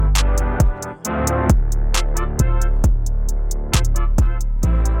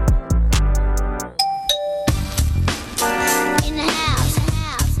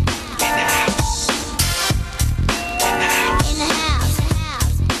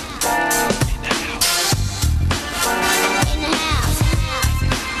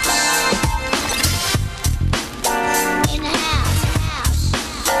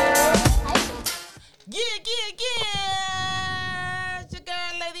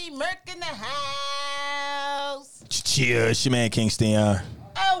Merc in the house. Cheers, your man Kingston. And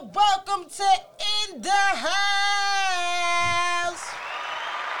welcome to In the House.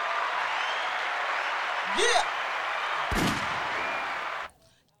 Yeah.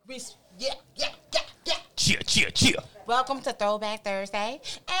 Cheer. Welcome to Throwback Thursday.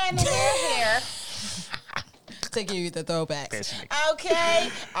 And we're here to give you the throwbacks. Okay.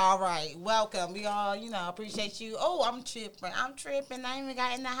 All right. Welcome. We all, appreciate you. Oh, I'm tripping. I ain't even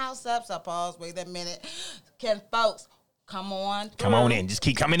got in the house up. So pause. Wait a minute. Can folks come on through. Come on in. Just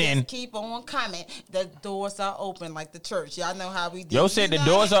keep coming in. Keep on coming. The doors are open like the church. Y'all know how we do. Yo said the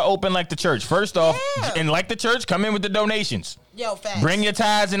doors are open like the church. First off, and like the church, come in with the donations. Yo, facts. Bring your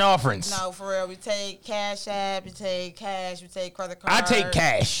tithes and offerings. No, for real. We take Cash App. We take cash. We take credit card. I take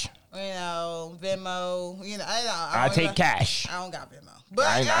cash. Venmo. I take cash. I don't got Venmo. But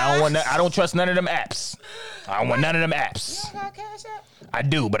I don't trust none of them apps. I don't want none of them apps. You don't got Cash App? I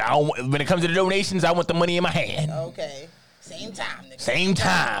do, but when it comes to the donations, I want the money in my hand. Okay. Same time, nigga.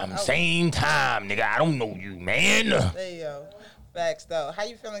 Same time, nigga. I don't know you, man. There you go. Facts, though. How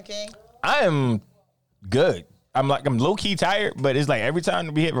you feeling, King? I am good. I'm low key tired, but it's like every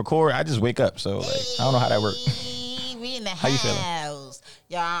time we hit record, I just wake up. So I don't know how that works. We in the how house. You feeling?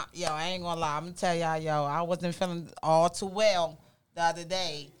 Yo, I ain't gonna lie. I'm gonna tell y'all, I wasn't feeling all too well the other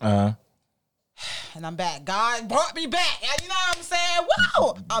day. And I'm back. God brought me back. You know what I'm saying?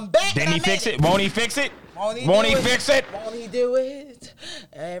 Whoa! I'm back. Didn't he fix it? Won't he fix it? Won't he fix it? Won't he do it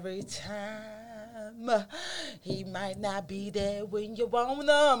every time? He might not be there when you want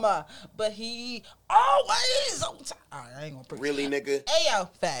him, but he always on time. All right, I ain't gonna preach. Really, nigga? Hey, yo,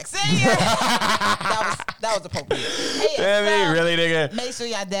 facts. Hey, yo. that was appropriate. Hey, yo, really, nigga? Make sure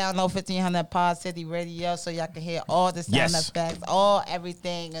y'all download 1500 Pod City Radio so y'all can hear all the sound effects,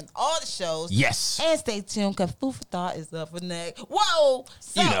 everything, and all the shows. Yes. And stay tuned, because Food for Thought is up for next. Whoa!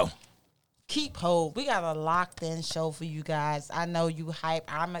 So, keep hope. We got a locked in show for you guys. I know you hype.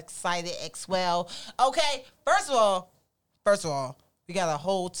 I'm excited as well. Okay, first of all, we got a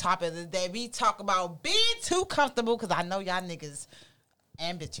whole topic of the day. We talk about being too comfortable, because I know y'all niggas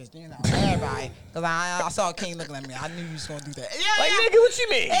and bitches, everybody. Because I saw King looking at me. I knew you was going to do that. Nigga, what you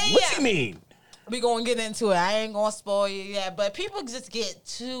mean? What you mean? We gonna get into it. I ain't gonna spoil you yet, but people just get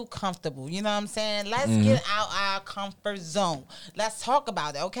too comfortable. You know what I'm saying? Let's get out our comfort zone. Let's talk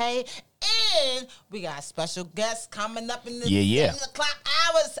about it, okay? And we got special guests coming up in the 7 o'clock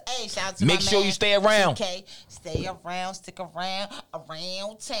hours. Hey, shout out to Make my sure man, you stay around. Okay, stay around, stick around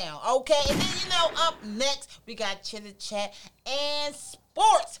town. Okay, and then up next we got Chitty Chat and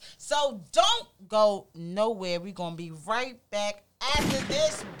sports. So don't go nowhere. We gonna be right back. After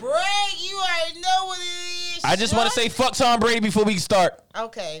this break, you already know what it is. I just want to say fuck Tom Brady before we start.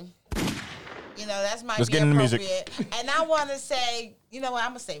 Okay. That's my. Let's get into the music. And I want to say, you know what?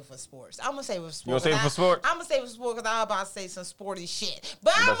 I'm going to save it for sports. You going to save it for sports? I'm going to save it for sports because I'm about to say some sporty shit.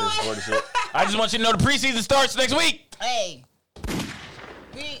 But I just want you to know the preseason starts next week. Hey.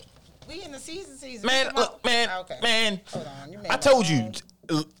 We in the season. Man, look, man. Hold on. I told you.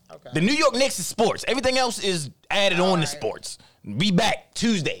 Okay. The New York Knicks is sports. Everything else is added on to sports. Be back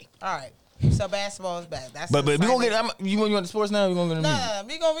Tuesday. All right. So basketball is back. But we gonna get. You want the sports now? We gonna get. No.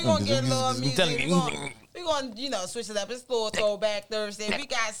 We gonna get a little music. We gonna switch it up. It's little Throwback Thursday. We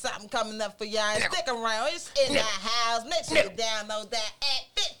got something coming up for y'all. Stick around. It's in the house. Make sure you download that at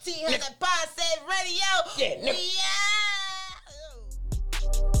 1500 Pod City Radio. Yeah.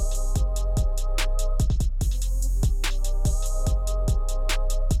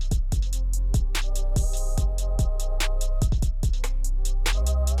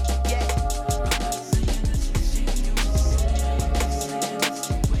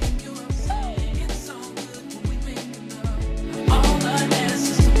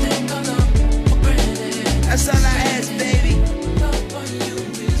 That's all I ask, baby.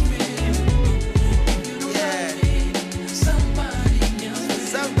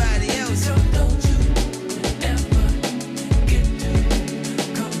 Somebody else. Don't you ever get too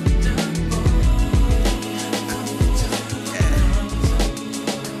comfortable.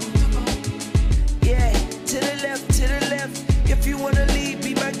 Yeah, to the left. If you wanna leave,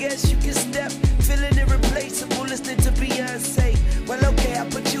 be my guest, you can step. Feeling irreplaceable, listening to Beyonce. Well, okay, I'll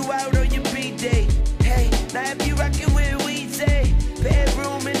put you out on your B-day. Hey, now if you rockin' with Weezy,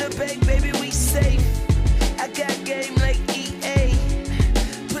 bedroom in the bank, baby, we safe. I got game like EA,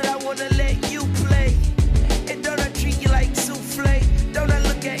 but I wanna let you play. And don't I treat you like souffle? Don't I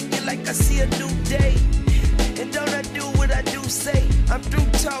look at you like I see a new day? And don't I do what I do say? I'm through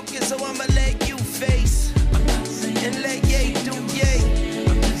talking, so I'ma let you face. And let Ye do Ye.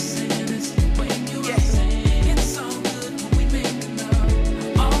 It's all good when we make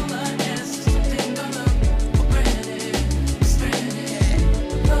love. All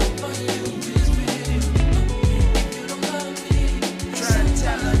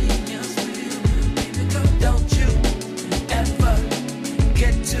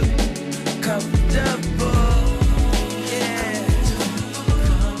comfortable. Yeah.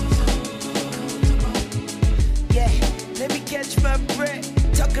 Yeah, let me catch my breath.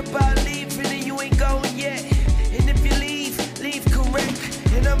 Talk about leaving and you ain't going yet. And if you leave correct.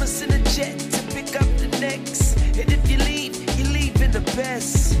 And I'ma send a jet to pick up the next. And if you leave in the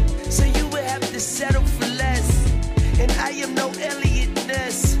best. So you would have to settle for less. And I am no Elliot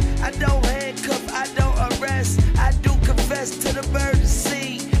Ness. I don't handcuff, I don't arrest. I do confess to the murder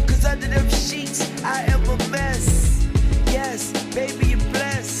scene. Cause under them sheets, I am a mess. Yes, baby, you're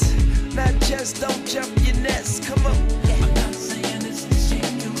blessed. Not just don't jump your nest. Come on. Yeah. I'm not saying this is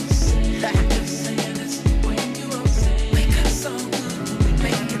shit you will say. I'm just saying this is the way you will say. Make us so good, we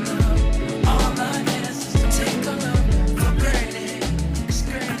making love. All I ask is to take a look. For granted, it's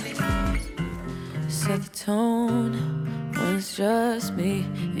granted. Set the tone when it's just me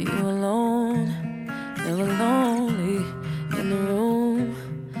and you alone. Never lonely in the room,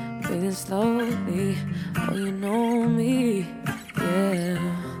 breathing slowly. Oh, you know me, yeah.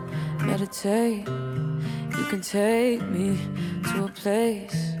 Meditate, you can take me to a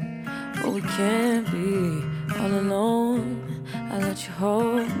place where we can't be all alone. I let you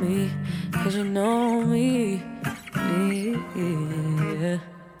hold me, cause you know me, yeah.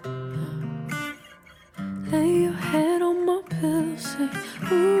 Lay your head on my pillow, say,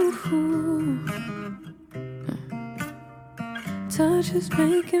 ooh. Touch is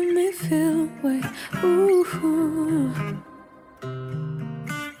making me feel away, ooh.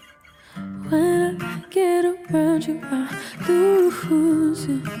 When I get around you, I lose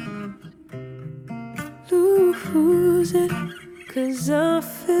it. Cause I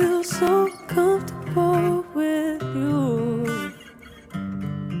feel so comfortable with you.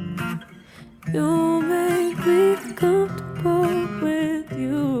 You make me comfortable with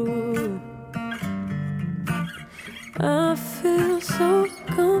you. I feel so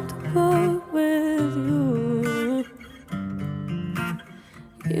comfortable with you.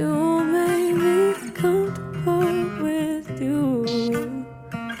 You make me comfortable with you.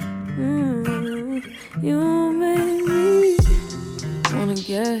 You make me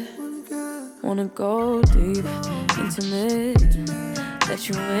wanna go deep, intimate. Let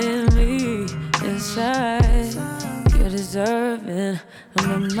you in me inside. You're deserving of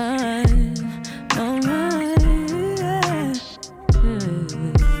my mind, my mind.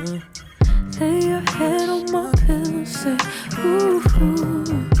 Lay your head on my pillow, say, ooh,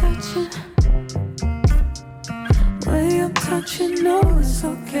 touching. Way I'm touching, no, it's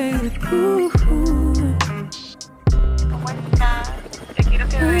okay with ooh.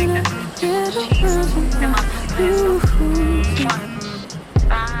 When I get around you,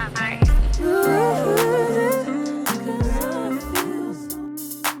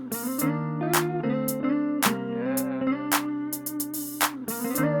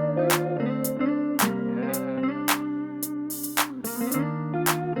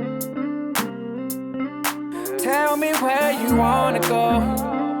 Tell me where you wanna go.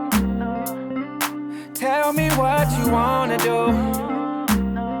 Tell me what you wanna do.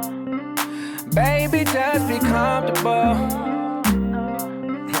 Baby, just be comfortable.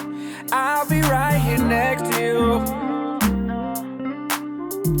 I'll be right here next to you.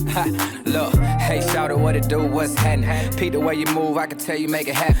 Look, hey, shout out what it do, what's happening? Peep the way you move, I can tell you make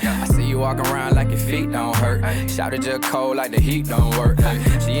it happen. I see you walking around like your feet don't hurt. Shout it just cold like the heat don't work.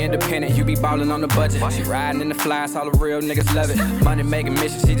 She independent, you be ballin' on the budget. She riding in the flies, all the real niggas love it. Money making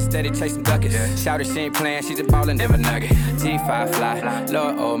mission, she just steady chasing duckets. Shout it, she ain't playing, she just ballin' never nugget. G5 fly,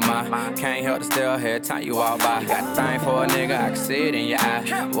 Lord oh my, can't help to still hear time you all by. Got a thing for a nigga, I can see it in your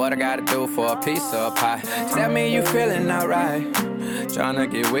eye. What I gotta do for a piece of pie? Tell me you feeling alright. Tryna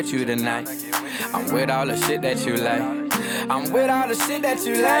get with you tonight. I'm with all the shit that you like. I'm with all the shit that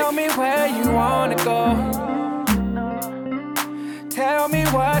you like. Tell me where you wanna go. Tell me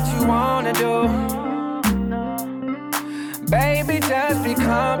what you wanna do. Baby, just be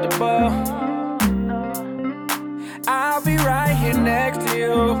comfortable. I'll be right here next to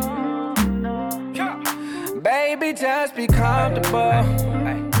you. Baby, just be comfortable.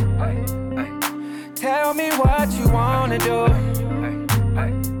 Tell me what you wanna do.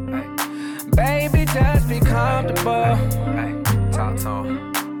 Baby, just be comfortable. Talk to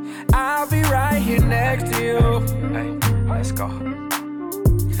him. I'll be right here next to you. Let's go.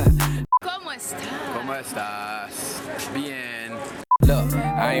 ¿Cómo estás? ¿Cómo estás? Bien. Look,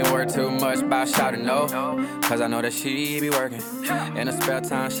 I ain't worried too much about shouting no, cause I know that she be working. In her spare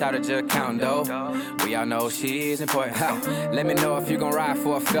time, shout it just counting dough. We all know she's important. Let me know if you gon' ride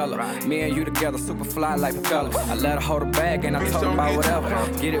for a fella. Me and you together, super fly like propellers. I let her hold her bag and I talk about whatever.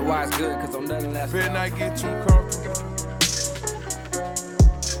 Get it while it's good, cause I'm nothing less. Better not get too comfortable.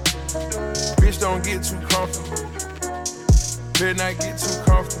 bitch, don't get too comfortable. Better not get too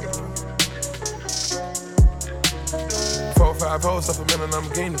comfortable. 4 or 5 hoes off a million, I'm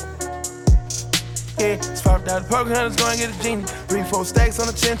getting it. Yeah, it's $5 poker hunters, go and get a genie. 3, 4 stacks on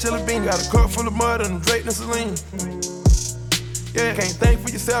a chinchilla beanie. Got a cup full of mud and Drake and Celine. Yeah, can't think for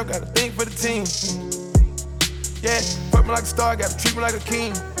yourself, gotta think for the team. Yeah, fuck me like a star, gotta treat me like a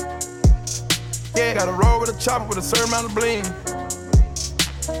king. Yeah, gotta roll with a chopper with a certain amount of bling.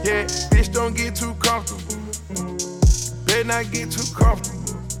 Yeah, bitch, don't get too comfortable. Better not get too comfortable.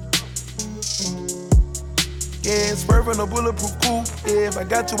 Yeah, swerving a bulletproof coupe. Yeah, if I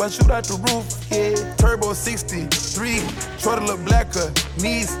got you, I shoot out the roof. Yeah, turbo 63, try to look blacker.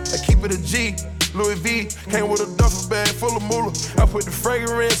 Knees, I keep it a G. Louis V, came with a duffel bag full of moolah. I put the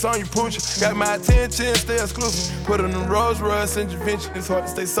fragrance on your pooch. Got my attention, stay exclusive. Put on the Rolls Royce intervention. It's hard to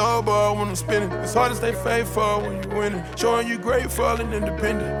stay sober when I'm spinning. It's hard to stay faithful when you're winning. Showing you grateful and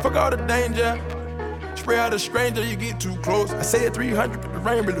independent. Fuck all the danger. Spray out a stranger, you get too close. I said 300, but the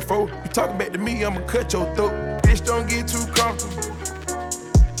rain really fall. You talking back to me, I'ma cut your throat. Bitch, don't get too comfortable.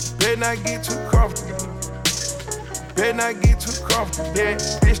 Better not get too comfortable. Better not get too comfortable. Yeah,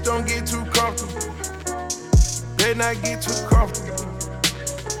 bitch, don't get too comfortable. Better not get too comfortable.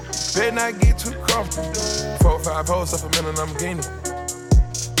 Better not get too comfortable. 4 or 5 hoes off a million, I'm getting it.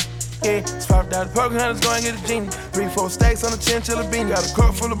 Yeah, it's $5 poker hunters, go and get a genie. 3, 4 stacks on a chinchilla beanie. Got a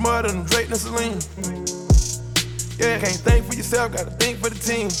cup full of mud and Drake and Celine. Yeah, can't think for yourself, gotta think for the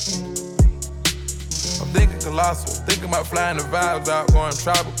team. I'm thinking colossal, thinking about flying the vibes out, going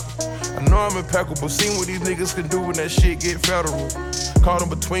tropical. I know I'm impeccable, seen what these niggas can do when that shit get federal. Caught them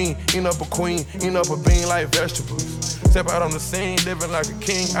between, eating up a queen, eating up a bean like vegetables. Step out on the scene, living like a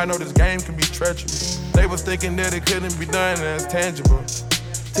king. I know this game can be treacherous. They was thinking that it couldn't be done and it's tangible.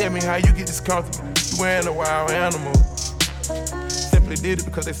 Tell me how you get this comfortable. You wearing a wild animal. Simply did it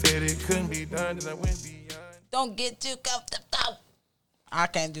because they said it couldn't be done, and I went beyond. Don't get too comfortable. I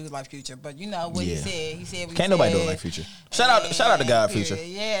can't do Life Future, but you know what he said. He said, can't nobody do Life Future. Shout out to God Future.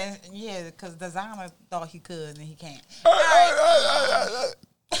 Yeah, because Designer thought he could and he can't. I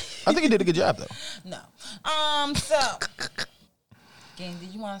think he did a good job though. No. So, again, did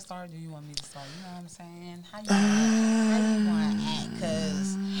you want to start or do you want me to start? You know what I'm saying? How you want to act?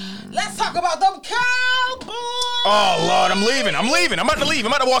 Because let's talk about them Cowboys. Oh, Lord, I'm leaving. I'm about to leave.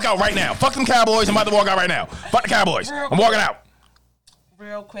 I'm about to walk out right now. Fuck them Cowboys. I'm about to walk out right now. Fuck the Cowboys. I'm walking out.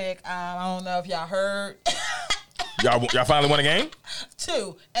 Real quick, I don't know if y'all heard. Y'all finally won a game?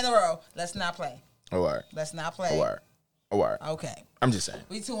 2 in a row. Let's not play. Oh, all right. Let's not play. Oh, all right. Okay. I'm just saying.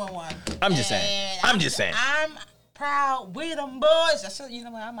 We 2-1. I'm just saying. I'm proud with them boys. You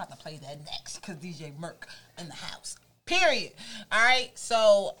know what? I'm about to play that next because DJ Merc in the house. Period. All right. So,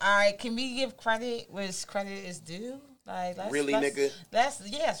 all right. Can we give credit where credit is due? Like, nigga?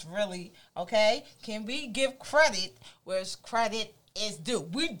 Yes, really. Okay. Can we give credit where credit is due?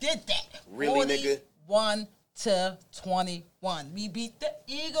 We did that. Really, nigga? 41-21. We beat the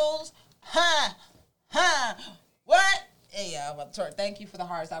Eagles. What? Hey, I'm about to turn. Thank you for the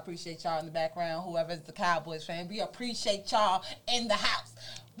hearts. I appreciate y'all in the background. Whoever's the Cowboys fan, we appreciate y'all in the house.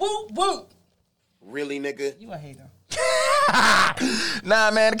 Woo woo. Really, nigga? You a hater.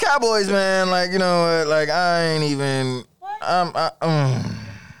 Nah, man, the Cowboys, man. Like, you know what? Like, I ain't even.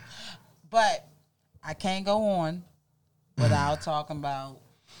 But I can't go on without talking about.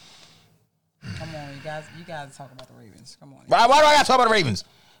 Come on, you guys to talk about the Ravens. Come on. Why do I gotta talk about the Ravens?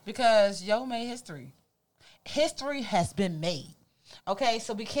 Because yo made history. History has been made. Okay,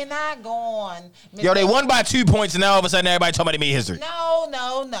 so we cannot go on. Yo, they won by 2 points, and now all of a sudden everybody talking about they made history. No.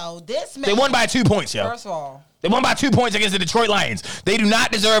 They won by 2 points, yo. First of all. They won by 2 points against the Detroit Lions. They do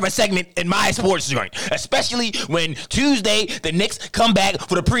not deserve a segment in my sports joint, especially when Tuesday the Knicks come back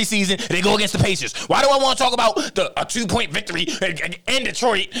for the preseason and they go against the Pacers. Why do I want to talk about a 2-point victory in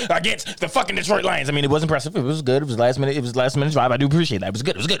Detroit against the fucking Detroit Lions? I mean, it was impressive. It was good. It was last minute drive. I do appreciate that. It was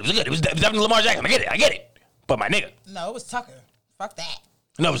good. It was definitely Lamar Jackson. I get it. But my nigga. No, it was Tucker. Fuck that.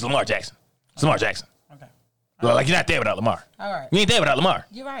 No, it was Lamar Jackson. It's Lamar Jackson. Okay. Well, like, you're not there without Lamar. All right. You ain't there without Lamar.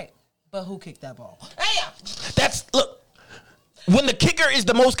 You're right. But who kicked that ball? Look, when the kicker is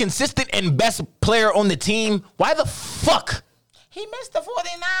the most consistent and best player on the team, why the fuck? He missed the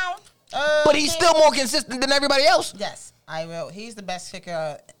 49. But he's still more consistent than everybody else. Yes, I will. He's the best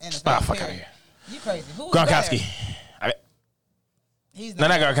kicker in the fuck out of here. You crazy. Who's Gronkowski. He's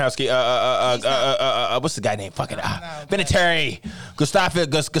not Gronkowski. What's the guy name? Fucking Vinatieri.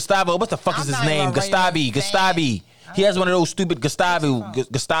 Gustavo. What the fuck is his name? Gustavi. He has one of those stupid Gustavo.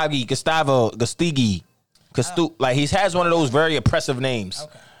 Like, he has one of those very oppressive names.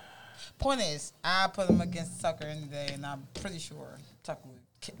 Okay. Point is, I put him against Tucker any day, and I'm pretty sure Tucker would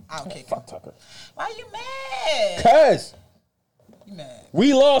I'll kick him. Fuck Tucker. Why you mad? Cause You mad?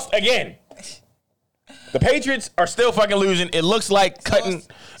 we lost again. The Patriots are still fucking losing. It looks like cutting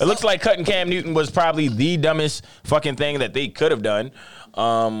Cam Newton was probably the dumbest fucking thing that they could have done.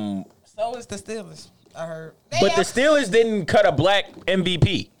 So is the Steelers. I heard. But the Steelers didn't cut a black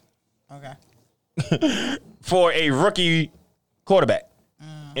MVP Okay. for a rookie quarterback. You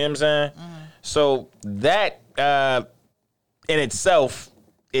know what I'm saying? So that in itself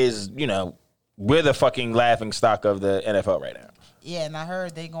is, we're the fucking laughing stock of the NFL right now. Yeah, and I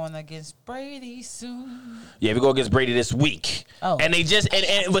heard they going against Brady soon. Yeah, we go against Brady this week. Oh. And they just, and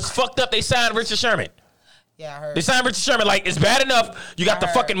it was fucked up. They signed Richard Sherman. Yeah, I heard. They signed Richard Sherman. Like, it's bad enough. You got the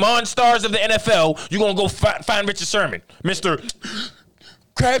fucking monstars of the NFL. You gonna go find Richard Sherman. Mr.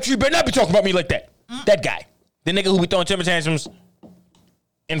 Crabtree better not be talking about me like that. That guy. The nigga who be throwing temper tantrums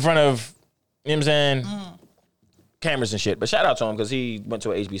in front of, you know what I'm saying? Cameras and shit. But shout out to him because he went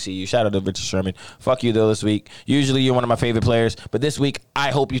to a HBCU. Shout out to Richard Sherman. Fuck you, though, this week. Usually you're one of my favorite players. But this week, I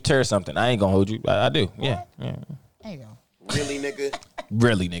hope you tear something. I ain't gonna hold you. I do. Yeah. There you go. Really, nigga?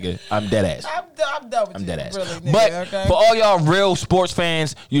 Really, nigga. I'm dead ass. I'm done with I'm you. dead ass. Really, nigga, But okay? for all y'all real sports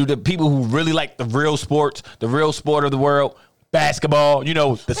fans, the people who really like the real sports, the real sport of the world, basketball,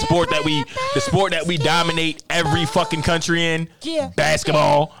 the sport that we dominate every fucking country in. Yeah.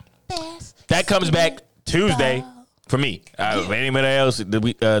 Basketball. That comes back Tuesday for me. For anybody else, the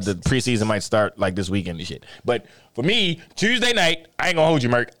preseason might start like this weekend and shit. But for me, Tuesday night, I ain't gonna hold you,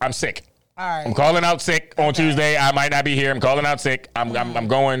 Merc. I'm sick. All right. I'm calling out sick on Tuesday. I might not be here. I'm calling out sick. I ain't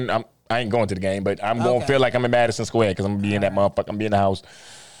going to the game, but I'm going to feel like I'm in Madison Square because I'm going to be in that motherfucker. I'm going to be in the house.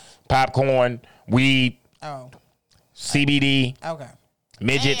 Popcorn, weed, CBD,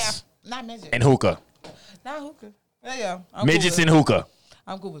 midgets, not midgets, and hookah. Not hookah. There you go. I'm Midgets cool and hookah.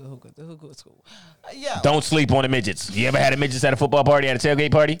 I'm cool with the hookah. The hookah is cool. Yeah. Don't sleep on the midgets. You ever had a midgets at a football party, at a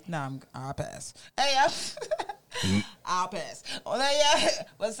tailgate party? Nah, I'll pass. Hey, I'll pass. Oh, yeah.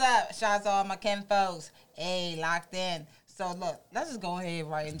 What's up? Shout out to all my Ken folks. Hey, locked in. So, look, let's just go ahead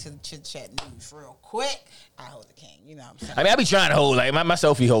right into the chit-chat news real quick. I hold the king. You know what I'm saying? I mean, I be trying to hold. Like, my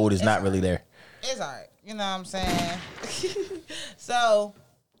selfie hold is not really there. It's all right. You know what I'm saying? So,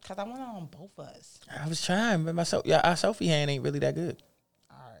 because I want on both of us. I was trying, but our selfie hand ain't really that good.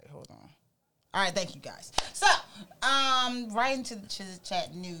 All right, hold on. All right, thank you, guys. So, right into the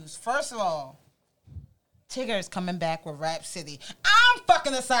chit-chat news. First of all, Tigger is coming back with Rap City. I'm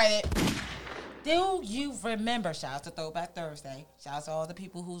fucking excited. Do you remember? Shout out to Throwback Thursday. Shout out to all the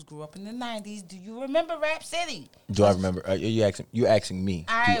people who grew up in the 90s. Do you remember Rap City? Do I remember? You asking me?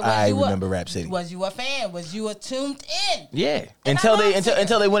 Right, do I remember Rap City? Was you a fan? Was you tuned in? Yeah. Until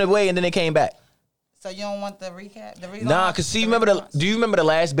they went away and then they came back. So you don't want the recap? Nah, cause see, do you remember the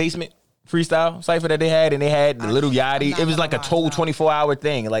last Basement freestyle cipher that they had, and they had the Little Yachty? It was like a total 24-hour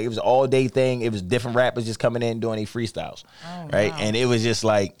thing. Like, it was an all-day thing. It was different rappers just coming in doing their freestyles, right? Wow. And it was just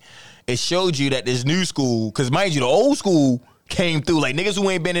like, it showed you that this new school, because mind you, the old school came through, like niggas who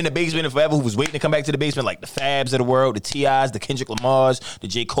ain't been in the basement in forever, who was waiting to come back to the basement, like the Fabs of the world, the T.I.s, the Kendrick Lamars, the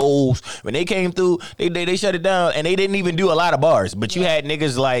J. Coles. When they came through, they shut it down, and they didn't even do a lot of bars. But you had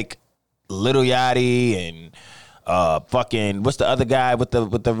niggas like Little Yachty and fucking, what's the other guy with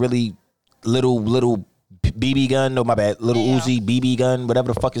the really little BB gun? No, my bad. Little Uzi BB gun,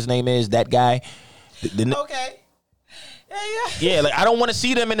 whatever the fuck his name is, that guy. Okay. Yeah, like I don't want to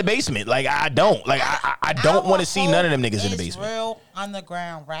see them in the basement. Like I don't. Like I don't want to see none of them niggas in the basement. Real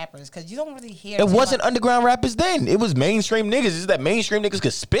underground rappers, because you don't really hear. It wasn't underground rappers then. It was mainstream niggas. It's that mainstream niggas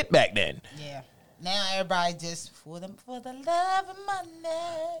could spit back then. Yeah. Now everybody just for the love of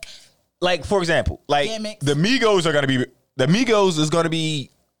money. Like, for example, like Gimmicks. the Migos is gonna be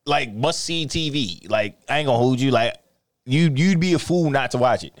like must see TV. Like, I ain't gonna hold you. Like, you'd be a fool not to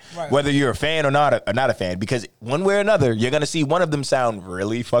watch it, right, whether you're a fan or not a fan, because one way or another, you're gonna see one of them sound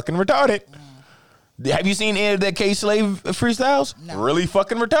really fucking retarded. Have you seen any of the K-Slave freestyles? No. Really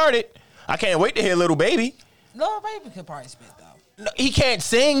fucking retarded. I can't wait to hear Lil Baby. Lil Baby could probably spit though. No, he can't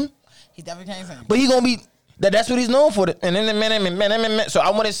sing. He definitely can't sing. But he gonna be. That's what he's known for. So I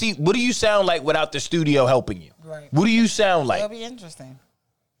want to see, what do you sound like without the studio helping you? Right. What do you sound like? It'll be interesting.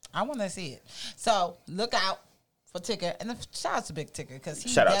 I want to see it. So look out for Tigger, and shout out to Big Tigger, because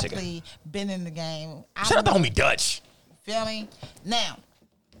he's definitely been in the game. Shout out to homie Dutch. Feel me? Now,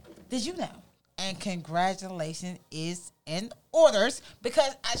 did you know? And congratulations is in orders,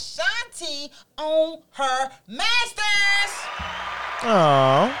 because Ashanti owned her masters.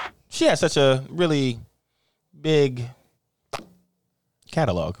 Oh, she has such a really big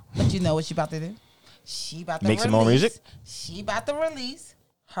catalog. But you know what she about to do? She about to make some more music. She about to release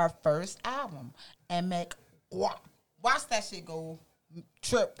her first album and make watch that shit go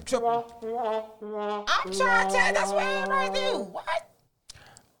triple. I'm trying to tell you, that's what everybody do. What?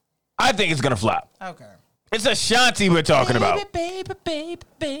 I think it's gonna flop. Okay. It's Ashanti we're talking about. Baby.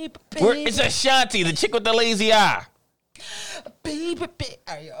 It's Ashanti, the chick with the lazy eye. Baby.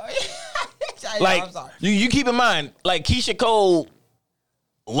 Are you? Like, I'm sorry. you keep in mind, like Keisha Cole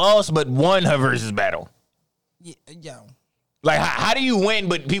lost but won her versus battle. Yeah, yo. Like, how do you win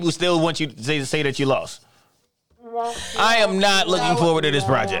but people still want you to say that you lost? I am not looking forward to this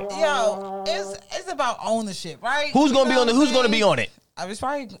project. Yo, it's about ownership, right? Who's gonna be on it?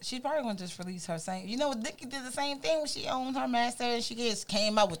 She's probably gonna just release her same. You know, Nicki did the same thing when she owned her master and she just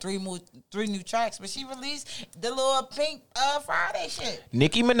came out with three new tracks, but she released the little Pink Friday shit.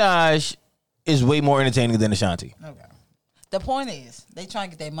 Nicki Minaj is way more entertaining than Ashanti. Okay. The point is, they trying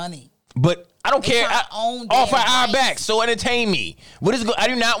to get their money. But I don't care. Own Off our rights. backs, so entertain me. I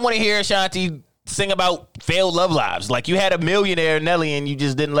do not want to hear Ashanti sing about failed love lives. Like, you had a millionaire Nelly and you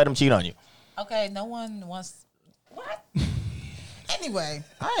just didn't let him cheat on you. Okay, no one wants. What? Anyway,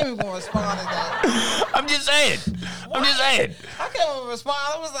 I ain't even gonna respond to that. I'm just saying. I can't even respond.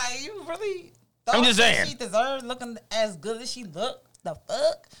 I was like, you really? I'm just saying. She deserved looking as good as she looked. The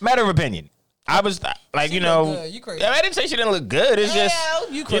fuck? Matter of opinion. I was like, She you know, look good. You crazy. I didn't say she didn't look good. It's Hell,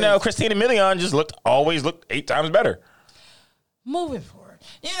 just, you you know, crazy. Christina Milian just always looked 8 times better. Moving forward.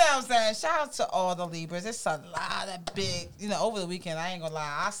 You know what I'm saying? Shout out to all the Libras. It's a lot of big, over the weekend, I ain't gonna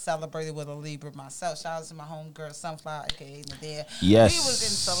lie, I celebrated with a Libra myself. Shout out to my homegirl, Sunflower, aka Nadia. Yes. We was in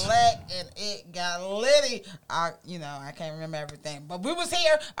Select and it got litty. I can't remember everything. But we was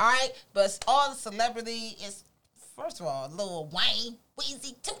here, all right? But all the celebrity is, first of all, Lil Wayne,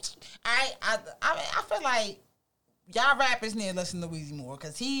 Weezy, Tucci. All right? I feel like y'all rappers need to listen to Weezy more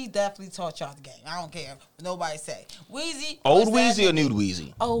because he definitely taught y'all the game. I don't care what nobody say. Weezy. Old Weezy or new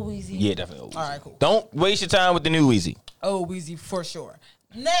Weezy? Old Weezy. Yeah, definitely old Weezy. All right, cool. Don't waste your time with the new Weezy. Old Weezy for sure.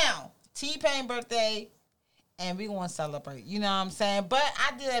 Now, T-Pain birthday, and we going to celebrate. You know what I'm saying? But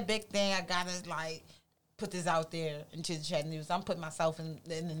I did a big thing. I got to, put this out there into the chat news. I'm putting myself in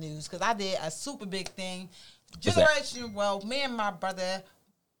the news because I did a super big thing. Generation wealth. Me and my brother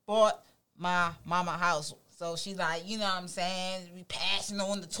bought my mama house. So she like, you know what I'm saying? We passing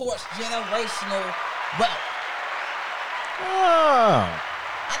on the torch, generational wealth. Oh.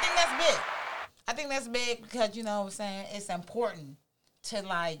 I think that's big because, you know what I'm saying, it's important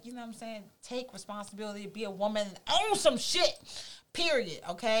to take responsibility, be a woman, and own some shit. Period.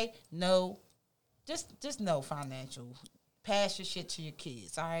 Okay? No. Just no financial. Pass your shit to your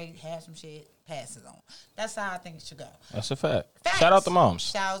kids. All right? Have some shit. Pass it on. That's how I think it should go. That's a fact. Facts. Shout out to moms.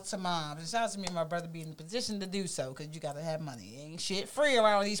 Shout out to moms. And shout out to me and my brother being in a position to do so because you got to have money. Ain't shit free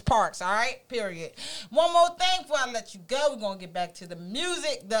around these parks, all right? Period. One more thing before I let you go. We're going to get back to the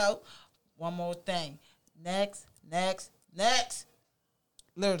music, though. One more thing. Next.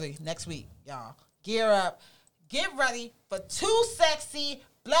 Literally, next week, y'all. Gear up. Get ready for Too Sexy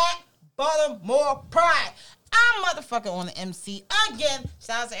Black Baltimore Pride. I'm motherfucking on the MC again.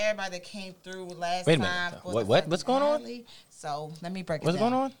 Shout out to everybody that came through last Wait a time. minute. for the What's going on? finale. So let me break it What's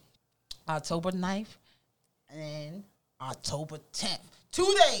down. going on? October 9th and October 10th.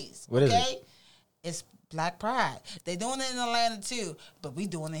 2 days. What is okay? It's Black Pride. They doing it in Atlanta too, but we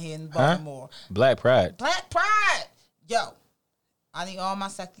doing it here in Baltimore. Black Pride. Black Pride. Yo. I need all my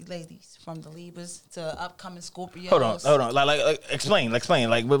sexy ladies from the Libras to upcoming Scorpios. Hold on. Like explain.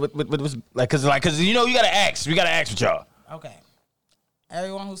 Like, what was cause you know you gotta ask. We gotta ask with y'all. Okay.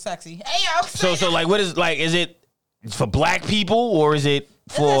 Everyone who's sexy. Hey, yo. So what is is it for black people or is it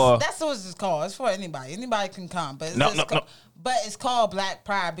for? That's what it's called. It's for anybody. Anybody can come, but No. But it's called Black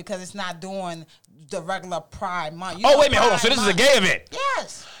Pride because it's not doing the regular Pride month. Oh wait a minute, hold on. So this is a gay event?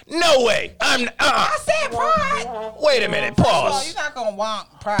 Yes. No way. I said Pride. Wait a minute. First of all, Pause. you're not gonna want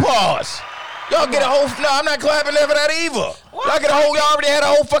Pride. Pause. Y'all get a whole. No, I'm not clapping there for that either. Y'all get a whole. Y'all already had a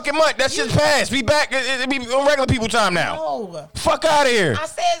whole fucking month. That shit's passed. We back. It be on regular people time now. No. Fuck out of here. I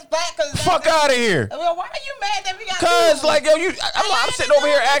said it's black because. Fuck out of here. Well, why are you mad that we got? Cause two? I'm sitting over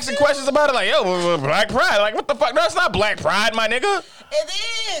here asking questions about it. Like, yo, Black Pride. Like, what the fuck? No, it's not Black Pride, my nigga.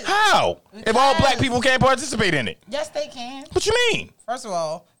 It is. How? If all black people can't participate in it? Yes, they can. What you mean? First of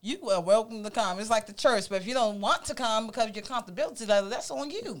all, you are welcome to come. It's like the church, but if you don't want to come because of your comfortability level, that's on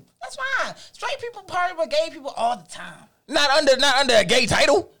you. That's fine. Straight people party with gay people all the time. Not under a gay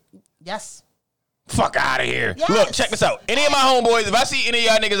title. Yes. Fuck out of here. Yes. Look, check this out. Any of my homeboys, if I see any of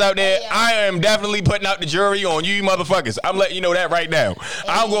y'all niggas out there, I am definitely putting out the jury on you motherfuckers. I'm letting you know that right now.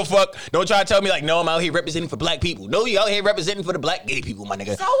 I don't go fuck. Don't try to tell me like, no, I'm out here representing for black people. No, you out here representing for the black gay people, my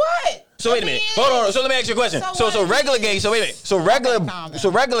nigga. So what? So wait a minute. Hold on. So let me ask you a question. So regular gay. So wait a minute. So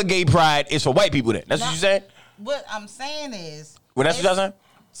regular gay pride is for white people then. That's what you said? What I'm saying is, Well, that's what y'all saying?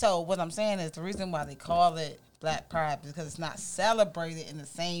 So what I'm saying is the reason why they call it Black Pride is because it's not celebrated in the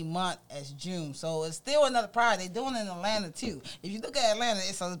same month as June. So it's still another pride. They're doing it in Atlanta too. If you look at Atlanta,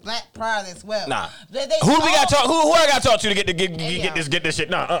 it's a Black Pride as well. Nah. They Who we got to talk? Who I got to talk to get this shit?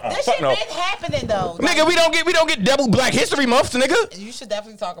 Nah, This fuck shit no. been happening though. Nigga, we don't get double Black History Month, nigga. You should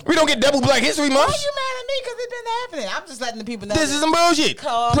definitely talk about. We don't get double Black History Why Month. are you mad at me? Because it's been happening. I'm just letting the people know. This is some bullshit.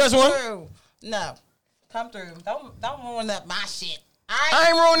 Come Press one. through. No, come through. Don't ruin up my shit. I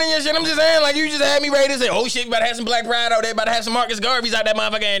ain't ruining your shit. I'm just saying, like, you just had me ready to say, oh shit, we about to have some Black Pride out there, about to have some Marcus Garvey's out that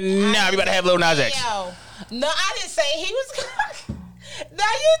motherfucker, and now we about to have Lil Nas X. Yo, no, I didn't say he was. No,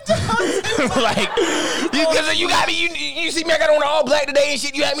 you don't. Like, because you got me, you see me, I got on all black today and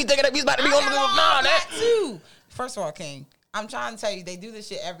shit. You had me thinking that he's about to be on the that too. First of all, King, I'm trying to tell you, they do this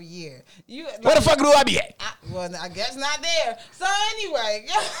shit every year. Where the fuck do I be at? I guess not there. So anyway,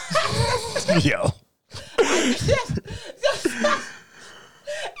 Yo.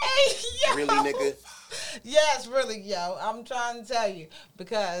 Hey, yo. Really, nigga? Yes, really, yo. I'm trying to tell you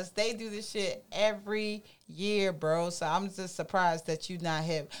because they do this shit every year, bro. So I'm just surprised that you not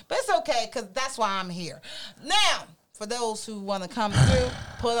here. But it's okay because that's why I'm here. Now, for those who want to come through,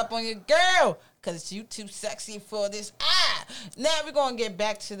 pull up on your girl because you too sexy for this. Now we're going to get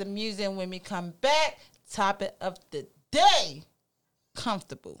back to the music. When we come back, topic of the day,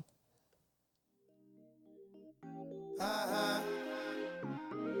 comfortable.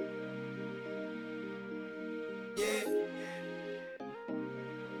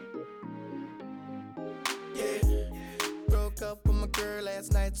 Broke up with my girl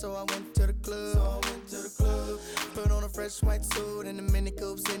last night, so I went to the club. Put on a fresh white suit and a mini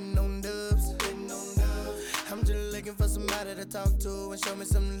coupe, sitting on dubs. I'm just looking for somebody to talk to and show me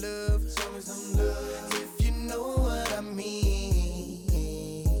some love. If you know what I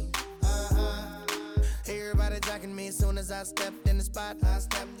mean. Everybody jacking me as soon as I stepped in the spot.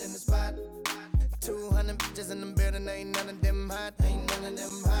 200 bitches in the building, ain't none of them hot.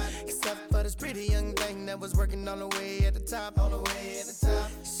 Except for this pretty young thing that was working all the way at the top.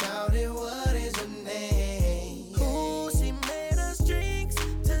 Shouted, what is her name? Ooh, she made us drinks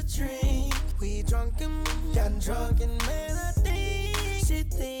to drink. We drunk and got drunk, and man, I think she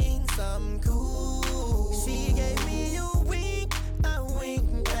thinks I'm cool. She gave me a wink, I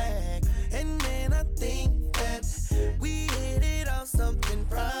winked back, and then I think that we hit it off something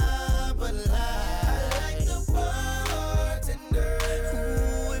proper like. I like the bartender.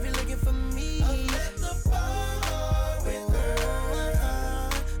 Ooh, if you're looking for me, I'm at the bar with her.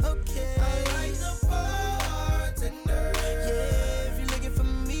 Okay. I like the bartender. Yeah, if you're looking for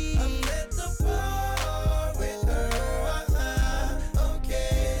me, I'm at the bar with her.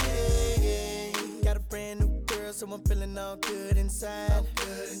 Okay. Got a brand new girl, so I'm feeling all good inside.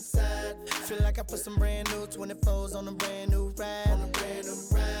 Feel like I put some brand new 24s on a brand new ride.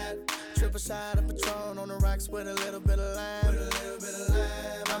 Triple shot of Patron on the rocks with a little bit of lime.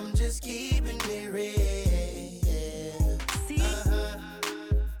 I'm just keeping it real. See?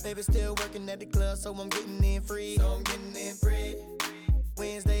 Baby still working at the club, so I'm getting in free.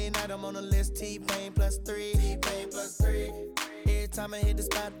 Wednesday night, I'm on the list, T-Pain plus 3. Every time I hit the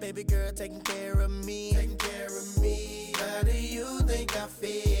spot, baby girl taking care of me. How do you think I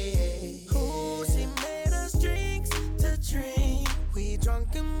feel? Ooh, she made us drinks to drink. We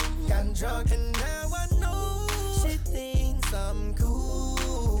drunk and got drunk, and now I know she thinks I'm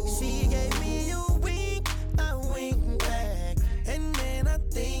cool. She gave me a wink, I winked back, and then I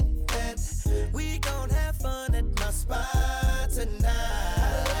think that we gon' have fun at my spot tonight.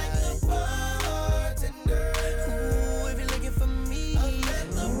 I like the bartender. Ooh, if you're looking for me, I'm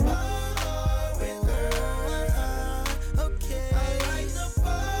at the bar with her. Okay. I like the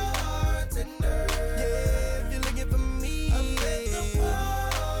bartender. Yeah, if you're looking for me, I'm at the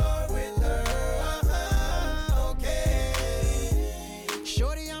bar with her. Okay.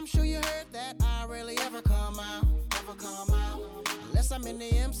 Shorty, I'm sure you heard that I rarely ever come out. Unless I'm in the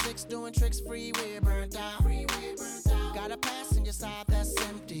M6 doing tricks, freeway burnt out. Got a passenger side that's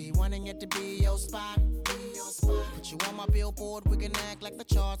empty, wanting it to be your spot. Put you on my billboard, we can act like the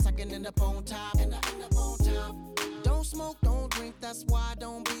charts. I can end up on top. Don't smoke, don't drink, that's why I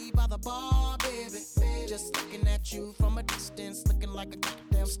don't be by the bar, baby. Just looking at you from a distance, looking like a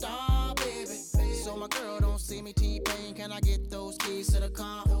goddamn star, baby. So my girl don't see me T-Pain, can I get those keys to the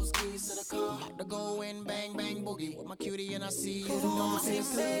car? I'm about to go and bang, bang, boogie with my cutie and I see you. Ooh, she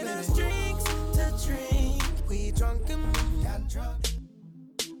made us drinks to drink. We drunk and got drunk.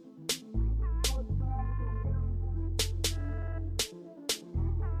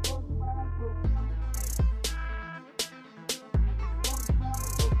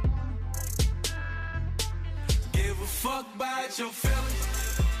 Give a fuck fuck about your feelings.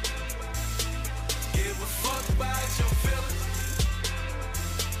 Give a fuck about your feelings.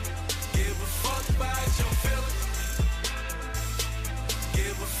 Give a fuck about your feelings.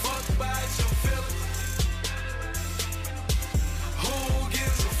 Give a fuck about your feelings. Who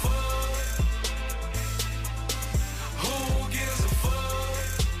gives a fuck? Who gives a fuck?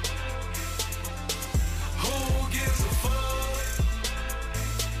 Who gives a fuck?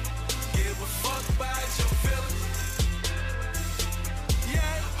 Give a fuck about your feelings.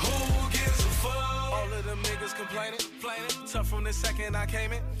 Yeah. Who gives a fuck? All of them niggas complaining. Tough from the second I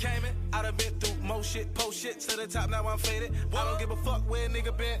came in. I done been through more shit, post shit to the top, now I'm faded. I don't give a fuck where a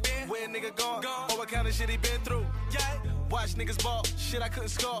nigga been, where a nigga gone, or what kind of shit he been through. Yeah. Watch niggas ball, shit I couldn't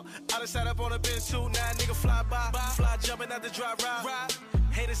score. I done sat up on a bench too, now a nigga fly by. Fly jumping out the drive ride.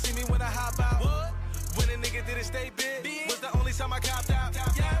 Haters see me when I hop out. What? When a nigga didn't stay big, was the only time I copped out. Yeah.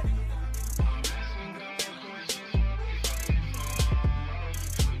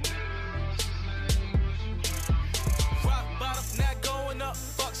 Rock bottom, not going up,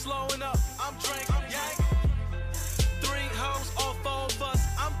 fuck slowing up. I'm drinking, yeah. 3 hoes, all 4 of us,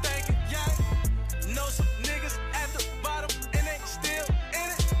 I'm thinking, yeah. Know some niggas at the bottom and they still in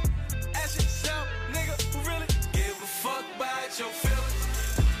it. Ask yourself, nigga, who really give a fuck about your feelings?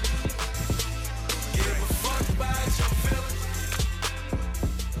 Give a fuck about your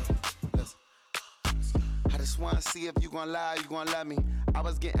feelings. I just wanna see if you gon' lie, you gon' love me. I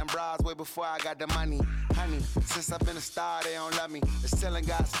was getting bras way before I got the money. Honey, since I've been a star, they don't love me. The ceiling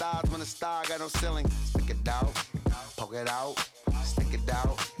got stars when the star got no ceiling. Stick it out, poke it out, stick it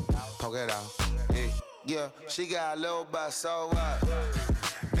out, poke it out. Yeah, she got a little butt, so what?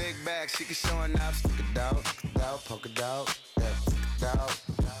 Big bag, she can show enough. Stick it out, poke it out, yeah, stick it out,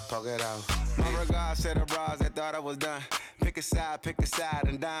 poke it out. My regards to the bras that thought I was done. Pick a side,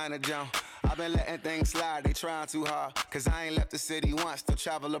 and dine a jump. I've been letting things slide, they trying too hard. Cause I ain't left the city once, to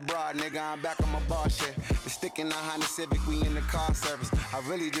travel abroad. Nigga, I'm back on my bar shit. The stick in the Honda Civic, we in the car service. I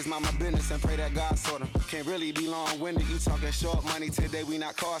really just mind my business and pray that God sort 'em. Can't really be long-winded, you talking short money today, we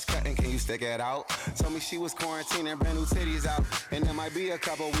not cost cutting. Can you stick it out? Told me she was quarantining, brand new titties out. And there might be a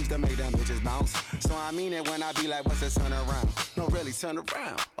couple weeks to make them bitches bounce. So I mean it when I be like, what's a turn around? No, really, turn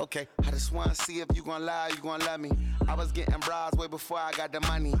around. Okay, I just wanna see if you gon' lie, you gon' love me. I was getting bras way before I got the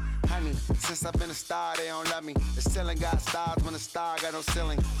money. Honey, since I've been a star, they don't love me. The ceiling got stars when the star got no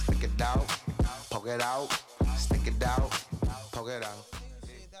ceiling. Stick it out, poke it out, stick it out, poke it out.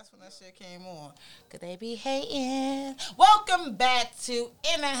 That's when that shit came on. Could they be hating? Welcome back to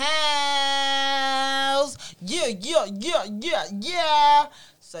In the House. Yeah.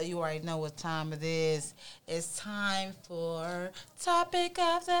 So you already know what time it is. It's time for Topic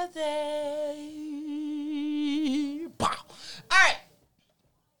of the Day. Pow. All right.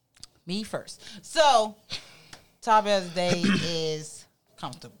 Me first. So, Topic of the Day is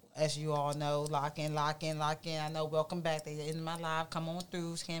comfortable. As you all know, lock in. I know, welcome back. They in my live. Come on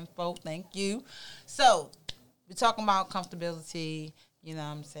through, skin folk. Thank you. So, we're talking about comfortability, you know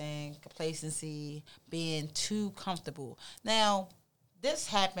what I'm saying, complacency, being too comfortable. Now, this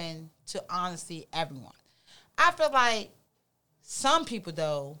happened to honestly everyone. I feel like some people,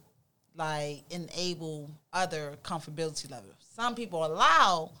 though, like, enable other comfortability levels. Some people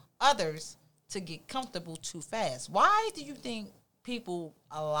allow others to get comfortable too fast. Why do you think people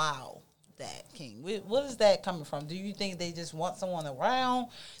allow that, King? What is that coming from? Do you think they just want someone around?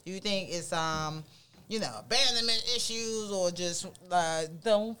 Do you think it's abandonment issues, or just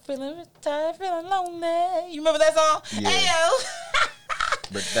don't feeling tired, feeling lonely? You remember that song? Yeah. Ayo.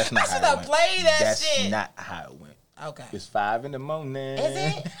 But that's not I should how it have went. played that That's shit. not how it went. Okay. It's 5 in the morning. Is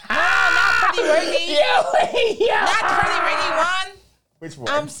it? No, not Pretty Ricky. Yeah. Not Pretty Ricky one. Which one?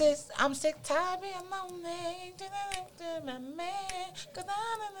 I'm sick, tired, being lonely.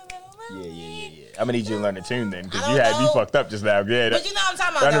 Yeah. I'm gonna need you to learn the tune then, because I you don't had me know. fucked up just now. Yeah, But you know what I'm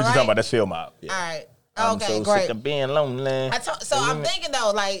talking about, I know though, what you're talking right? about. That's Film Mob. Yeah. All right. I'm Okay, so great. sick of being lonely. So I'm thinking,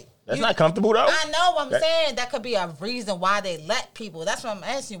 though, like, That's not comfortable, though. I know what I'm That- saying. That could be a reason why they let people. That's what I'm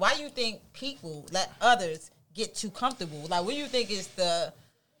asking you. Why do you think people let others get too comfortable? Like, what do you think is the,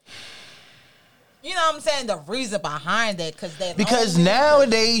 you know what I'm saying, the reason behind that? Because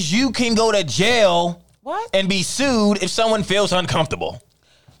nowadays you can go to jail What? and be sued if someone feels uncomfortable,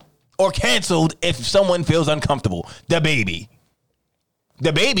 or canceled if someone feels uncomfortable. The Baby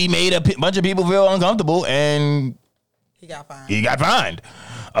made a bunch of people feel uncomfortable, and He got fined. he got fined.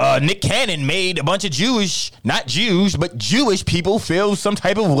 Nick Cannon made a bunch of not Jews, but Jewish people feel some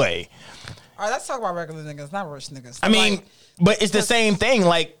type of way. All right, let's talk about regular niggas, not rich niggas. I mean, but it's the same thing.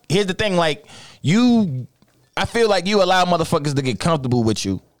 Like, here's the thing. Like, I feel like you allow motherfuckers to get comfortable with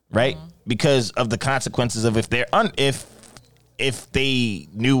you, right? Mm-hmm. Because of the consequences of if if they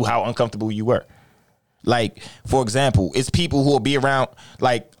knew how uncomfortable you were. Like, for example, it's people who will be around,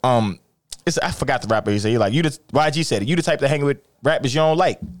 like, I forgot the rapper. He said, like, YG said it. You the type to hang with rappers you don't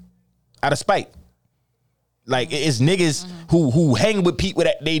like out of spite. Like, it's niggas who hang with people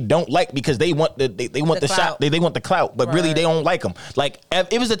that they don't like because they want the shot, they want the clout, but really they don't like them. Like,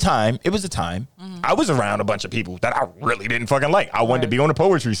 it was a time. I was around a bunch of people that I really didn't fucking like. I wanted to be on the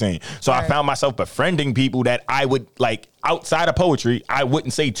poetry scene, so I found myself befriending people that I would like outside of poetry. I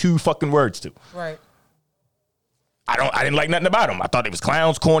wouldn't say 2 fucking words to. Right. I didn't like nothing about them. I thought they was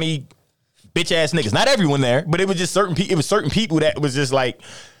clowns, corny, bitch ass niggas. Not everyone there, but it was just certain people that was just like,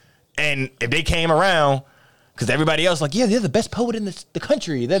 and if they came around, because everybody else like, yeah, they're the best poet in the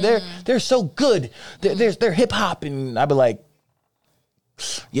country. They're so good. They're hip hop, and I'd be like,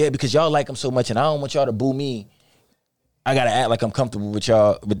 yeah, because y'all like them so much, and I don't want y'all to boo me. I gotta act like I'm comfortable with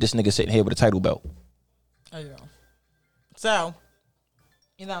y'all, with this nigga sitting here with a title belt. There you go. So,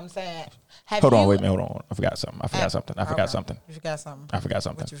 you know what I'm saying? Hold on. I forgot something. You forgot something. I forgot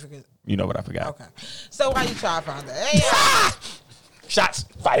something. What you forget? You know what I forgot. Okay. So why you try to find that? Shots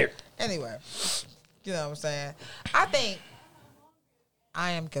fired. Anyway, you know what I'm saying? I think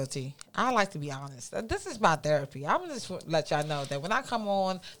I am guilty. I like to be honest. This is my therapy. I'm just let y'all know that when I come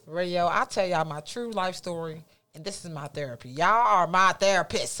on the radio, I tell y'all my true life story, and this is my therapy. Y'all are my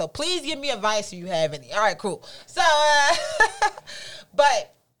therapists, so please give me advice if you have any. All right, cool. So,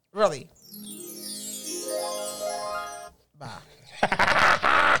 but really, bye.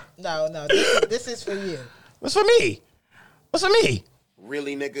 No, this is for you. What's for me?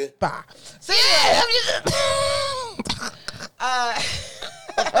 Really, nigga? Bye. See,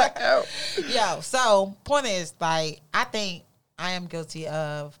 yo, so point is, like, I think I am guilty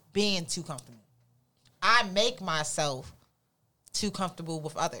of being too comfortable. I make myself too comfortable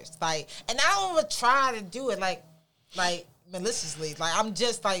with others. Like, and I don't even try to do it like maliciously. Like, I'm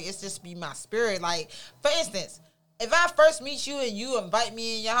just like, it's just be my spirit. Like, for instance, if I first meet you and you invite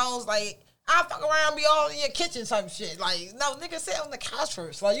me in your house, like, I fuck around and be all in your kitchen type shit. Like, no, nigga, sit on the couch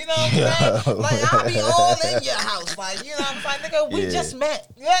first. Like, you know what I'm saying? Like, I'll be all in your house. Like, you know what I'm saying? Nigga, we just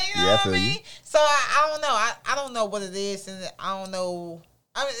met. Yeah, you know what I mean? So, I don't know. I don't know what it is, and I don't know.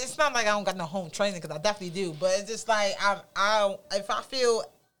 I mean, it's not like I don't got no home training, because I definitely do. But it's just like, I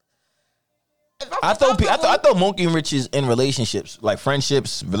throw monkey wrenches in relationships, like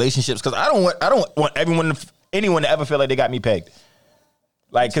friendships, relationships, because I don't want anyone to ever feel like they got me pegged.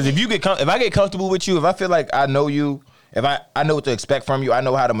 Like, because if I get comfortable with you, if I feel like I know you, if I know what to expect from you, I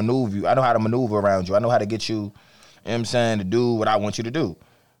know how to maneuver you, I know how to maneuver around you, I know how to get you, you know what I'm saying, to do what I want you to do.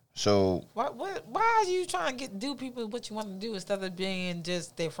 So why are you trying to do people what you want to do instead of being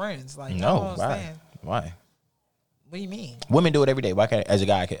just their friends? Like, no, why? What do you mean? Women do it every day. Why can't, as a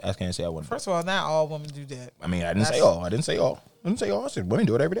guy, I can't say I wouldn't? First of all, not all women do that. I mean, I didn't say all. I said women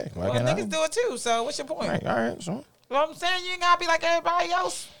do it every day. Why well, can't niggas do it too. So what's your point? All right. So. You know what I'm saying? You ain't gotta be like everybody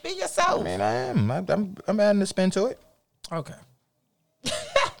else. Be yourself. I mean, I am. I'm adding the spin to it. Okay.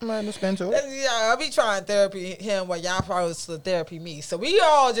 I'm adding the spin to it. Yeah, I be trying therapy him while y'all probably therapy me. So we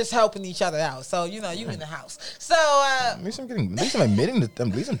all just helping each other out. So, you know, you in the house. So, at least I'm admitting to them.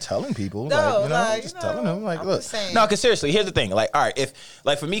 At least I'm telling people. No, telling them. Like, look. Saying. No, because seriously, here's the thing. Like, all right, if,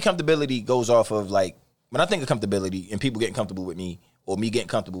 like, for me, comfortability goes off of, like, when I think of comfortability and people getting comfortable with me or me getting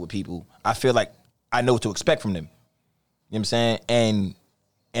comfortable with people, I feel like I know what to expect from them. You know what I'm saying?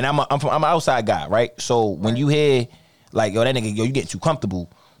 And I'm an outside guy, right? So when you hear, like, yo, that nigga, yo, you getting too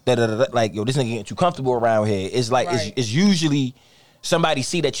comfortable. Like, yo, this nigga getting too comfortable around here. It's like, it's usually somebody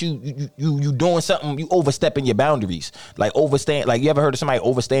see that you doing something, you overstepping your boundaries. Like, overstaying, like, you ever heard of somebody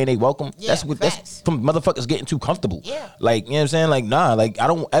overstaying they welcome? Yeah, that's from motherfuckers getting too comfortable. Yeah. Like, you know what I'm saying? Like, nah, like, I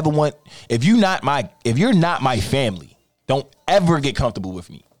don't ever want, if you're not my family, don't ever get comfortable with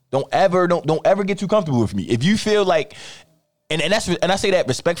me. Don't ever get too comfortable with me. If you feel like, and I say that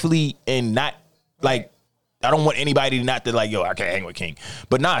respectfully and not like, I don't want anybody not to like, yo, I can't hang with King.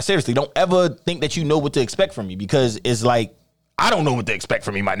 But nah, seriously, don't ever think that you know what to expect from me, because it's like, I don't know what to expect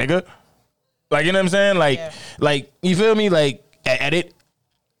from me, my nigga. Like, you know what I'm saying? Like, like, you feel me? Like, at it,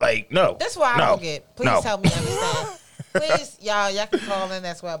 like, no. That's why I don't get. Please help me understand. Please, y'all can call in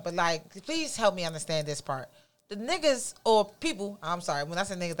as well. But, like, please help me understand this part. The niggas or people, I'm sorry, when I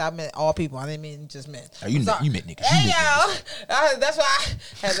said niggas, I meant all people. I didn't mean just men. You meant niggas. Hey, y'all. That's why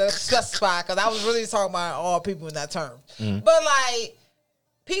I had to specify, because I was really talking about all people in that term. Mm-hmm. But, like,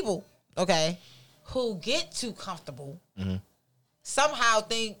 people, okay, who get too comfortable somehow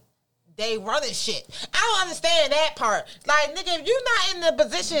think they running shit. I don't understand that part. Like, nigga, if you're not in the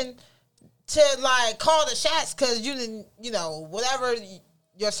position to, like, call the shots because you didn't, you know, whatever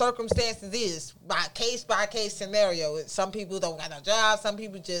your circumstances is by case scenario. Some people don't got a job. Some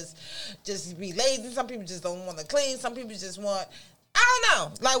people just be lazy. Some people just don't want to clean. Some people just want, I don't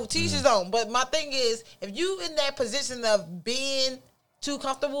know, like teachers don't. But my thing is, if you in that position of being too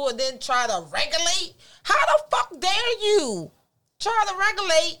comfortable and then try to regulate, how the fuck dare you try to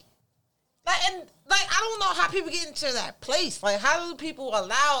regulate? Like, I don't know how people get into that place. Like, how do people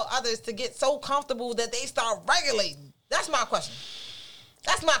allow others to get so comfortable that they start regulating? That's my question.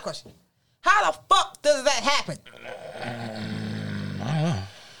 How the fuck does that happen? I don't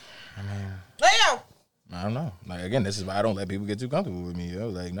know. I don't know. Like, again, this is why I don't let people get too comfortable with me. Yo.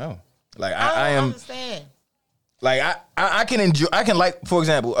 Like, no. Like, I am. Understand. Like, I can enjoy. I can, like, for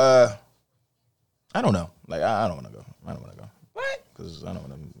example, I don't know. Like, I don't want to go. What? Because I don't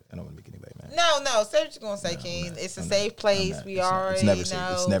want to make anybody mad. No. Say what you're gonna say, King. It's a safe place. We already it's never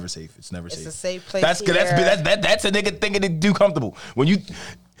know. It's never safe. It's never safe. It's a safe place. That's a nigga thinking to do comfortable. When you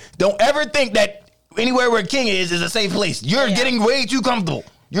don't ever think that anywhere where King is a safe place. You're getting way too comfortable.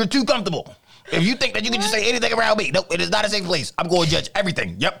 You're too comfortable. If you think that you can just say anything around me, no, it is not a safe place. I'm going to judge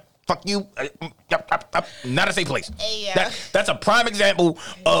everything. Yep. Fuck you. Yep. Not a safe place. Yeah. That's a prime example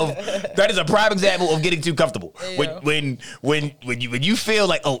of getting too comfortable. Yeah. When you feel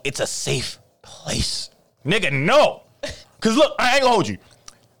like, oh, it's a safe place. Nigga, no. Cause look, I ain't gonna hold you.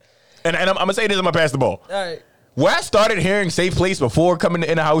 And I'm gonna say this, I'm gonna pass the ball. All right. Where I started hearing safe place before coming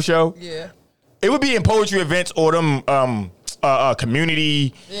in a house show, it would be in poetry events or them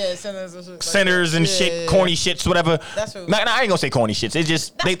community centers and shit, corny shits, whatever. That's what I ain't gonna say corny shits. It's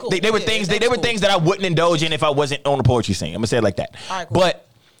just they were things they were things that I wouldn't indulge in if I wasn't on the poetry scene. I'm gonna say it like that. All right, cool. But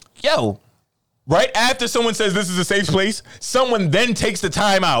yo, right after someone says this is a safe place, someone then takes the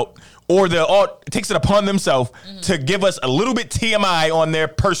time out or takes it upon themselves to give us a little bit TMI on their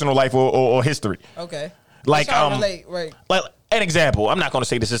personal life or history. Okay. Like relate, right. Like an example, I'm not going to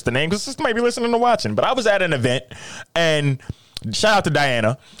say this is the name because this might be listening or watching, but I was at an event and shout out to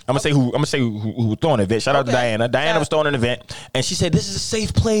Diana. I'm gonna say who was throwing an event. Shout out to Diana. Diana was throwing an event and she said, "This is a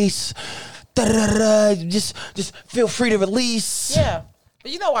safe place. Just feel free to release." Yeah,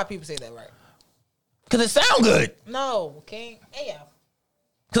 but you know why people say that, right? Because it sound good. No, King. Hey,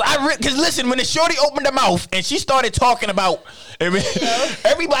 Because listen, when the shorty opened her mouth and she started talking about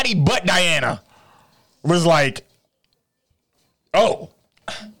everybody but Diana was like, oh,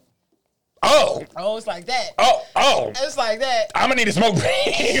 it's like that. Oh, it's like that. I'm gonna need a smoke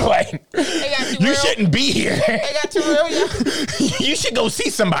break. Like, you shouldn't be here. They got too real, You should go see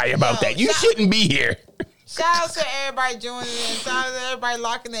somebody about that. You shouldn't be here. Shout out to everybody joining in. Shout out to everybody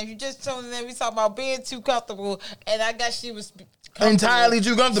locking in. If you just tuning in, we talking about being too comfortable, and I guess she was entirely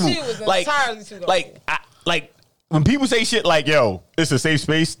too comfortable. She was entirely too comfortable. Like when people say shit like, "Yo, it's a safe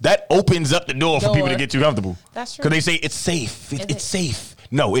space," that opens up the door for people to get too comfortable. That's true. Because they say it's safe. It's safe.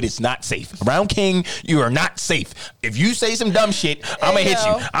 No, it is not safe. Around King, you are not safe. If you say some dumb shit, I'm gonna hit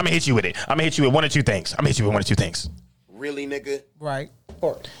you. I'm gonna hit you with it. I'm gonna hit you with one or two things. Really, nigga? Right.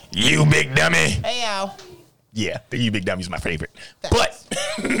 You big dummy. Hey, yo. Yeah, the You Big Dummy is my favorite. But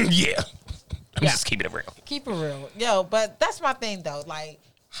yeah. I'm just keeping it real. Keep it real. Yo, but that's my thing though. Like,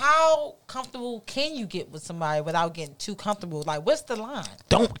 how comfortable can you get with somebody without getting too comfortable? Like, what's the line?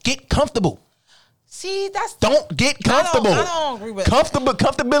 Don't get comfortable. See, don't get comfortable. I don't agree with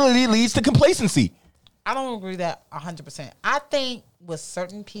comfortability leads to complacency. I don't agree with that 100%. I think with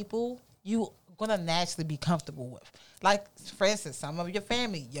certain people, you gonna naturally be comfortable with. Like, for instance, some of your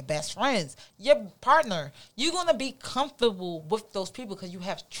family, your best friends, your partner, you're gonna be comfortable with those people because you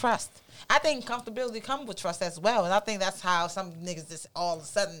have trust. I think comfortability comes with trust as well, and I think that's how some niggas just all of a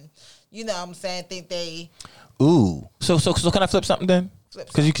sudden, you know what I'm saying, think they. Ooh, so can I flip something then?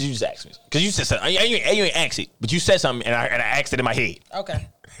 Because you just asked me. Because you said something. You ain't asked it, but you said something, and I asked it in my head. Okay.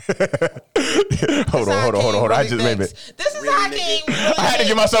 Hold on. Really I just made it. This is how King really I had to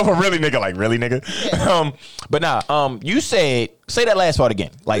give myself a really nigga, like really nigga. Yeah. But nah, you said say that last part again.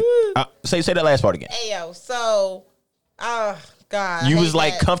 Like say that last part again. Hey yo, so God. You was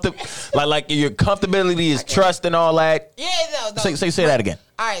like comfortable, like your comfortability is trust and all that. Yeah, no. Say that again.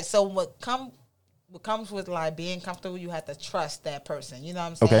 All right, so what comes with like being comfortable, you have to trust that person. You know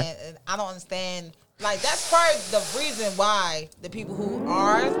what I'm saying? Okay. And I don't understand. Like, that's part of the reason why the people who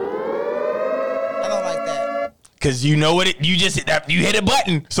are, I don't like that. Cause you know what you hit a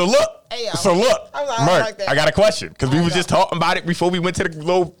button. So look, Merk, I got a question. Cause we were just talking about it before we went to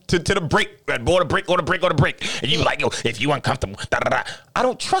the break. On the break. And you were like, yo, if you uncomfortable, I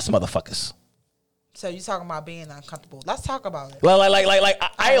don't trust motherfuckers. So you talking about being uncomfortable? Let's talk about it. Like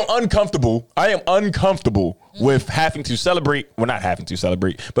I am uncomfortable. I am uncomfortable with having to celebrate. Well, not having to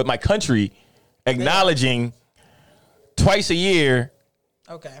celebrate, but my country acknowledging twice a year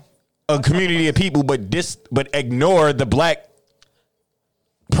Okay. A community of people, but ignore the black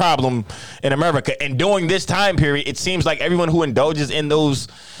problem in America. And during this time period, it seems like everyone who indulges in those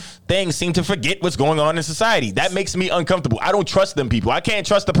things seem to forget what's going on in society. That makes me uncomfortable. I don't trust them people. I can't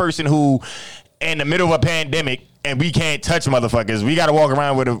trust the person who, in the middle of a pandemic, and we can't touch motherfuckers. We got to walk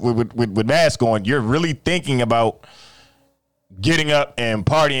around with masks on. You're really thinking about getting up and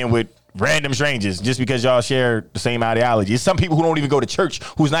partying with random strangers just because y'all share the same ideology. It's some people who don't even go to church,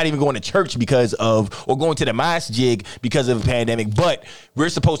 who's not even going to church because of, or going to the masjid because of the pandemic. But we're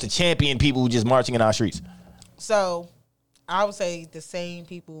supposed to champion people who just marching in our streets. So I would say the same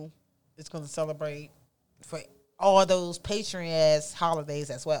people is going to celebrate for all those patriot-ass holidays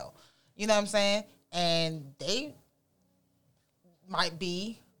as well. You know what I'm saying? And they might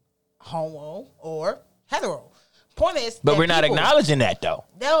be homo or hetero. Point is, but we're not acknowledging that though.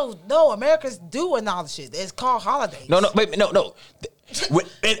 No, Americans do acknowledge it. It's called holidays. No.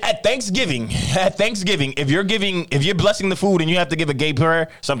 At Thanksgiving, if you're blessing the food and you have to give a gay prayer,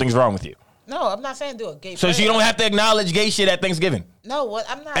 something's wrong with you. No, I'm not saying do a gay prayer. So you don't have to acknowledge gay shit at Thanksgiving. No, what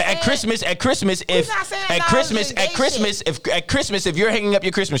I'm not at Christmas, if you're hanging up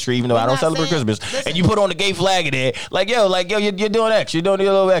your Christmas tree, even though I don't celebrate Christmas, and you put on the gay flag in there, you're doing extra. You're doing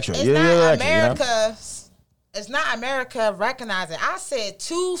a little extra. It's not America. It's not America recognizing. I said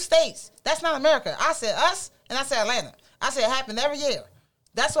 2 states. That's not America. I said us, and I said Atlanta. I said it happened every year.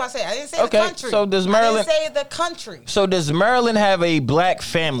 That's what I said. I didn't say the country. So does Maryland? I didn't say the country. So does Maryland have a Black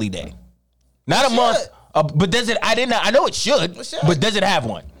Family Day? Not a month, but does it? I know it should, but does it have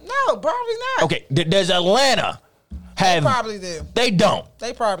one? No, probably not. Okay, does Atlanta have? They probably do. They don't.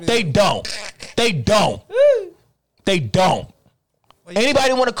 They probably. They do. don't. They don't. They don't.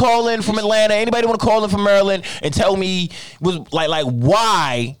 Anybody want to call in from Atlanta? Anybody want to call in from Maryland and tell me was like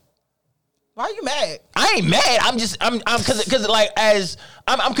why? Why are you mad? I ain't mad. I'm because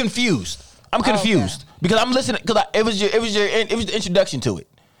I'm confused. I'm confused because I'm listening because it was the introduction to it.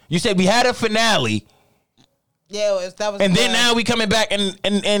 You said we had a finale. Yeah, that was. And then now we coming back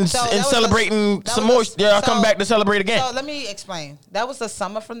and celebrating some more. Yeah, I'll come back to celebrate again. So let me explain. That was the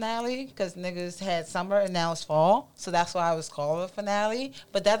summer finale because niggas had summer and now it's fall. So that's why I was called a finale.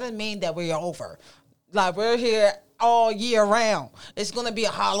 But that doesn't mean that we're over. Like we're here all year round. It's gonna be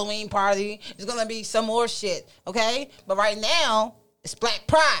a Halloween party. It's gonna be some more shit. Okay, but right now it's Black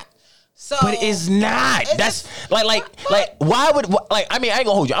Pride. So, but it's not. That's like why would I mean I ain't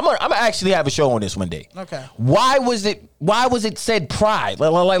gonna hold you. I'm gonna actually have a show on this one day. Okay. Why was it said pride?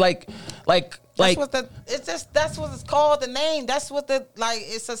 Like that's what it's called. The name. That's what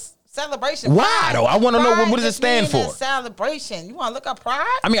it's a celebration. Why pride. though? I want to know what does it stand for? Celebration. You want to look up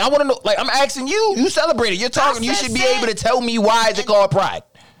pride? I mean I want to know. Like I'm asking you. You celebrate it. You're talking. You should be able to tell me why is it called pride.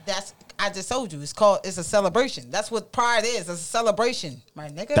 I just told you it's a celebration. That's what pride is. It's a celebration, my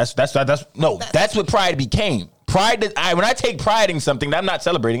nigga. That's what pride became. Pride. When I take pride in something, I'm not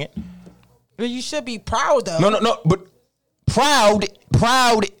celebrating it. Well, you should be proud though. No. But pride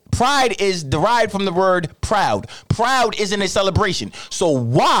is derived from the word proud. Proud isn't a celebration. So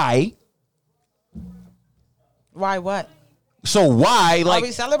why? Why what? So why? Like, are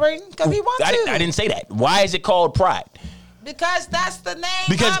we celebrating? Because we want to. I didn't say that. Why is it called pride? Because that's the name.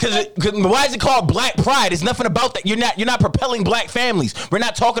 Because why is it called Black Pride? It's nothing about that. You're not propelling black families. We're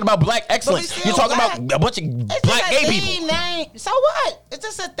not talking about black excellence. You're talking about a bunch of black gay people. Name. So what? It's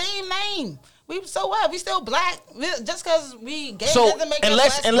just a theme name. So what? We still black. Just because we gay doesn't make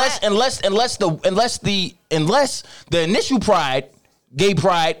us unless the initial pride, gay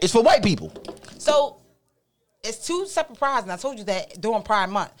pride, is for white people. So it's 2 separate prides, and I told you that during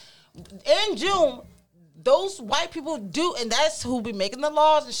Pride Month in June. Those white people do, and that's who be making the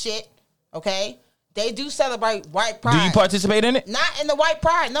laws and shit. Okay, they do celebrate white pride. Do you participate in it? Not in the white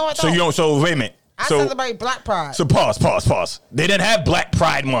pride. No, I don't. So you don't. So wait a minute. I celebrate Black Pride. So pause. They didn't have Black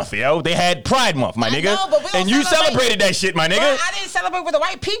Pride Month, yo. They had Pride Month, my nigga. Know, but we don't and you celebrated that shit, my nigga. But I didn't celebrate with the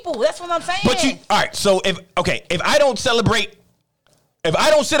white people. That's what I'm saying. But all right. So if I don't celebrate. If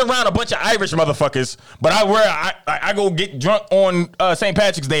I don't sit around a bunch of Irish motherfuckers, but I go get drunk on St.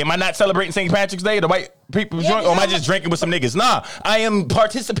 Patrick's Day, am I not celebrating St. Patrick's Day? The white people drunk, or am I just drinking with some niggas? Nah, I am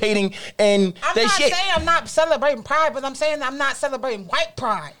participating in that shit. I'm not saying I'm not celebrating pride, but I'm saying I'm not celebrating white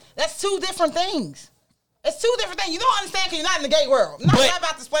pride. That's 2 different things. It's 2 different things. You don't understand because you're not in the gay world. I'm not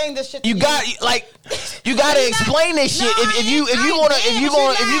about to explain this shit to you. You gotta explain this shit. If you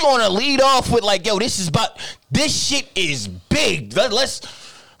gonna lead off with like, yo, this shit is big. Let's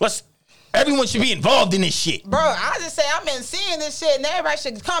everyone should be involved in this shit. Bro, I just say I've been seeing this shit and everybody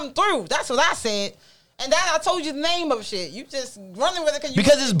should come through. That's what I said. And that I told you the name of shit. You just running with it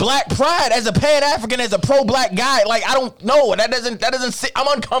because it's Black Pride. As a Pan-African, as a pro-Black guy, like I don't know. That doesn't sit. I'm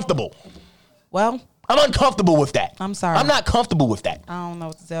uncomfortable. Well, I'm uncomfortable with that. I'm sorry. I'm not comfortable with that. I don't know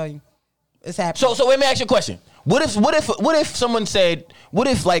what to tell you. It's happening. So let me ask you a question. What if someone said, what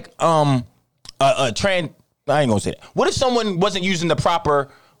if like a trans, I ain't gonna say that. What if someone wasn't using the proper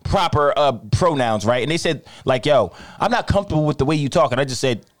pronouns, right? And they said like, yo, I'm not comfortable with the way you talk. And I just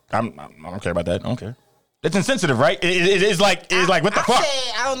said, I don't care about that. I don't care. It's insensitive, right? It's like what the fuck?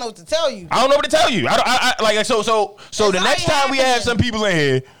 I don't know what to tell you. I don't know what to tell you. So the next time we have some people in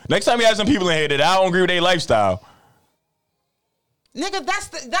here, that I don't agree with their lifestyle. Nigga,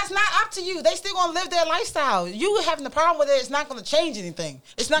 that's not up to you. They still gonna live their lifestyle. You having the problem with it, it's not gonna change anything.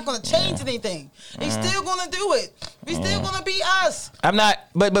 It's not gonna change anything. They still gonna do it. We still gonna be us. I'm not,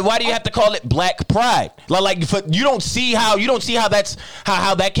 but why do you have to call it Black Pride? Like you don't see how that's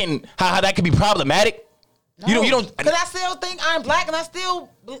how that can be problematic. No, you don't because I still think I'm Black and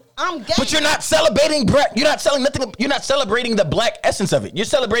I'm gay. But you're not celebrating You're not celebrating the Black essence of it. You're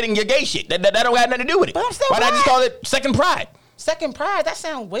celebrating your gay shit. That don't have nothing to do with it. But I'm still Why Black. not just call it Second Pride? Second Pride, that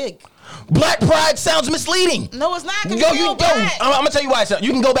sounds weird. Black Pride sounds misleading. No, it's not. I'm gonna tell you why.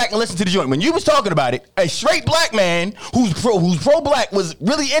 You can go back and listen to the joint. When you was talking about it, a straight Black man who's pro-Black was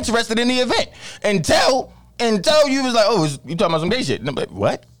really interested in the event until you was like, oh, you talking about some gay shit. And I'm like,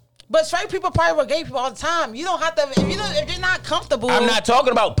 what? But straight people party with gay people all the time. You don't have to if you're not comfortable. I'm not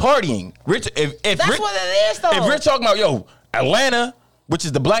talking about partying. Rich, that's what it is though. If we're talking about Atlanta, which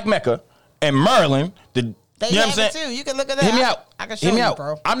is the Black Mecca, and Maryland, you know what I'm saying? Too. You can look at that. Hear me out. I can show you,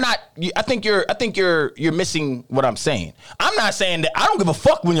 bro. I'm not. I think you're missing what I'm saying. I'm not saying that I don't give a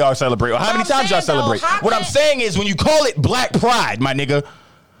fuck when y'all celebrate or how many times y'all celebrate. What I'm saying is when you call it Black Pride, my nigga,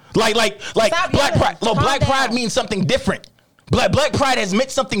 like Black Pride. No, Black Pride means something different. Black Pride has meant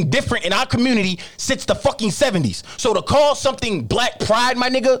something different in our community since the fucking 70s. So to call something Black Pride, my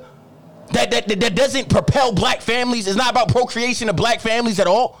nigga, that doesn't propel Black families. It's not about procreation of Black families at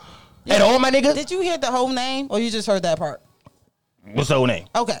all. Yeah. At all, my nigga. Did you hear the whole name or you just heard that part? What's the whole name?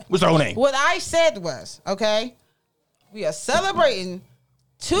 Okay. What's the whole name? What I said was, okay, we are celebrating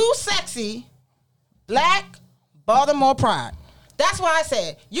too sexy Black Baltimore Pride. That's why I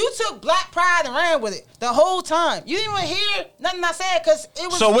said you took Black Pride and ran with it the whole time. You didn't even hear nothing I said because it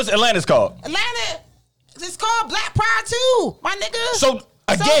was. So what's Atlanta's called? Atlanta, it's called Black Pride too, my nigga. So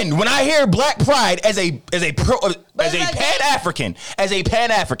again, when I hear Black Pride as a Pan-African,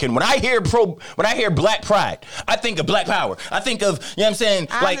 when I hear Black Pride, I think of Black Power. I think of, you know what I'm saying?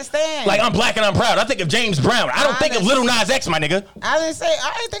 I understand. Like I'm Black and I'm proud. I think of James Brown. I don't think of Lil Nas X, my nigga. I didn't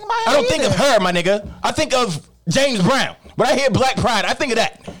think about her. I don't think of her, my nigga. I think of James Brown. When I hear Black Pride, I think of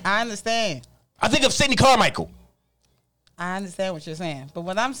that. I understand. I think of Sidney Carmichael. I understand what you're saying. But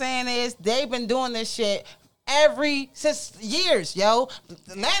what I'm saying is they've been doing this shit since years, yo.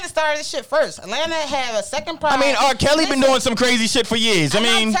 Atlanta started this shit first. Atlanta had a second Pride. I mean, R. Kelly been doing some crazy shit for years. I'm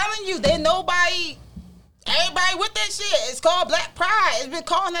telling you, everybody with that shit. It's called Black Pride. It's been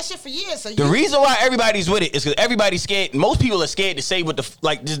calling that shit for years. So the reason why everybody's with it is because everybody's scared. Most people are scared to say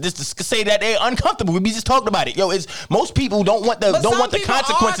just to say that they're uncomfortable. We just talked about it. Most people don't want the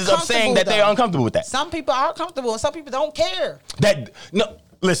consequences of saying that they're uncomfortable with that. Some people are comfortable and some people don't care.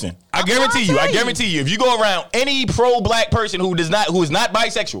 Listen, I guarantee you, if you go around any pro-Black person who is not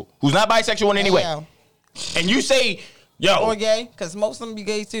bisexual in any way, and you say, or gay, because most of them be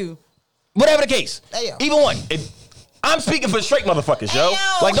gay too. Whatever the case, either one. I'm speaking for straight motherfuckers, yo.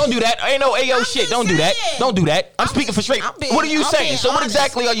 Like, don't do that. Ain't no ayo shit. Don't do that. Don't do that. I'm speaking for straight. What are you saying? So what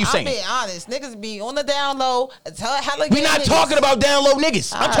exactly are you saying? I'm being honest. Niggas be on the down low. We're not talking about down low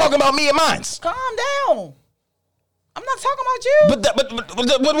niggas. I'm talking about me and mines. Calm down. I'm not talking about you.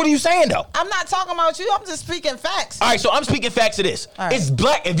 But what are you saying though? I'm not talking about you. I'm just speaking facts. All right, so I'm speaking facts of this. Right. It's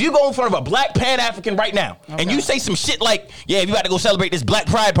Black. If you go in front of a Black Pan-African right now, and you say some shit like, "Yeah, you got to go celebrate this Black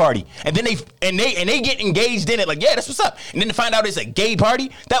Pride party," and then they get engaged in it, like, "Yeah, that's what's up," and then to find out it's a gay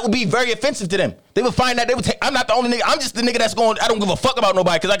party, that would be very offensive to them. They would find out I'm not the only nigga. I'm just the nigga that's going. I don't give a fuck about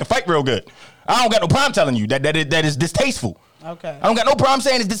nobody because I can fight real good. I don't got no problem telling you that is distasteful. Okay. I don't got no problem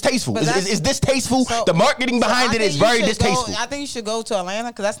saying it's distasteful. It's distasteful. The marketing behind it is very distasteful. I think you should go to Atlanta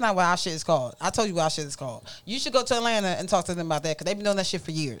because that's not what our shit is called. I told you what our shit is called. You should go to Atlanta and talk to them about that because they've been doing that shit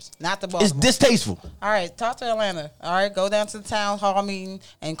for years. Not the Baltimore. It's distasteful. All right, talk to Atlanta. All right, go down to the town hall meeting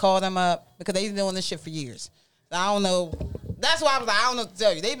and call them up because they've been doing this shit for years. I don't know. That's why I was like, I don't know what to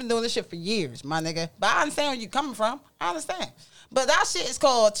tell you. They've been doing this shit for years, my nigga. But I understand where you're coming from. I understand. But that shit is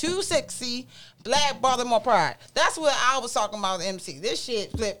called 260 Black Baltimore Pride. That's what I was talking about with MC. This shit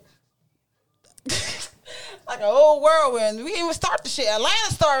flip. like an old whirlwind. We didn't even start the shit.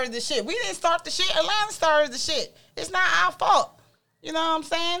 Atlanta started the shit. We didn't start the shit. Atlanta started the shit. It's not our fault. You know what I'm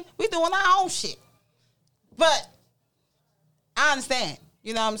saying? We doing our own shit. But I understand.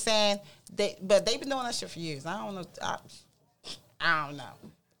 You know what I'm saying? But they've been doing that shit for years. I don't know. I don't know.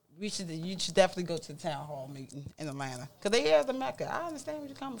 You should definitely go to the town hall meeting in Atlanta because they are the Mecca. I understand where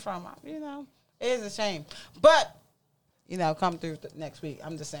you're coming from. You know, it is a shame, but you know, come through next week.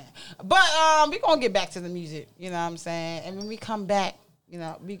 I'm just saying. But we're gonna get back to the music. You know what I'm saying? And when we come back, you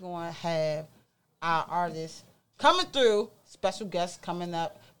know, we're gonna have our artists coming through. Special guests coming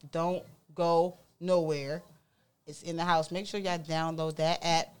up. Don't go nowhere. It's in the house. Make sure y'all download that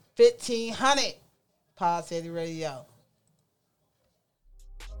at 1500 Pod City Radio.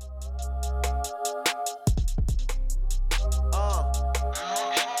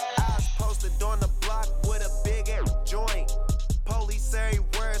 I was posted on the block with a big ass joint. Police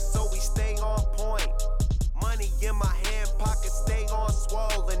everywhere, so we stay on point. Money in my hand, pocket stay on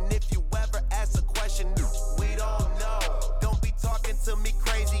swollen. If you ever ask a question, we don't know. Don't be talking to me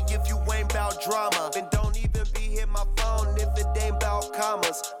crazy if you ain't about drama. And don't even be hit my phone if it ain't about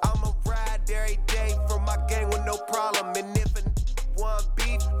commas. I'ma ride every day from my gang with no problem. And if a want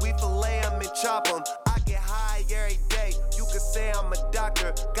beef, we fillet 'em and chop 'em. I get high every day. You could say I'm a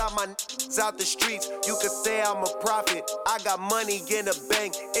doctor. Got my out the streets. You could say I'm a prophet. I got money in the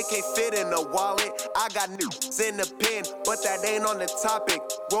bank. It can't fit in a wallet. I got news in the pen, but that ain't on the topic.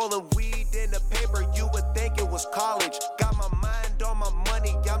 Rolling weed in the paper, you would think it was college. Got my mind on my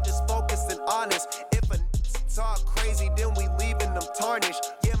money. I'm just focused and honest. If a talk crazy, then we leaving them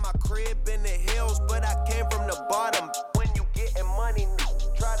tarnished. Yeah, my crib in the hills, but I came from the bottom. When you getting money,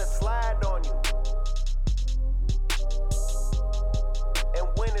 try to slide on you. And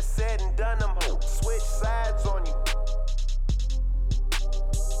when it's said and done, them hoes switch sides on you.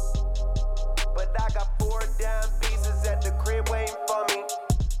 But I got 4 dime pieces at the crib waiting for me.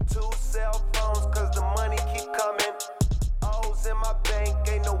 2 cell phones, cause the money keep coming. O's in my bank,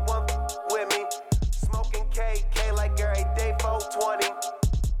 ain't no one with me. Smoking KK like every day, 420.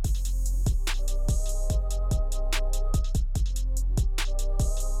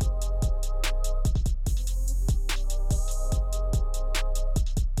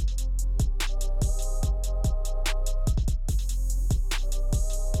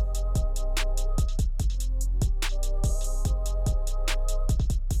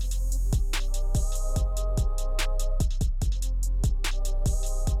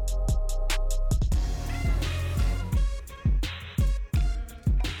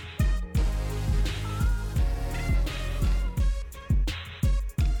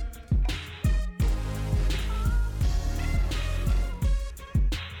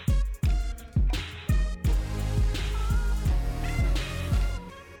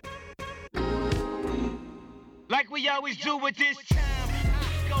 Like we always do with this time,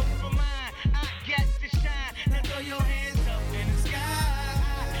 I go for mine, I got to shine. Now throw your hands up in the sky.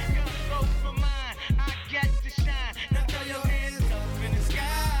 I go for mine, I got to shine. Now throw your hands up in the sky.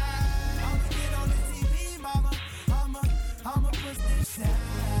 I'ma get on the TV, mama. I'ma push this shine.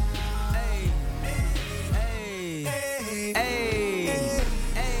 Hey, hey, hey, hey,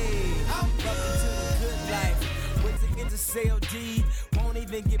 hey. Welcome to the good life. Went to enter CLD, won't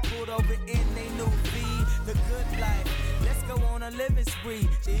even get pulled over in they new V. The good life, let's go on a living spree.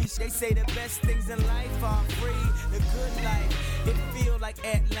 They say the best things in life are free. The good life, it feel like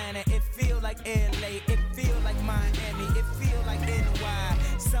Atlanta, it feel like LA, it feel like Miami, it feel like NY.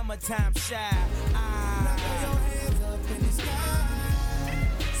 Summertime shy. Now throw your hands up in the sky.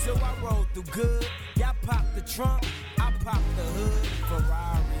 So I roll through good, y'all pop the trunk, I pop the hood,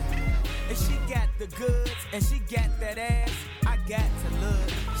 Ferrari. And she got the goods, and she got that ass, I got to look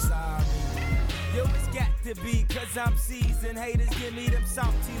sorry. Yo, it's got to be, cause I'm seasoned. Haters give me them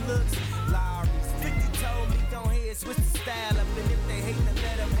salty looks. Lowry's 50 told me don't hate, switch the style up. And if they hate, then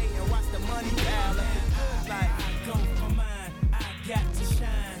let them hate and watch the money pile up. Like, I go for mine, I got to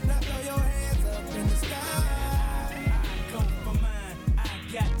shine. Now throw your hands up in the sky. I go for mine, I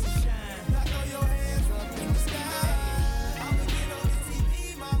got to shine. Now throw your hands up in the sky. I'ma get on the TV,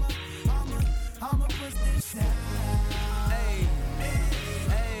 mama. I'ma push this shine. Hey,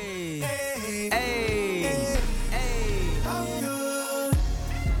 hey, hey, hey, hey. I'm good.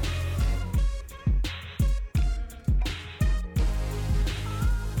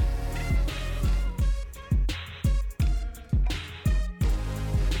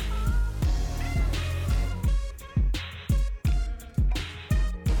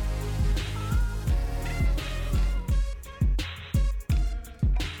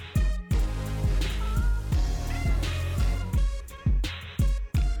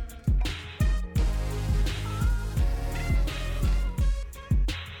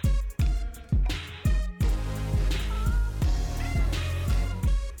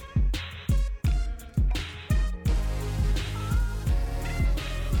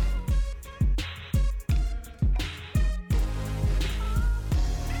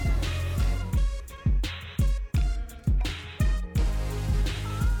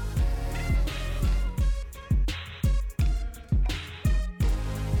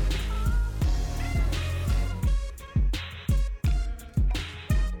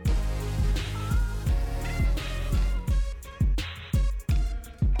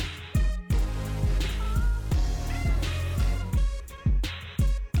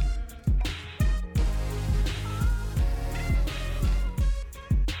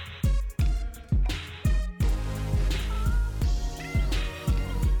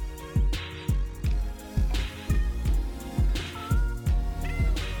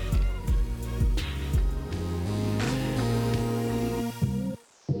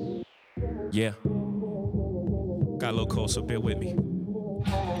 Yeah. Got a little cold, so bear with me.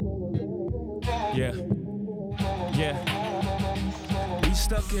 Yeah. We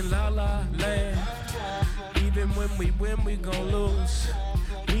stuck in La La Land. Even when we win, we gon' lose.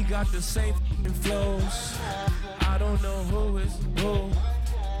 We got the same flows. I don't know who is who.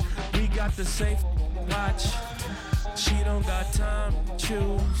 We got the same watch. She don't got time to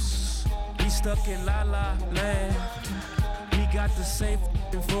choose. We stuck in La La Land. We got the same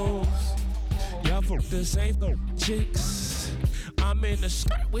fools. Y'all fuck the same chicks. I'm in the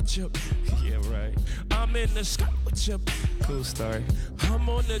skirt with you. Yeah, right. I'm in the skirt with you. Cool story. I'm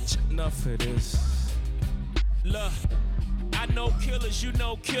on the enough for this. Look, I know killers, you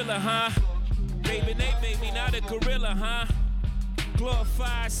know killer, huh? Baby, they made me not a gorilla, huh?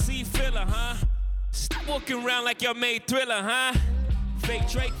 Glorified sea filler, huh? Stop walking around like y'all made Thriller, huh? Fake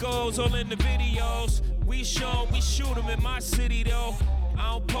Dracos all in the videos. We show 'em, we shoot 'em in my city, though.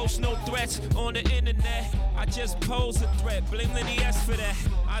 I don't post no threats on the internet. I just pose a threat. Blame the DS for that.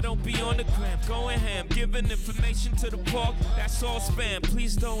 I don't be on the gram, going ham, giving information to the park. That's all spam.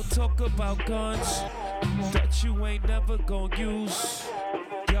 Please don't talk about guns that you ain't never gonna use.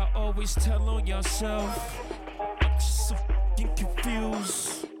 Y'all always tell on yourself. I'm just so f***ing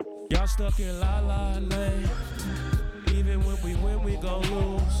confused. Y'all stuck in La La Land. Even when we win, we gon'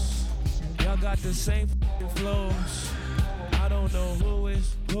 lose. Y'all got the same f***ing flows. I don't know who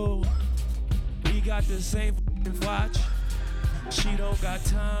is who. We got the same f***ing watch. She don't got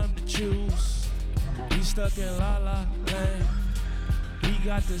time to choose. We stuck in La La Land. We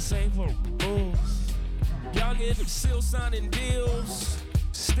got the same rules. Y'all get them still signing deals.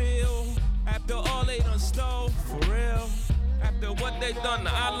 Still, after all they done stole, for real. After what they done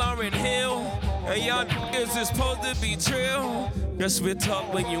to Lauryn Hill. And y'all niggas is supposed to be trill. Guess we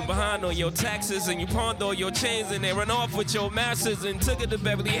talk when you behind on your taxes and you pawned all your chains and they run off with your masters and took it to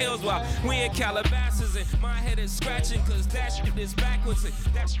Beverly Hills while we in Calabasas and my head is scratching cause that shit is backwards and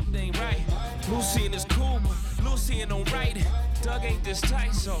that shit ain't right. Lucian is cool, but Lucian don't write it. Doug ain't this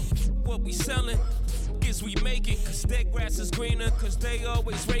tight, so what we selling is we making cause their grass is greener cause they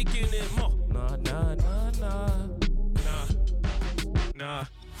always raking it more. Nah.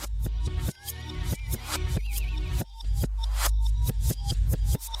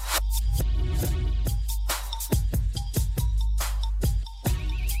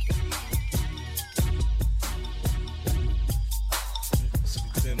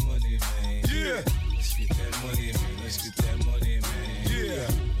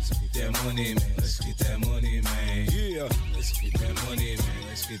 Money, man. Let's get that money, man. Yeah. Let's get that money, man.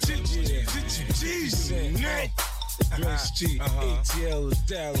 Let's get that money, man. Grace G, ATL is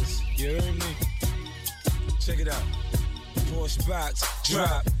Dallas. You heard me? Check it out. Porsche box,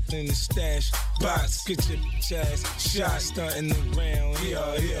 drop in the stash box. Get your ass shot, stunting around.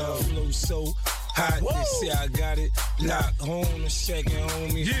 Yeah. Flow so hot, they say I got it. Lock home a second,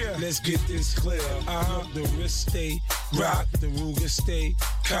 homie. Yeah. Let's get this clear. The wrist stay rock, the Ruger stay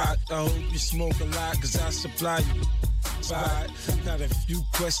cocked. I hope you smoke a lot, cause I supply you. Got a few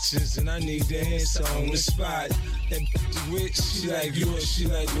questions and I need the answer on the spot. That bitch rich, she like yours, she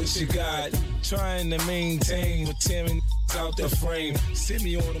like what you got. Trying to maintain, but tearing out the frame.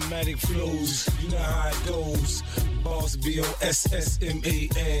 Semi-automatic flows, you know how it goes. Boss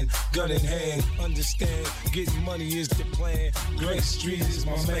BOSSMAN, gun in hand. Understand, getting money is the plan. Great Street is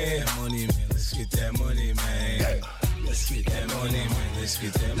my man. Money, man, let's get that money, man. Let's get that money, man. Let's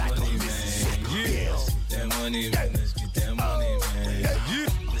get that money, man. Yeah. Let's get that money, man. Let's get that money, man. Yeah.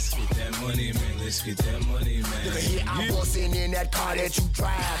 Let's get that money, man. Let's get that money, man. Look at here, I'm bustin' in that car that you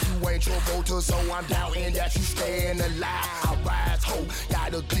drive. You ain't your voter, so I'm doubting that you staying alive. I rise, ho,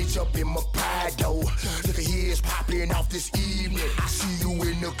 got a glitch up in my pride, though. Look at here, it's popping off this evening. I see you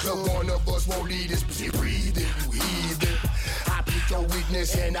in the club, one of us won't leave this bitch breathing. You heathen. I pick your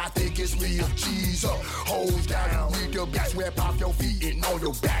weakness and I think it's real Jesus. Hoes down, you need the bitch, whip off your feet and on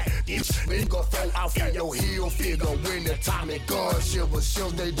your back. Bitch, nigga fall off in your heel figure. When the Tommy gun shivers,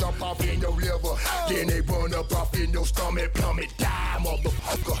 they jump off in your liver. Then they run up off in your stomach, plummet, die,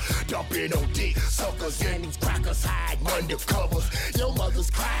 motherfucker. Dumping on dick, suckers and these crackers hiding under covers. Your mother's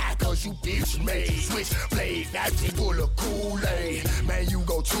cry cause you bitch made. Switch blade, that shit full of Kool-Aid. Man, you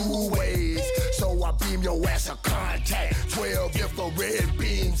go two ways. So I beam your ass a contact. 12 infrared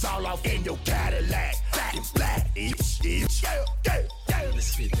beams all off in your Cadillac. Black and black, yeah.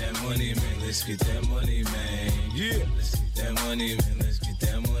 Let's get that money, man. Let's get that money, man. Yeah. Let's get that money, man. Let's get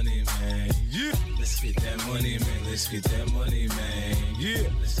that money, man. Yeah. Let's get that money, man. Let's get that money, man. Yeah.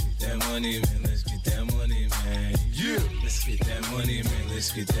 Let's get that money, man. Let's get that money, man. Yeah. Let's Let's get that money, man.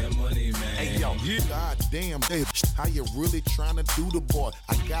 Let's get that money, man. Hey, yo, goddamn, bitch, how you really trying to do the boy?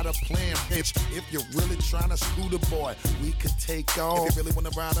 I got a plan, bitch. If you're really trying to screw the boy, we could take off. If you really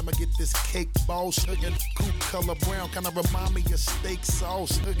want to ride, I'ma get this cake ball, sugar. Coupe color brown, kind of remind me of steak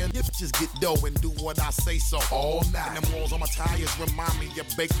sauce, sugar. If just get dough and do what I say so all night. And them walls on my tires remind me of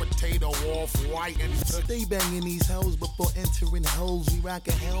baked potato, off-white. And stay banging these hoes before entering hoes. We rock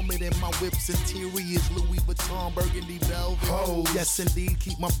a helmet and my whip's interiors Louis Vuitton, Burgundy, velvet. Oh, yes indeed,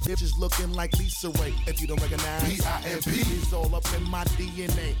 keep my bitches looking like Lisa Ray. If you don't recognize, P.I.M.P. is all up in my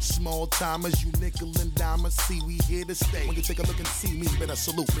DNA. Small timers, you nickel and diamond. See, we here to stay. When you take a look and see me, better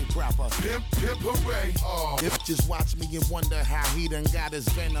salute me proper. Pimp, hooray. Oh. If just watch me and wonder how he done got his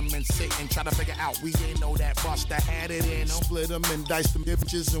venom and sit and try to figure out we ain't know that Busta had it in him. Split them and dice them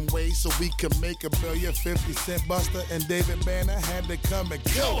bitches in ways so we can make $1 billion. 50 Cent Busta and David Banner had to come and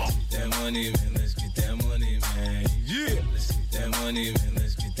kill him. That money, man. Let's get that money, man. Yeah. Let's get that money, man.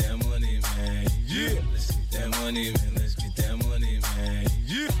 Let's get that money, man. Yeah. Let's get that money, man. Let's get that money, man.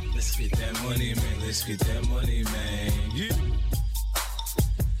 Yeah. Let's get that money, man. Let's get that money, man. Yeah.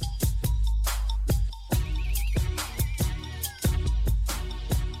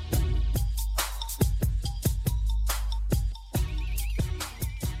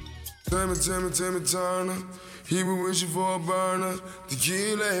 Timmy Turner. He been wishing for a burner. The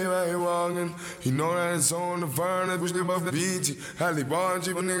kid lay right here walking. He know that it's on the furnace. Push them off the BT. Halle Barnes,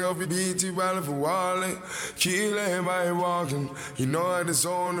 cheap a nigga off the BT. Riding for Wally. Kid lay right here walking. He know that it's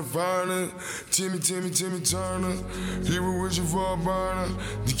on the furnace. Timmy Turner. He been wishing for a burner.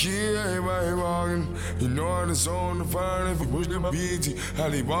 The kid lay right here walking. He know that it's on the furnace. Push them off BT.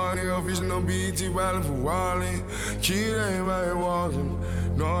 Halle Barnes, nigga off no BT. Riding for Wally. Kid lay right here walking.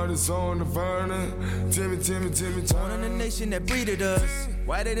 Know that it's on the furnace. Timmy Born in a nation that breeded us.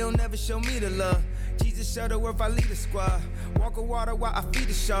 Why they don't never show me the love? Jesus Shuttleworth, I lead the squad. Walk on water while I feed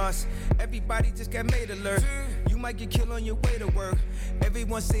the sharks. Everybody just got made alert. You might get killed on your way to work.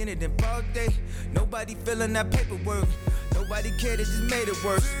 Everyone seeing it in broad day. Nobody feeling that paperwork. Nobody cared, it just made it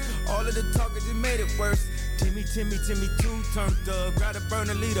worse. All of the talk, it just made it worse. Timmy too turned up. Grab a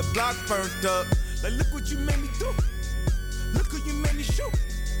burner, lead a block burnt up. Like, look what you made me do. Look who you made me shoot.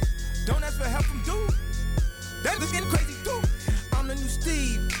 Don't ask for help from dude. That was getting crazy too. I'm the new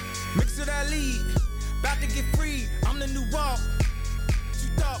Steve, mix of that lead. About to get free, I'm the new Walt. What you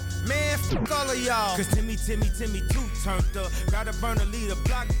thought? Man, fuck all of y'all. Cause Timmy too turned up. Gotta burn a lead, a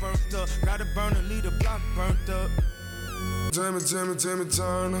block burnt up. Gotta burn a lead, a block burnt up. Timmy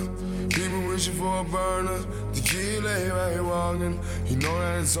Turner. He been wishing for a burner. The kid lay right here walking. He know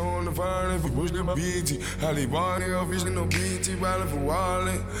that it's on the furnace. He push them BT. Halle Barnes, nigga off no BT. Riding for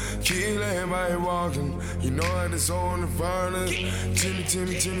Wally. Kid lay right here walking. He know that it's on the furnace. Timmy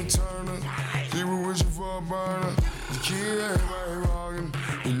Turner. He been wishing for a burner. The kid lay right here walking.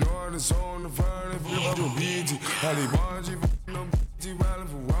 He know that it's on the furnace. He push no BT. Halle Barnes, no BT. Riding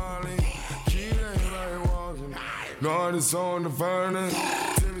for Wally. Kid lay right here walking. Know it's on the furnace.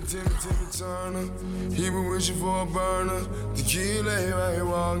 Timmy Turner. He been wishing for a burner. The kid lay right here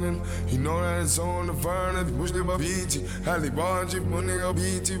walking. He know that it's on the furnace. He pushed it by BT. Halle Barnes, cheap a nigga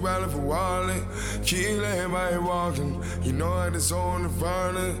BT. Riding for Wally. Kid lay right here walking. He know that it's on the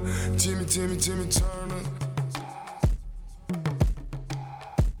furnace. Timmy Turner.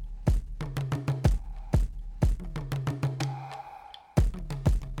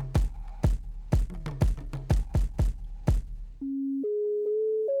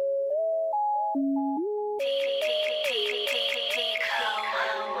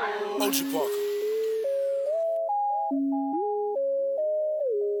 Ochi Parker.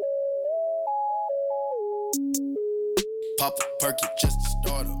 Pop a perky just to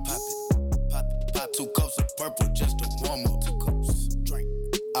start up. Pop 2 cups of purple just to warm up. 2 cups, drink.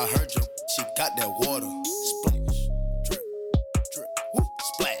 I heard your she got that water. Splash, drip, woo,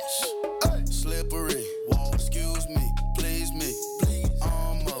 splash. Hey. Slippery, wall, excuse me, please me.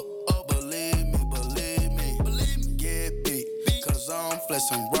 I'm up, believe me. Get beat, cause I'm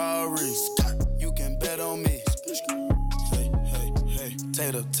flexing Rarries. You can bet on me. Hey,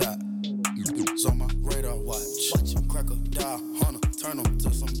 tater tot. It's on my radar watch. Crocodile hunter, turn them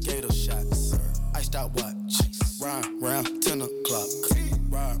to some gator shots. Iced out watch. Ride round 10 o'clock.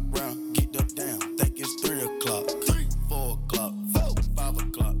 Ride round, get up down. Think it's 3 o'clock. 4 o'clock. 5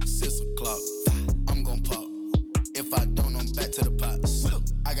 o'clock. 6 o'clock. I'm gon' pop. If I don't, I'm back to the pots.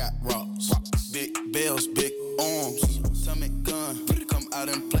 I got rocks. Big bells, big arms. Tummy gun. Come out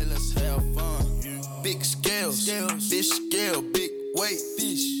and play, let's have fun. Big scales. Fish scale, big weight.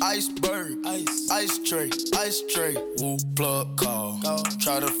 Fish. Iceberg. Ice tray. Woo, plug call.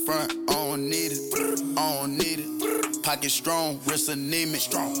 Try the front, I don't need it. pocket strong, wrist anemic,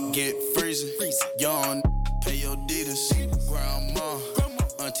 strong. Get freezing, young, pay your Adidas. Grandma,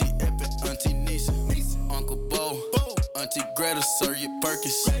 Auntie Epic, Auntie Nisa, Uncle Bo, Auntie Greta, Sir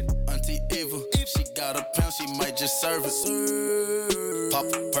Perkins, Auntie Eva. She got a pound, she might just serve it. Pop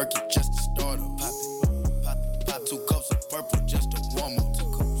a perky just to start her. Pop 2 cups of purple just to warm up.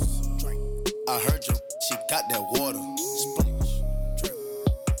 2 cups, drink. I heard you, she got that water. Splash, drip,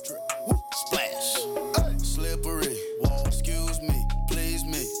 drip, whoop, splash. Slippery, excuse me, please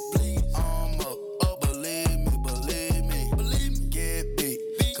me. I'm up, believe me. Get beat,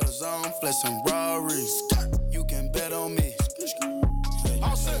 cause I'm flexing Rarries. You can bet on me.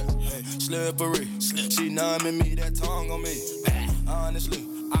 Hey, slippery, she numbing me, that tongue on me. Honestly,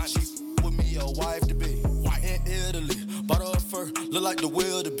 she with me, a wife to be. In Italy, bought her a fur, look like the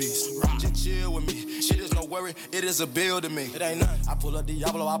wildebeest. Just chill with me, shit is no worry, it is a bill to me. It ain't nothing. I pull up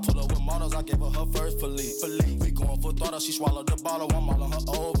Diablo, I pull up with models, I gave her first police. We going for throttle, she swallowed the bottle, I'm all on her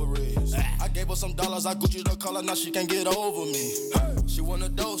ovaries. I gave her some dollars, I Gucci the color, now she can't get over me. She wanna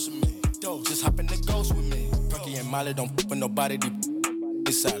dose with me, just hop in the ghost with me. Perky and Molly don't fuck with nobody,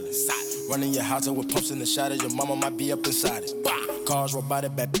 they silent. Running your house with pumps in the shadow, your mama might be up inside it. Cars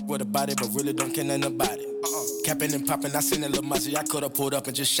robotic, bad with a body, but really don't care nothing about it. Capping and popping, I seen a little Mozzie, I could've pulled up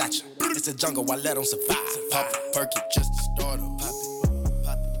and just shot you. It's a jungle, I let them survive. Pop a perky just to start up.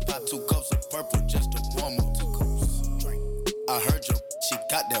 Pop 2 cups of purple just to warm up. 2 cups, drink. I heard you, she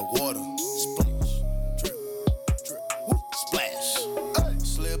got that water. Splash, drip, drip, whoop, splash.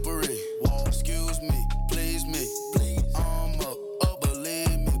 Slippery, excuse me, please me. I'm up,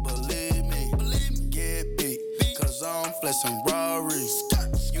 believe me. Get beat, cause I'm flexing Rarries.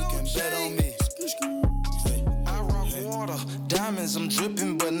 You can bet on me. Diamonds, I'm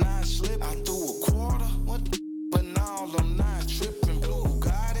dripping, but not slipping. I threw a quarter, but now I'm not tripping. Blue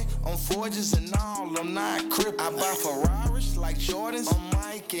Bugatti on Forges and all, I'm not crippin'. I buy Ferraris like Jordans. I'm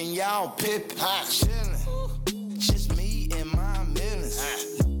Mike and y'all Pippin'. Chillin', just me and my millions.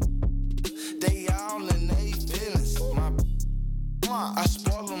 They all in they feelings. I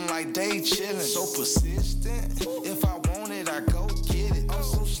spoil them like they chillin'. So persistent, if I want it, I go get it. I'm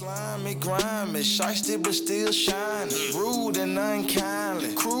so slimy, grimy, shiesty but still shining. Rude and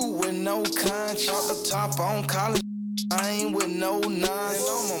unkindly, crew with no conscience. Off the top on college, I ain't with no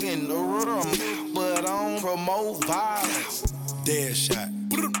nonsense. I'm in the rhythm, but I don't promote violence. Dead shot,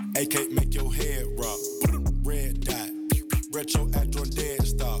 AK make your head rock. Red dot, retro Astro dead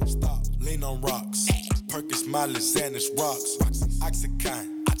stop. Lean on rocks, Perkins, Molly, Xanax, rocks.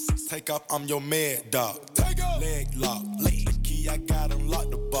 Oxycontin, take off, I'm your mad dog. Leg lock, the key, I got unlock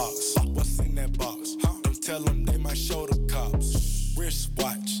the box. What's in that box? Don't tell them they might show the cops.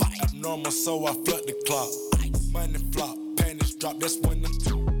 Wristwatch, abnormal, so I flood the clock. Money flop, panties drop, that's when them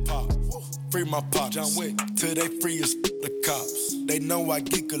two pop. Free my pop, John Wick, till they free as the cops. They know I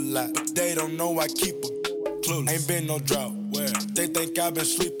geek a lot, but they don't know I keep a clueless. Ain't been no drought, where they think I been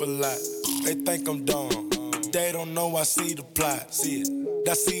sleep a lot. They think I'm dumb, they don't know I see the plot. See it,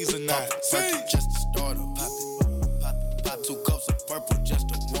 that season night. Just to start up, pop 2 cups of purple just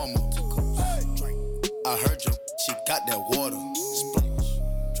to warm up. 2 cups, drink. I heard you, she got that water. Splash,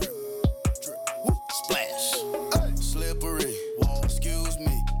 drip, drip, whoop, splash. Slippery, excuse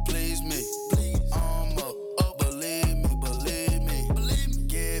me, please me. I'm up, believe me.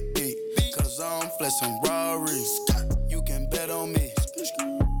 Get beat, cause I'm flexing Rarries. You can bet on me.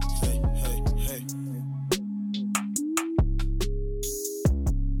 Hey.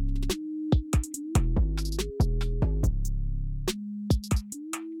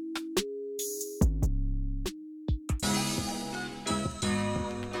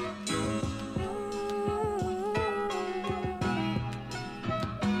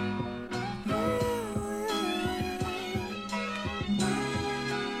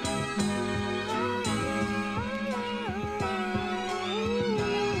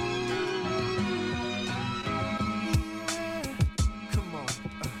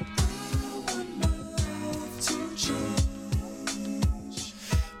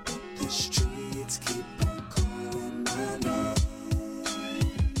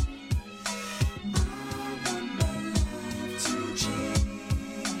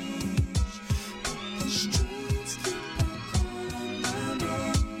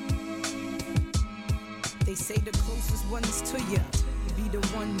 They say the closest ones to ya be the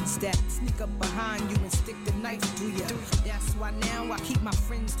ones that sneak up behind you and stick the knife through ya. That's why now I keep my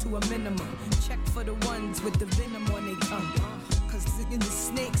friends to a minimum. Check for the ones with the venom on they tongue. Cause in the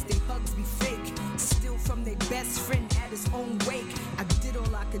snakes, they hugs be fake. Steal from their best friend at his own wake. I did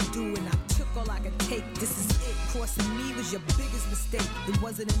all I could do and I took all I could take. This is it. Crossing me was your biggest mistake. It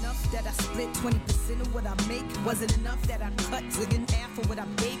wasn't enough that I split 20% of what I make. Wasn't enough that I cut in half of what I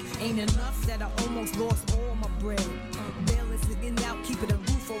bake. Ain't enough that I almost lost all my bread. Bailing, sitting out, keeping a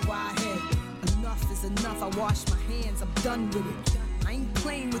roof over our head. Enough is enough, I wash my hands, I'm done with it. I ain't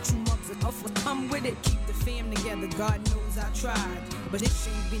playing with you mugs enough, come with it. Keep the fam together, God knows I tried. But it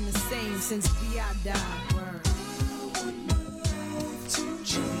ain't been the same since B.I. died. Word.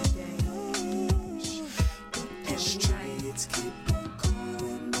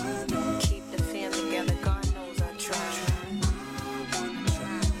 Keep the fam together, God knows I tried.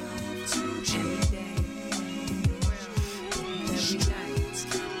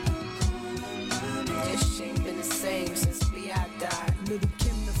 Little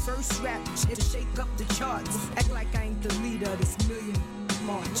Kim, the first rap to shake up the charts. Act like I ain't the leader of this million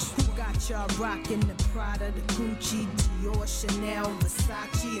march. Who got y'all rocking the Prada, the Gucci, Dior, Chanel,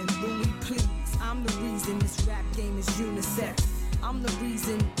 Versace, and Louis? Please, I'm the reason this rap game is unisex. I'm the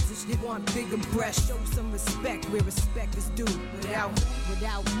reason this shit want bigger breasts. Show some respect where respect is due.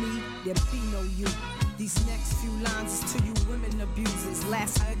 Without me, there be no you. These next few lines is to you women abusers.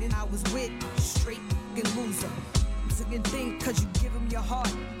 Last hugging I was with, straight f***ing loser. Can think cause you give them your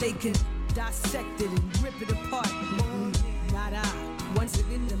heart. They can dissect it and rip it apart. Not I, once it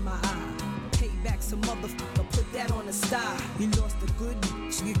into my eye. Pay back some motherfucker, put that on the star. You lost a good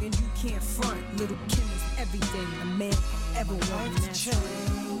bitch, and you can't front. Little Kim is everything a man ever wanted. That's right.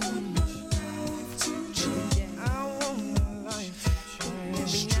 I want my life to change.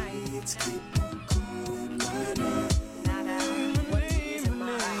 Every night, keep on going, not I, what's in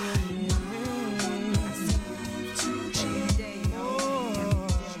my eye.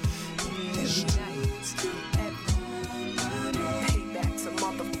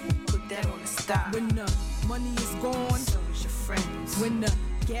 When the money is gone, so is your friends. When the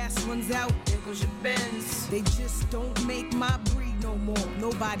gas runs out, there goes your Benz. They just don't make my breed no more.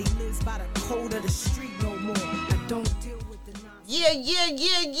 Nobody lives by the code of the street no more. I don't deal with the nonsense.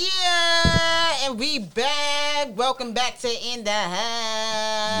 Yeah. And we back. Welcome back to In the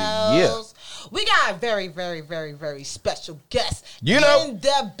House. Yeah. We got a very, very, very, very special guest in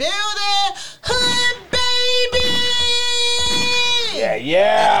the building. Hood baby.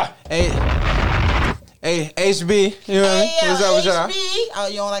 Yeah. Hey, HB, you know what I mean? What's up with y'all? HB. Oh,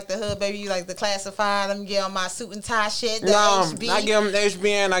 you don't like the hood, baby? You like the classified? Let me get on my suit and tie shit. No, HB. I give him HB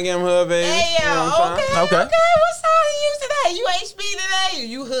and I give him hood, baby. Hey, yo, you know okay. What side are you today? You HB today?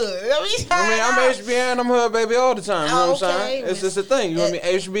 You hood? I'm HB and I'm hood, baby, all the time. You know what I'm saying? It's just a thing. You know what I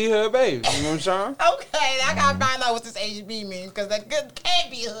mean? HB, hood, baby. You know what I'm saying? Okay, I gotta find out what this HB means because that good can't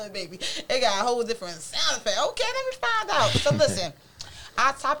be a hood, baby. It got a whole different sound effect. Okay, let me find out. So listen.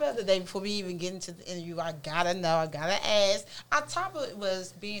 Our topic of the day, before we even get into the interview, I gotta ask. Our topic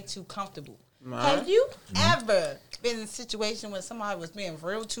was being too comfortable. Have you ever been in a situation where somebody was being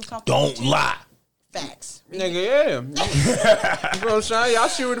real too comfortable? Don't lie. Facts. Nigga, yeah. You know what I'm saying? Y'all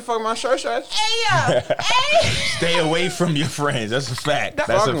see where the fuck my shirt says? Hey. Stay away from your friends. That's a fact.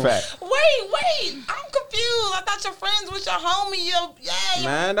 That's a fact. Wait. I'm confused. I thought your friends was your homie.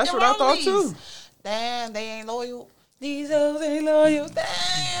 Man, that's what I thought too. Damn, they ain't loyal. These hoes ain't loyal.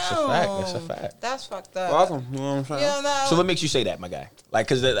 Damn. That's a fact. That's fucked up. Welcome. You know what I'm saying? So what makes you say that, my guy? Like,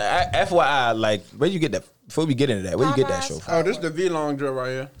 cause FYI, like, where you get that? Before we get into that, where you get that show from? Oh, this is the V-Long drill right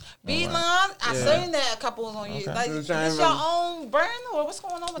here. V-Long? I seen that a couple on you. Like, is this your own brand or what's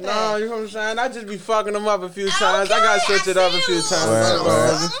going on with that? No, you know what I'm saying? I just be fucking them up a few times. I got to switch it up a few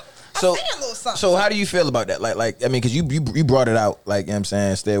times. So how do you feel about that? Like I mean, cause you brought it out. Like, you know what I'm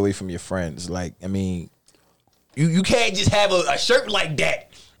saying, stay away from your friends. Like, I mean, you can't just have a shirt like that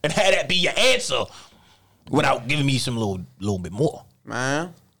and have that be your answer without giving me some little bit more.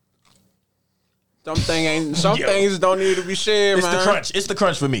 Man. Some things don't need to be shared, it's man. It's the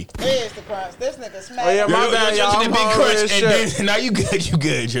crunch for me. It's the crunch. This nigga smack. Oh, yeah, my bad, y'all. I'm the big crunch, and then, now you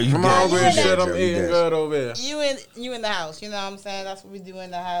good, Joe. I'm hungry as shit. I'm eating good over here. You in the house. You know what I'm saying? That's what we do in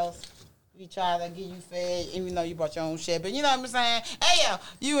the house. We try to get you fed, even though you brought your own shit. But you know what I'm saying? Hey, yo,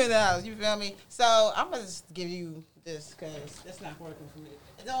 you in the house. You feel me? So I'm going to just give you this because it's not working for me.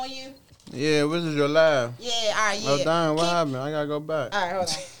 Is it on you? Yeah, this is your live. Yeah, all right, yeah. Oh, damn, what happened? I got to go back. All right, hold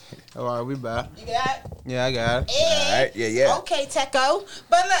on. All right, we back. You got it? Yeah, I got it. All right, yeah. Okay, Techo.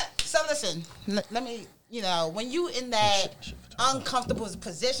 But look, so listen, let me, when you in that uncomfortable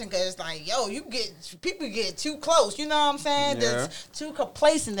position, because it's like, yo, people get too close, you know what I'm saying? Yeah. That's too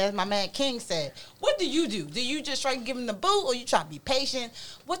complacent, as my man King said. What do? Do you just try to give him the boot, or you try to be patient?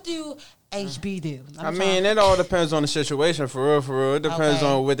 What do HB do? I mean, it all depends on the situation, for real. It depends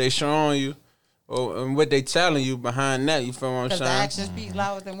on what they showing you. and what they telling you behind that. You feel what I'm Because the saying? actions speak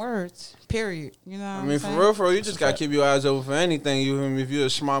louder than words. Period. You know what I mean, for real, you just gotta keep your eyes open for anything. You feel me? If you're a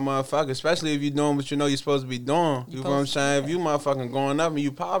smart motherfucker, especially if you're doing what you know you're supposed to be doing. You feel what I'm saying? If you motherfucking going up and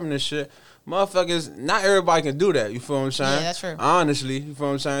you popping this shit, motherfuckers, not everybody can do that. You feel what I'm saying? Yeah, that's true. Honestly, you feel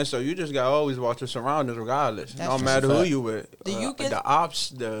what I'm saying? So you just gotta always watch your surroundings, regardless. That's No true. matter who you with. Do you get the ops,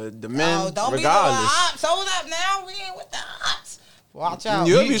 the men, Oh, don't regardless. be the ops. Hold up now. We ain't with the ops. Watch out.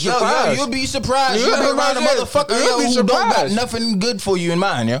 You'll be surprised. You'll be surprised. You'll You'll be be around a surprised. motherfucker You'll be who don't got surprised. nothing good for you in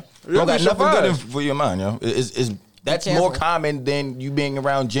mind, yo. You'll Don't got be nothing good surprised. for your mind, yo. That's careful. more common than you being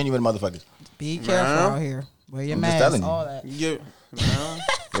around genuine motherfuckers. Be careful Man. out here. Wear your I'm just mask. telling you. All that. Yeah.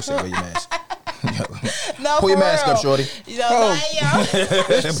 Go say wear your mask. No, Pull your for mask real. up, shorty. You know,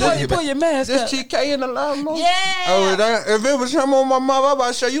 pull your mask This up. TK in the limo? Yeah. Oh, if it was him on my mother, I'm about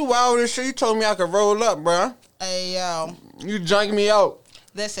to show you wild and shit. You told me I could roll up, bruh. Hey, yo. You jank me out.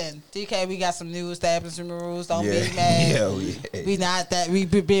 Listen, DK, we got some new establishment rules. Don't Yeah. be mad. Hell yeah. We not that. We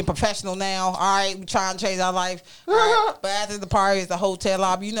be being professional now. All right, we trying to change our life. All right, but after the party is the hotel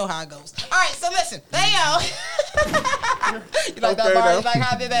lobby. You know how it goes. All right, so listen. Hey, yo. You like that Okay, bar? now. You like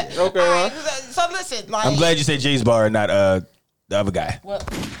how I did that? Okay, All right, now. so listen. Like, I'm glad you said Jay's bar and not the other guy. What?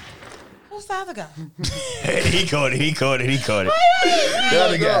 Who's the other guy? He caught it. The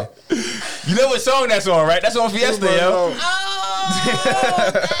other guy. You know what song that's on, right? That's on Fiesta, yo.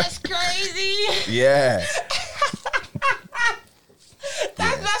 Oh, that's crazy. Yeah.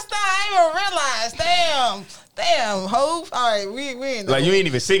 That's messed up. I didn't even realize. Damn, Hope. All right, we in the Like you ain't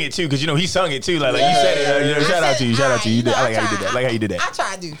even sing it too, because you know he sung it too. Like you said it. You know, shout out to you. Shout out to you. You did- I like how you did that. I like how you did I that.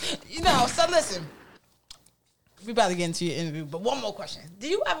 try to do. You know, so listen. We about to get into your interview, but one more question. Do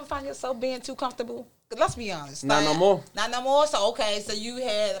you ever find yourself being too comfortable? 'Cause let's be honest. Not no Like, more. Not no more. So okay, so you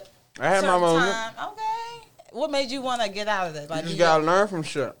had I had my certain moment. time. Okay. What made you want to get out of that? Like You just gotta learn from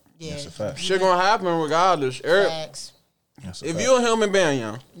shit. Yeah. That's a fact. Shit gonna happen regardless. Facts. If you a human being,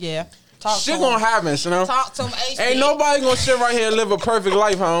 young, Yeah. Talk shit to gonna him. happen, you know. Talk to him. HB. Ain't nobody gonna sit right here and live a perfect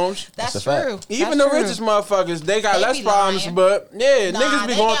life, Holmes. That's That's a fact. true. Even That's the true. richest motherfuckers, they got They less be problems, lying. but yeah, Nah, niggas be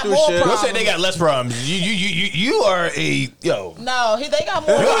they going got through more shit. Don't say they got less problems. You are a yo. No, they got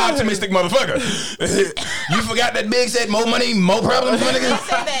more. You're an optimistic motherfucker. You forgot that Big said more money, more problems, my He did nigga.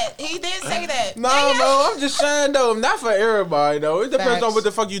 say that. He did say that. No, Yeah. no, I'm just saying though, not for everybody though. It depends Facts. on what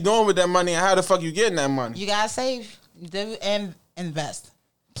the fuck you doing with that money and how the fuck you getting that money. You gotta save do and invest.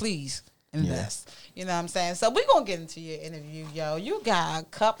 Please invest. You know what I'm saying? So we're gonna get into your interview, yo. You got a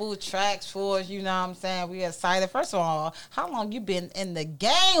couple tracks for us, you know what I'm saying? We excited. First of all, how long you been in the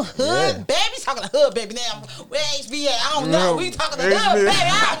game? Hood, Yeah. baby. Talking to hood, baby. Now, where HB at? I don't know. No, We talking to HB. hood, baby.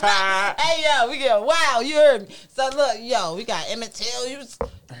 I don't know. Hey, yo, we get wow, you heard me. So look, yo, we got Emmett Till.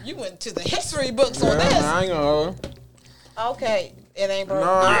 You went to the history books on Yeah, this. I ain't gonna hold. Okay. It ain't No, broke.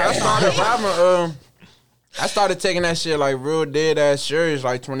 I started rapping. I started taking that shit like real dead ass serious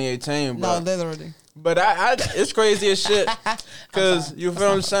like 2018. No, But, literally. but I it's crazy as shit. Cause you feel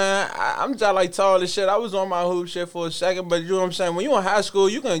what I'm saying? I'm just like tall as shit. I was on my hoop shit for a second, but you know what I'm saying? When you in high school,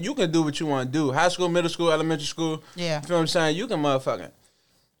 you can do what you want to do. High school, middle school, elementary school. Yeah. You feel what I'm saying? You can motherfucking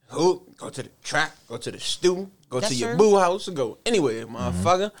hoop, go to the track, go to the stew, go That's to your true. boo house, go anywhere,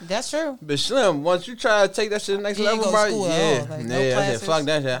 motherfucker. That's true. But Slim, once you try to take that shit to the next You ain't level, go to bro, school at yeah, all, like, no yeah, I said, classes? fuck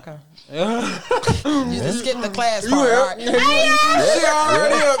that shit. Okay. You just skip the class You part. heard- All right. She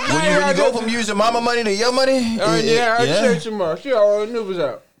already up. When you go from using mama money to your money, Yeah, I said too much. She already knew was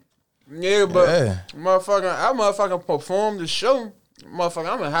out. Yeah, but Yeah. I motherfucking performed the show. Motherfucker,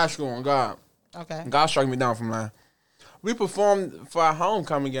 I'm in high school on God. Okay. God struck me down from line. We performed for our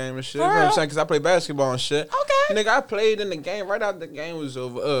homecoming game and shit. You For know what I'm real? saying? Because I play basketball and shit. Okay. Nigga, I played in the game right after the game was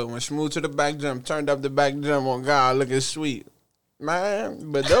over. Went smooth to the back jump, turned up the back jump on God, looking sweet.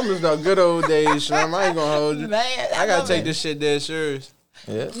 Man, but them was the good old days, Slim. I ain't gonna hold you. Man, I gotta love take it. this shit dead serious.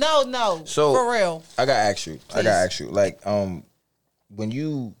 Yeah. No, So for real. I gotta ask you. Like, when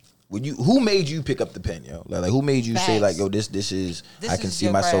you who made you pick up the pen, yo? Like who made you say Facts. like, yo, this is This I can is see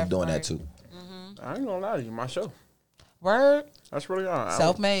your myself craft, doing right. that too. I ain't gonna lie to you, my show. Word. That's really all.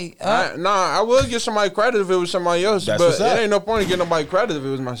 Self-made. I would give somebody credit if it was somebody else, That's but what's up. it ain't no point in getting nobody credit if it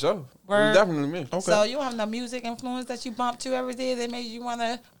was myself. It Word. was definitely me. So you don't have no music influence that you bump to every day that made you want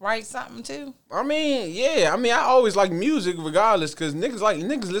to write something too? I mean, yeah. I mean, I always like music regardless, because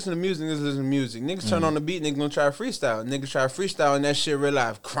niggas listen to music, niggas listen to music. Niggas turn on the beat, niggas gonna try to freestyle. Niggas try to freestyle and that shit real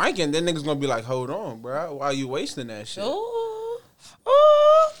life cranking, then niggas gonna be like, hold on, bro, why you wasting that shit? Ooh.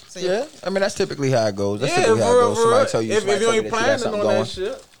 So Yeah, I mean that's typically how it goes. That's Yeah, typically how it for real, goes. for real. Somebody tell you, If somebody you tell ain't you that you got planning something on going. that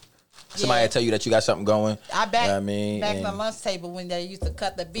shit. Somebody tell you that you got something going. Back and the lunch table when they used to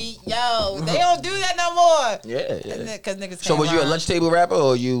cut the beat. Yo, they don't do that no more. Yeah. Because niggas So was you a lunch table rapper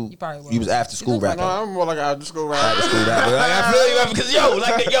or you was after school rapper? No, I'm more like an after school rapper. After school rapper. Like, I feel you because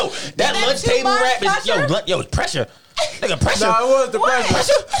that lunch table rap is pressure. Nigga, pressure. No, it was the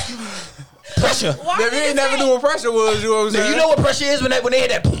pressure. Pressure. If you ain't never knew what pressure was, you know what I'm saying? You know what pressure is when they hit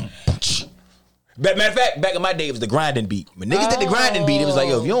that boom. Matter of fact, back in my day, it was the grinding beat. When niggas did the grinding beat, it was like,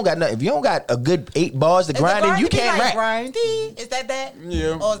 yo, if you don't got a good 8 bars to grinding, you can't rap. Grinding? Is that?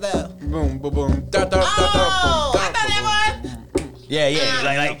 Yeah. Or is that? Boom, boom, boom. I thought that was. Yeah,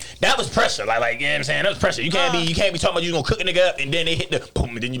 like that was pressure. Like, you know what I'm saying? That was pressure. You can't be talking about you gonna cook a nigga up and then they hit the boom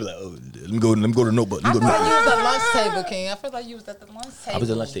and then you be like, oh, let me go to the notebook. I thought you was the lunch table king. I feel like you was at the lunch table. I was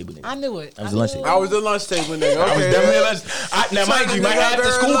the lunch table nigga. I knew it. I was the lunch table. I was the lunch table nigga. Okay. I was definitely a lunch. Now, mind you, my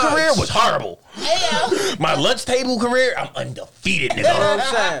after school career was horrible. My lunch table career, I'm undefeated, nigga. You know what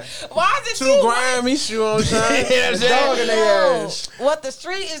I'm saying? Why is it too grimy? You know what I'm saying? You know what I'm saying? Dog in their ass. What, the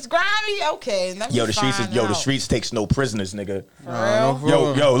street is grimy? Okay, let me the streets takes no prisoners, nigga. For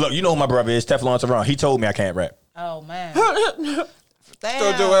Yo, look, you know who my brother is, Teflon Tehran. He told me I can't rap. Oh man. Throw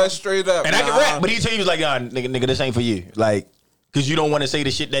your ass straight up. And I can rap, but he told me, he was like, nigga, this ain't for you. Like, cause you don't want to say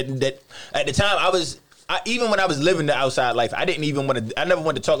the shit that at the time even when I was living the outside life, I never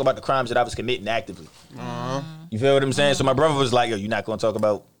wanted to talk about the crimes that I was committing actively. You feel what I'm saying? So my brother was like, yo, you're not gonna talk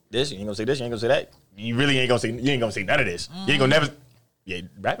about this, you ain't gonna say this, you ain't gonna say that. You really ain't gonna say none of this. You ain't gonna never. Yeah,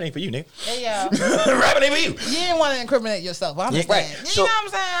 rapping ain't for you, nigga. Yeah. Rapping ain't for you. You didn't want to incriminate yourself. I understand. Right. You know what I'm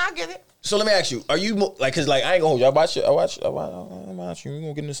saying? I get it. So let me ask you: are you like, cause like I ain't gonna hold you. I watch you. We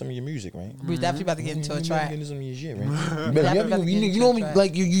gonna get into some of your music, right? We definitely about to get into a track. Get into some of your shit, right? You know me,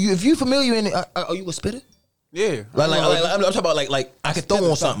 like you. If you familiar in it, are you a spitter? Yeah. Like I'm talking about like I could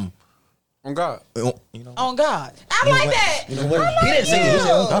throw on something. On God. You know. On God. I like that. You know what? He didn't say it. He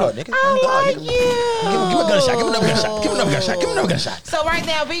said on God, nigga. I like you. Give him a gunshot. Give him another gunshot. Give him another gunshot. Give him another gunshot. So right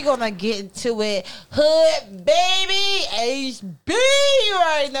now we gonna get into it. Hood baby HB. You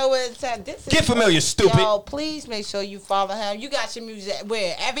already know what it's at. Get familiar, stupid. Yo, please make sure you follow him. You got your music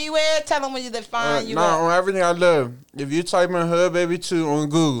where? Everywhere? Tell them where you find you. On everything I love. If you type in Hood Baby 2 on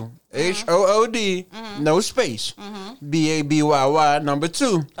Google, HOOD, no space, BABYY number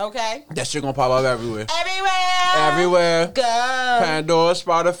 2. Okay. That shit gonna pop up everywhere. Everywhere. Go. Pandora,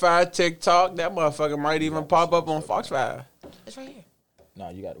 Spotify, TikTok. That motherfucker might even pop up on Fox 5. It's right here. Nah,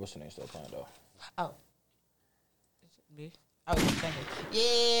 you got what's the name still playing though? Oh. Oh, thank you.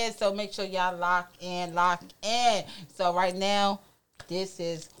 Yeah, so make sure y'all lock in. So right now, this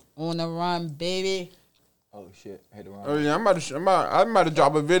is On the Run, baby. Oh shit! I hit the wrong. Oh yeah, I'm about to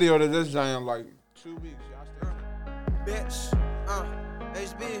drop a video to this giant in like 2 weeks. Bitch,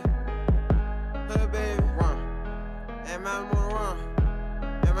 HB, Hood Baby, run. And man, I'm on the run.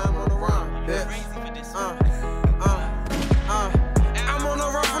 And man, I'm on the run. Bitch, I'm on the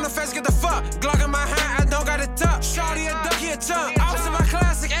run from the fence, get the fuck. Glock in my hand, I don't got a tuck. Shawty a ducky a chump. I was in my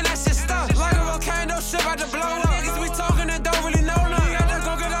classic and that shit stuck. Like a volcano, shit about to blow up. Niggas be talking and don't really know nothing. Gotta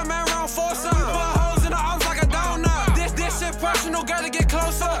go get that man round for some. Personal, gotta get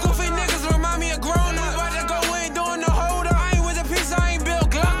closer. Goofy niggas remind me of grown up. About to go in doing the hold up. I ain't with a piece, I ain't built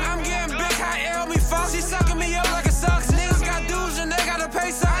Glock. I'm getting big, high L me fuck. She sucking me up like a sucks. Niggas got dudes and they gotta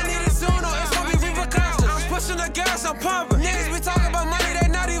pay, so I need it soon or it's gonna be repercussions. I'm pushing the gas, I'm pumping. Niggas be talking about money, they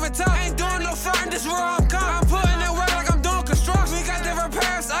not even tough. Ain't doing no frontin', this where I'm coming. I'm putting it work like I'm doing construction. We got different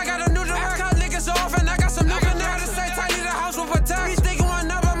paths, I got a new direct. Cut niggas off and I got some new connects. Stay tight, need a house with protect. He's thinking one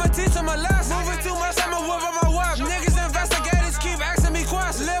up, I'ma teach him a lesson. Moving too much, I'ma whip up my web. Niggas investigate. Keep asking me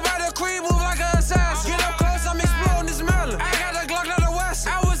questions. Live by the creed, move like an assassin. Get up close, I'm exploding this melon. I got a Glock, not a West.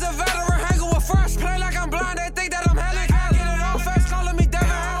 I was a veteran, hanging with fresh. Play like I'm blind, they think that I'm hella. I get it all fast, calling me Devin.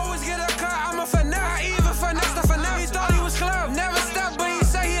 I always get a cut, I'm a finesse. I even finesse the finesse. He thought he was clever, never step, but he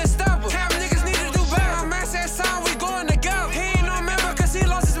say he a stepper. Cap niggas need to do better. My man said, son, we going together. He ain't no member, cause he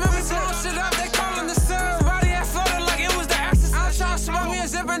lost his memory. Blowing shit up, they calling the sun. Body had floated like it was the Exorcist. I'm trying to smoke me a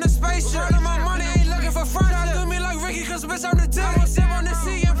zip in the spaceship. Running my money, ain't looking for friends. Try to do me like Ricky, cause bitch, I'm the tip. Sip on the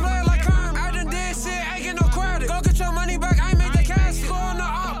seat and play like crime. I done did shit, ain't get no credit. Go get your money back, I ain't make the cash. Go on the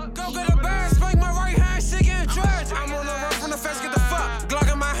up, go get a bag. Spank my right hand, shit getting tragic. I'm on the run from the fence, get the fuck. Glock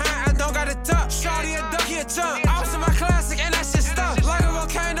in my hand, I don't got a tuck. Shawty a ducky a chump. I was in my classic and that shit stuck. Like a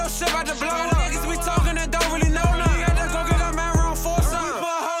volcano, shit about to blow up. Niggas be talking and don't really know nothing. Gotta go get a man round for some. We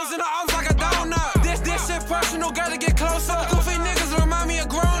put hoes in the arms like a donut. This shit personal, gotta get closer. Goofy niggas remind me of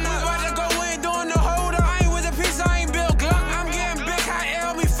grown up. About to go in doing the hold up. I ain't with a piece, I ain't built Glock. I'm getting big, high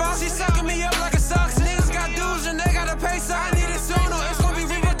L me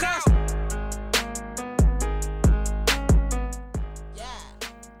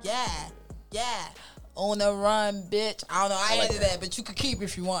Yeah. On the run, bitch. I don't know. I added that, but you could keep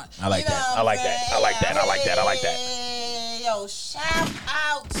if you want. I like that. I like that. Hey, yo, shout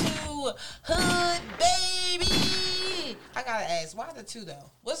out to Hood Baby. I gotta ask, why the 2 though?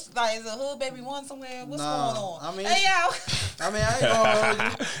 What's like? Is a Hood Baby 1 somewhere? What's going on? I mean, hey yo. I ain't gonna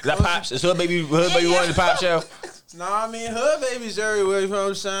hold you. Is that Pops? Is Hood Baby 1 the Pop show? Nah, I mean, Hood Baby's everywhere, you know what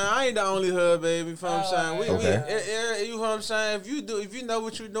I'm saying? I ain't the only Hood Baby, you know what I'm saying? You know what I'm saying? If you know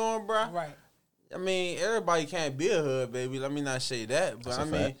what you're doing, bro. Right. I mean, everybody can't be a Hood Baby. Let me not say that, but I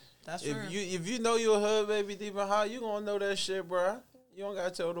mean, that's if you know you're a Hood Baby deep in heart, you gonna know that shit, bro. You don't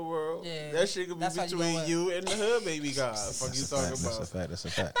gotta tell the world. Yeah. That shit could be between you and the Hood Baby God. Fuck you talking about? That's a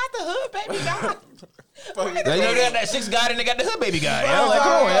fact. Not the Hood Baby God. You know they got that 6 guy and they got the Hood Baby guy. I'm like,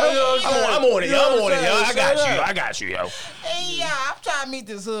 come on, yo. I'm on it, yo. I got you, yo. Hey, yeah, I'm trying to meet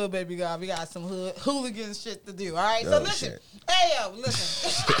this Hood Baby guy. We got some hooligan shit to do. All right, so listen. Shit. Hey, yo,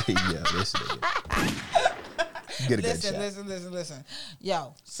 listen. Listen.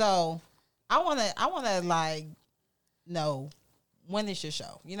 Yo, so I wanna like know, when is your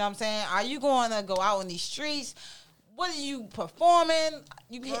show? You know what I'm saying? Are you going to go out in these streets? What are you performing?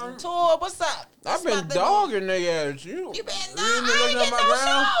 You hitting tour? What's up? I've been dogging nigga ass. You been I ain't get no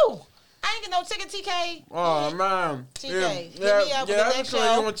show. I ain't get no ticket, TK. Oh man, TK, hit me up with the next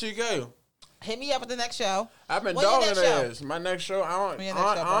show. You want TK? Hit me up with the next show. I've been dogging ass. My next show,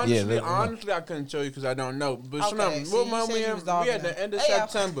 honestly, I couldn't tell you because I don't know. But what month we at the end of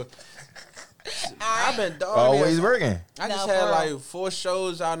September. I've been dogging. Always working. I just had like 4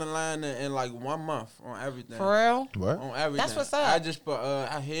 shows out in line in like 1 month on everything. For real? What? On everything. That's what's up. I just put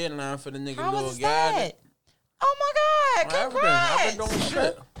I headline for the nigga How Lil was Gadget. that? Oh my God! Congrats. I've been doing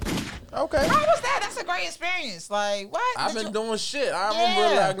shit. Okay. How was that? That's a great experience. Like what? I've been doing shit. I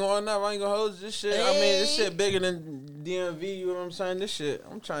remember like going up. I ain't gonna hold this shit. I mean, this shit bigger than DMV. You know what I'm saying? This shit.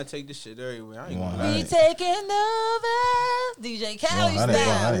 I'm trying to take this shit everywhere. I ain't gonna We taking over. DJ Khaled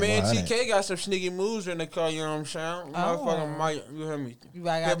style. Me and TK got some sneaky moves in the car. You know what I'm saying? Motherfucker might. You hear me? You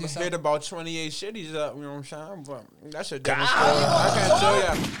gotta do something. Hit about 28 shitties up. You know what I'm saying? But that's a different story.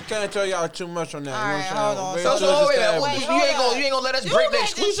 I can't tell y'all too much on that. You know what I'm saying? You ain't gonna let us break the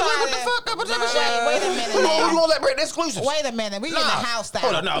exclusive. What the fuck? What type of shit? Wait a minute. You gonna let break the exclusive? Wait a minute. We in the house now.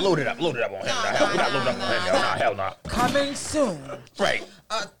 Hold on, no, load it up on him. We not loading up on him. Nah, hell no. Coming soon. Right.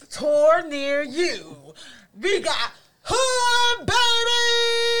 A tour near you. We got Hood Baby.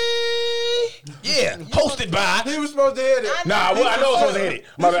 Yeah, hosted by. He was supposed to hit it. Nah, well, I know I was supposed to hit it.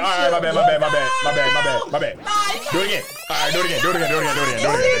 My bad. All right, my bad. Do it again. All right, do it again.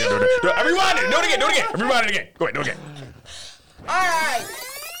 Rewind it. Rewind it again. Go ahead, do it again. All right.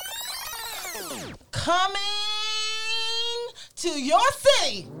 Coming to your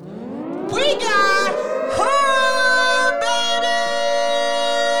city, we got Hood Baby.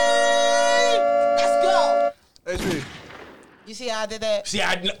 Let's go. HP. You see how I did that? See,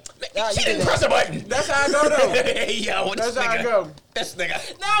 she didn't press a button. That's how I go though. Hey, yo, that's how I go. This nigga.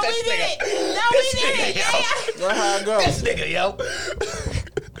 No, we did it. That's how I go. This nigga, yo.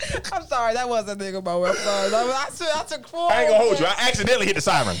 I'm sorry, that was a nigga moment. I'm sorry. I took 4. I ain't gonna hold you. I accidentally hit the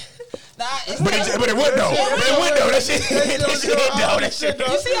siren. Nah, but it would though. That shit hit though. That shit.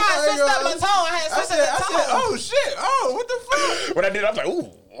 You see how I switched up my tone? I had switched up the tone. Oh shit! Oh, what the fuck? When I did, I was like,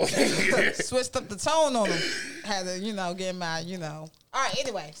 ooh. Switched up the tone on him. Had to, get my, All right,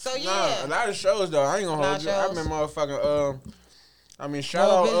 anyway. So yeah. A lot of shows though. I ain't gonna hold you. I remember motherfucking. Shout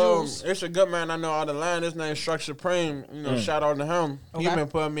out. It's a good man I know out of the line. His name Struck Supreme. Shout out to him. Okay. He been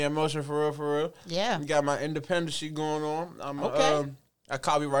putting me in motion for real. Yeah. He got my independent shit going on. I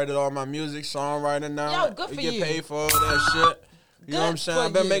copyrighted all my music, songwriting now. Yo, good for you. you. Get paid for all that shit. You know what I'm saying?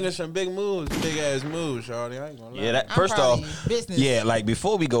 I've been making some big moves, big ass moves, shawty. I ain't gonna lie. Yeah, first off, yeah, like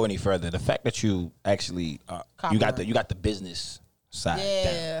before we go any further, the fact that you actually you got the business side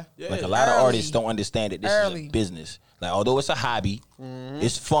down. Like a lot of artists don't understand that this is a business. Like although it's a hobby,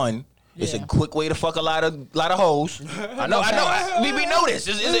 it's fun. It's a quick way to fuck a lot of hoes. I know. We know this.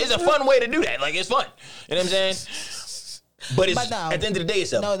 It's a fun way to do that. Like it's fun. You know what I'm saying? But at the end of the day,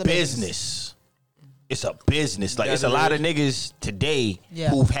 it's a business. It's a business. Like it's a lot of niggas today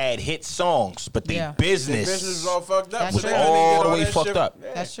who've had hit songs, but their business is all fucked up. Was all the way fucked up.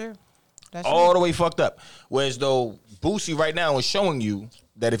 That's true. All the way fucked up. Whereas though Boosie right now is showing you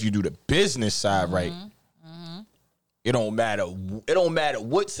that if you do the business side right, it don't matter. It don't matter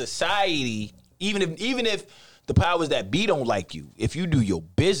what society. Even if the powers that be don't like you, if you do your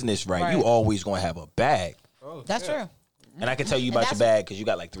business right, you always gonna have a bag. That's true. And I can tell you about your bag because you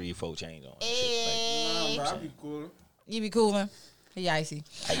got like 3 or 4 chains on. I'll be cool. You be coolin'. He icy.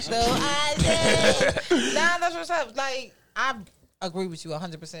 So I said, nah, that's what's up. Like agree with you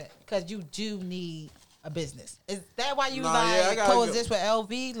 100% because you do need a business. Is that why you coexist with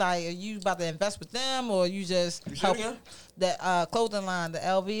LV? Like, are you about to invest with them, or you just help the clothing line, the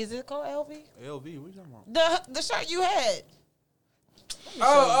LV? Is it called LV? LV, what you talking about? The shirt you had.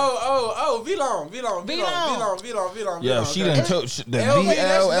 V-Long. Yo, she done took the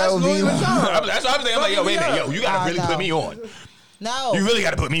VLLV. That's what I'm saying. I'm like, yo, wait a minute, yo, you gotta really put me on. No, you really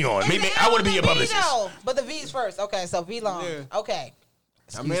gotta put me on. Maybe I want to be your publicist. But the V's first. Okay, so V-Long. Yeah. Okay.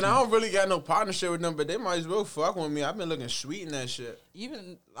 I mean, I don't really got no partnership with them, but they might as well fuck with me. I've been looking sweet in that shit.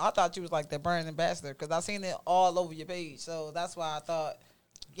 I thought you was like the brand ambassador because I seen it all over your page, so that's why I thought.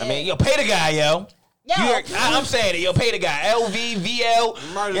 Yeah. I mean, yo, pay the guy, yo. I'm saying it, yo, pay the guy. LV, VL. You know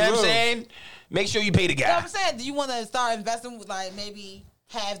what I'm saying? Make sure you pay the guy. You know what I'm saying? Do you want to start investing with, like, maybe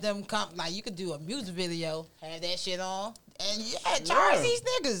have them come, like, you could do a music video, have that shit on, and charge these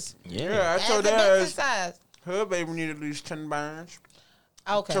niggas. Yeah, I told her her baby need at least 10 bands.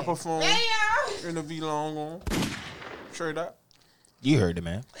 Okay. Triple phone. In the V-Long on. Straight up. You heard it,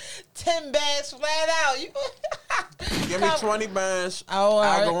 man. 10 bags flat out. Give me 20 bands. Oh,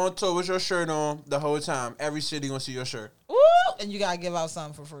 I'll go on tour with your shirt on the whole time. Every city gonna see your shirt. Woo! And you gotta give out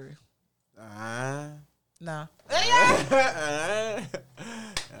something for free. Nah. I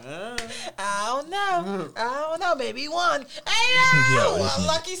don't know. Maybe one. Hey, yo!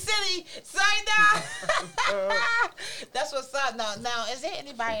 Lucky City. Say that. That's what's up. Now, is there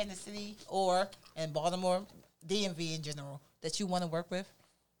anybody in the city or in Baltimore, DMV in general, that you want to work with?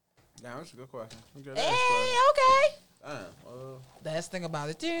 Nah, that's a good question. Hey, okay. That's the thing about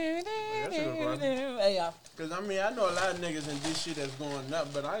it. Hey, because, I mean, I know a lot of niggas in this shit that's going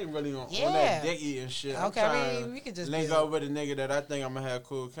up, but I ain't really on that dick eating shit. Okay, we could just link up with a nigga that I think I'm going to have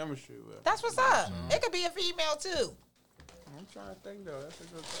cool chemistry with. That's what's up. It could be a female, too. I'm trying to think, though. That's a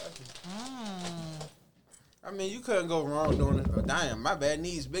good question. I mean, you couldn't go wrong doing it. Oh, damn, my bad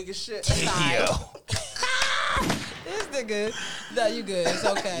knees big as shit. This nigga, no, you good. It's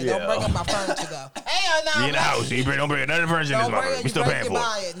okay. Don't break up my furniture, though. Hey, no. You in the house. You don't bring none of the furniture in this motherfucker. We still paying for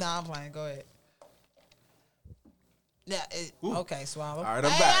it. Nah, I'm playing. Go ahead. Yeah. Okay, swallow. All right,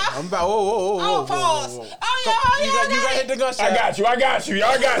 I'm back. I'm back. Whoa. Pause. Oh, yeah. You got to hit the gunshot. I got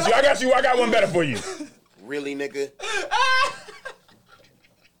you. I got one better for you. Really, nigga?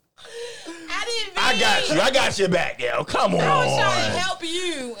 I got your back, yo. Come on. I was trying to help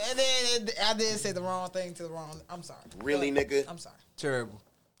you, and then I did say the wrong thing to the wrong. I'm sorry. Really, nigga? I'm sorry. Terrible.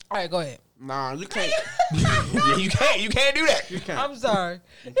 All right, go ahead. Nah, you can't. Yeah, you can't. You can't do that. You can't. I'm sorry.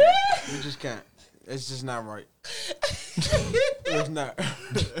 You just can't. It's just not right. It's not.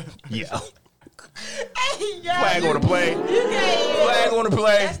 Yeah. Hey, Flag on the play. Flag on the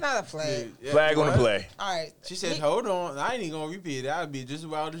play. That's not a flag. Yeah, flag on the play. All right. She said, "Hold on, I ain't even gonna repeat it. I'll be just as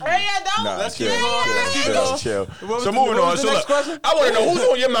wild as you." Hey, don't. Nah, Let's keep it going. Let's keep it going. Chill. So So moving on. So look, I want to know who's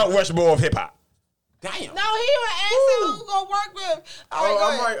on your Mount Rushmore of hip hop. Damn. No, he was asking who gonna work with. All right, I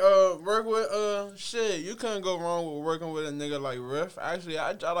might work with shit. You couldn't go wrong with working with a nigga like Riff. Actually,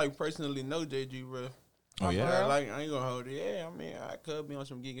 I like personally know JG Riff. Oh yeah. I ain't gonna hold it. Yeah, I mean, I could be on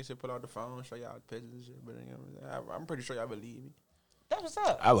some geek and shit, pull out the phone, show y'all the pictures and shit. But you know, I'm pretty sure y'all believe me. That was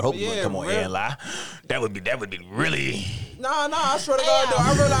up. I would hope you would come on here and lie. That would be really. Nah. I swear to God, though,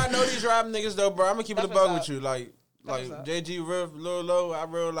 I realize I know these rap niggas though, bro. I'm gonna keep it a bug with you, like JG Riff, Lil Low. I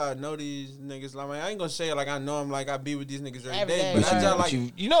realize I know these niggas. Like, I ain't gonna say it like I know them, like I be with these niggas every day. But I just like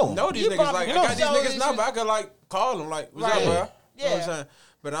you know these niggas. Like I got these niggas number. I could like call them, like what's up, bro? Yeah. You know what I'm saying?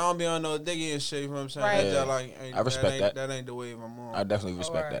 But I don't be on no diggy and shit, you know what I'm saying? Right. That, like, I respect that. That ain't the way I'm on. I definitely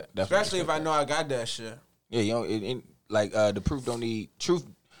respect that. Definitely Especially if I know I got that shit. Yeah, you know, like the proof don't need truth.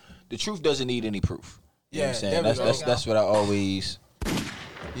 The truth doesn't need any proof. You know what I'm saying? That's what I always.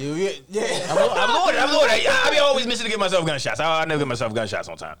 Yeah. I'm going. I be always missing to give myself gunshots. I never give myself gunshots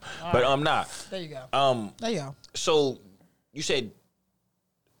on time. But I'm not. There you go. There you go. So you said,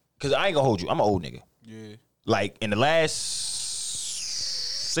 because I ain't gonna hold you. I'm an old nigga. Yeah. Like in the last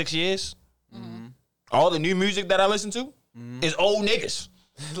 6 years, all the new music that I listen to is old niggas.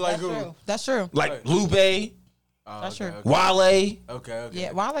 Like That's who? true. That's true. Like Lupe. That's true. Wale. Okay.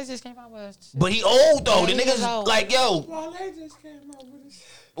 Yeah, Wale just came out with. But he old though. The he niggas is old. like, yo. Wale just came out with this.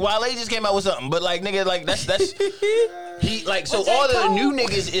 Wale just came out with something, but like nigga, like that's he like so all of the new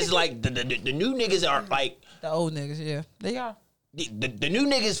niggas is like the new niggas are like The old niggas, yeah. They are. the new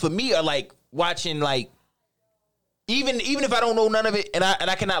niggas for me are like watching like even if I don't know none of it and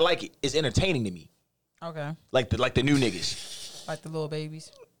I cannot like it, it's entertaining to me. Okay. Like the new niggas. Like the little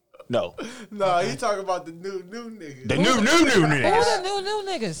babies. No. He talking about the new niggas. The new Who niggas. the new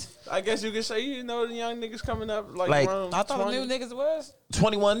niggas? I guess you could say, you know, the young niggas coming up like Like, around I thought 20. the new niggas was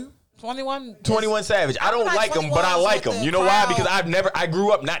 21. 21 Savage. I don't like him, but I like him. You know why? Because I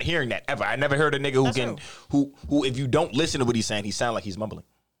grew up not hearing that ever. I never heard a nigga who if you don't listen to what he's saying, he sound like he's mumbling.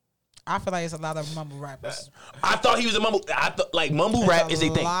 I feel like it's a lot of mumble rappers. I thought he was a mumble. Like mumble rap is a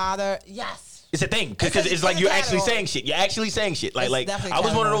thing. Yes. It's a thing because it's like you're actually saying shit. You're actually saying shit. Like I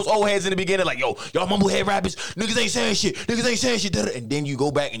was one of those old heads in the beginning. Like yo, y'all mumblehead rappers, niggas ain't saying shit. Niggas ain't saying shit. And then you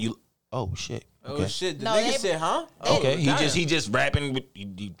go back and you, oh shit. Okay. Oh shit! The nigga said, "Huh?" Okay, he just rapping. That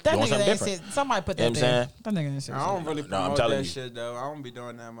nigga something different. Somebody put that there. That nigga didn't say. I don't really promote that shit though. I don't be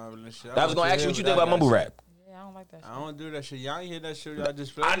doing that mumbling shit. I was gonna ask you what you think about mumble rap. I don't like that shit. I don't do that shit. Y'all ain't hear that shit. Y'all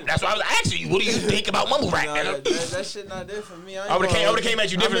just play. That's why I was asking you. What do you think about mumble rap? That shit not there for me. I would have came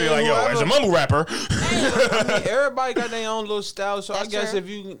at you differently. Like, yo, as a mumble rapper. I mean, everybody got their own little style. So I guess if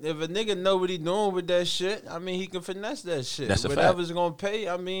a nigga know what he doing with that shit, I mean, he can finesse that shit. That's a fact. Whatever's gonna pay,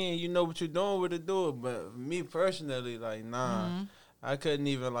 I mean, you know what you're doing with it, do it. But me personally, like, nah, I couldn't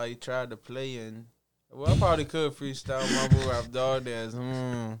even like try to play in. Well, I probably could freestyle mumble rap, dog. There's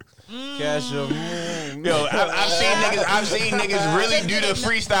casual. Yo, I've seen niggas really do the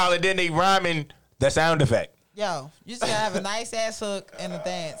freestyle and then they rhyming the sound effect. Yo, you just gotta have a nice ass hook and a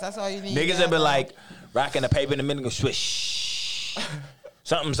dance. That's all you need. Niggas have been like rocking the paper in a minute, go swish.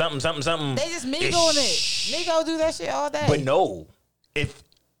 Something. They just Migo in it. Migo do that shit all day. But no, if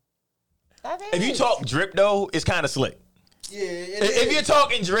you talk drip though, it's kind of slick. Yeah, if you're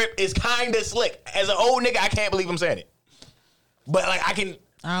talking drip, it's kind of slick. As an old nigga, I can't believe I'm saying it. But like I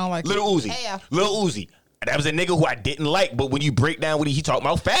don't like Lil Uzi. Lil Uzi. That was a nigga who I didn't like, but when you break down what he talking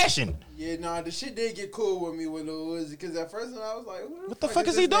about fashion. Yeah, nah, the shit did get cool with me with Lil Uzi because at first I was like, what the fuck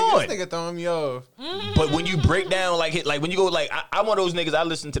is he doing? This nigga throwing me off. But when you break down like when you go like I'm one of those niggas, I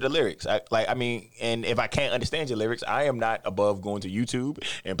listen to the lyrics. And if I can't understand your lyrics, I am not above going to YouTube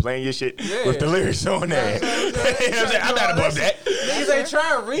and playing your shit with the lyrics on there. I'm not above that. Niggas ain't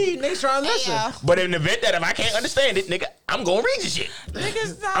trying to read, niggas trying to listen. But in the event that if I can't understand it, nigga, I'm gonna read the shit.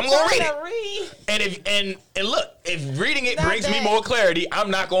 Niggas not I'm gonna read it. And look, if reading it brings me more clarity,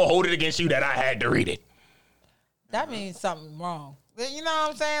 I'm not gonna hold it against you that I had to read it. That means something wrong. You know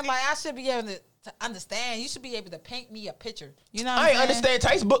what I'm saying? Like I should be able to understand. You should be able to paint me a picture. You know what I'm saying? I ain't understand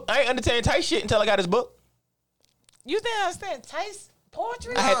Tice's book. I ain't understand Tice shit until I got his book. You didn't understand Tice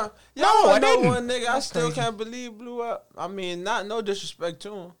poetry? I know didn't. One nigga I still can't believe blew up. I mean, no disrespect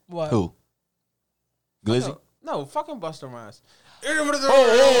to him. What? Who? Glizzy? No, fucking Busta Rhymes. Whoa.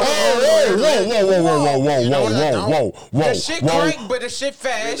 The shit crank, but the shit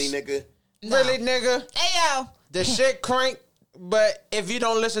fast. Really, nigga? Really, nigga? Hey, yo. The shit crank, but if you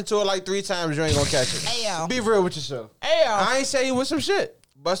don't listen to it like 3 times, you ain't gonna catch it. Hey, yo. Be real with yourself. Hey, yo. I ain't say you with some shit.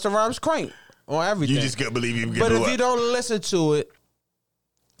 Busta Rhymes crank on everything. You just couldn't believe you can But do if it. you don't listen to it,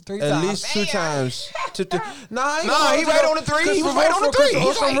 3 at times. least 2 times. Nah, he right on the 3. He was right on the 3.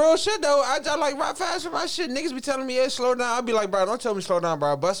 On some real shit though, I like rap fast with my shit. Niggas be telling me, "Yeah, slow down." I be like, "Bro, don't tell me slow down,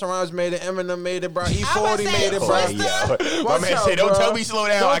 bro." Busta Rhymes made it, Eminem made it, bro. E40 made it, bro. My man said, "Don't tell me slow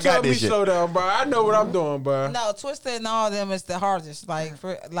down. I got this shit." Don't tell me slow down, bro. I know what I'm doing, bro. No, Twisted and all of them is the hardest.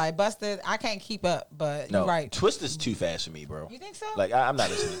 Like Busted, I can't keep up. But you're right. Twister's too fast for me, bro. You think so? Like I'm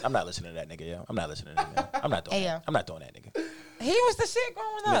not listening. I'm not listening to that nigga, yo. I'm not listening to that. I'm not doing that. I'm not doing that, nigga. He was the shit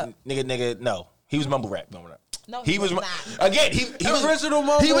growing up. Nigga, no. He was mumble rap growing up. No, he was not. Again, he was original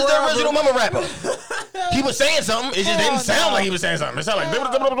mumble He was the rapper. original mumble rapper. He was saying something. It just didn't sound like he was saying something. It sounded like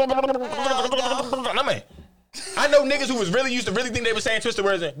I know niggas who was really used to really think they were saying twisted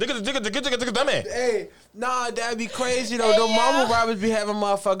words. Hey, nah, that'd be crazy though. The mumble rappers be having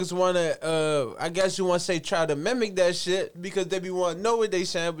motherfuckers wanna, I guess you wanna say try to mimic that shit because they be wanna know what they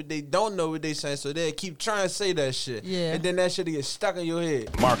saying, but they don't know what they saying, so they keep trying to say that shit. Yeah. And then that shit get stuck in your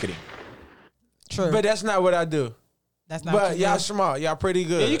head. Marketing. True. But that's not what I do. That's not. But y'all smart. Y'all pretty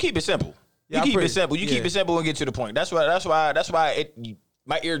good. Yeah, you keep it simple. You keep it simple. You keep it simple and get to the point. That's why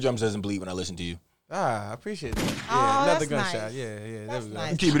my eardrums doesn't bleed when I listen to you. I appreciate that. Yeah, another gunshot. Nice. Yeah, there we go.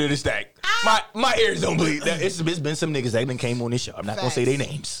 Nice. Keep it in the stack. My ears don't bleed. It's been some niggas that came on this show. I'm not gonna say their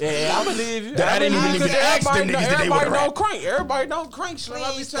names. Yeah, I believe you. That I didn't even ask them niggas that they want to rap. Everybody don't crank. So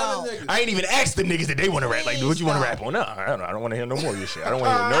I be telling niggas. I ain't even asked them niggas that they want to rap. Like, what you want to rap on? No, I don't want to hear no more of your shit. I don't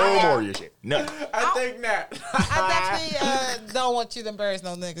want to hear no more of your shit. None. I think not. I definitely don't want you to embarrass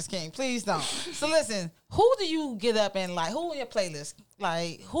no niggas, King. Please don't. So listen, who do you get up and like? Who on your playlist?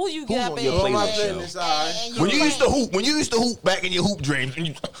 Like, who you get up on and your On my playlist, playlist, When you used to hoop back in your hoop dreams.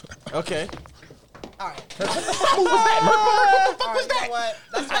 Okay. All right. What was that, Merc? What the fuck was that? You know what?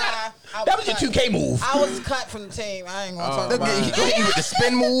 That's why That was your 2K move. I was cut from the team. I ain't gonna talk about He it. hit you with the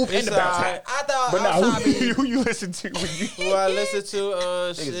spin move and the bounce back. I thought. But I was now, trying to be- who you listen to when you? Who I listen to,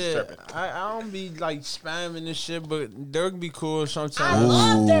 Niggas shit. tripping. I don't be like spamming this shit, but Dirk be cool sometimes. I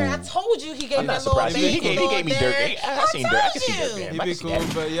love Dirk. I told you he gave I'm me not that little surprised. baby. He gave me Dirk. I seen Dirk. I can see Dirk. He Man. I be can see cool,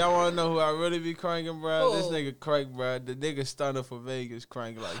 that. but y'all wanna know who I really be cranking, bro? This Who? nigga crank, bro. The nigga stunner for Vegas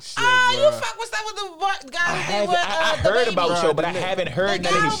crank like shit, Ah, bro. you fuck what's that with the guy who be with I the heard baby? about you, but I haven't heard The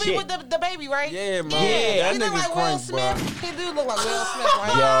none guy of who his be shit. with the baby, right? Yeah, man. Yeah, he that look nigga like Will crank, bro. Smith. He do look like Will Smith,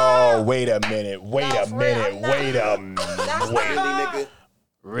 right? Yo, wait a minute. Wait a minute. Wait a minute.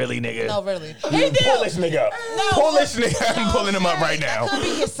 Really, nigga? Really, nigga? No, really. Pull He do. this nigga. No, Pull this nigga. I'm pulling him up right now. That could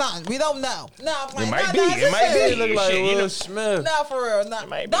be his son. We don't know. No, I'm like, It might no, be. no, It might it's be. He look like Shit, you know- Will Smith. No, for real. No.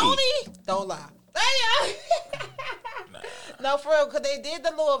 might Don't be. he? Don't lie. No, for real, because they did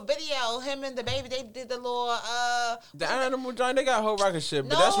the little video, him and the baby, they did the little, The animal joint, they got whole rocket shit,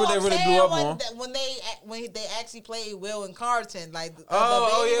 but no, that's what they I'm really saying blew up when, on. when they actually played Will and Carlton, like the baby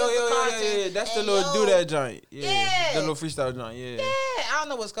Oh, was the yeah. Carlton, That's the and little do that joint. Yeah. The little freestyle joint, yeah. Yeah, I don't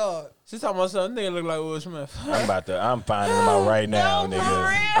know what's called. She's talking about something, nigga look like Will Smith. I'm finding him out right now,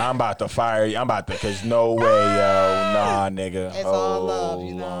 nigga. I'm about to fire you. Cause no way, yo. Nah, nigga. It's all love,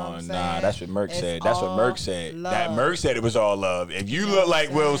 you know what I'm Nah, saying? that's what Merck It's said. That's what all Merck said. That love. Merck said it was all love. If you look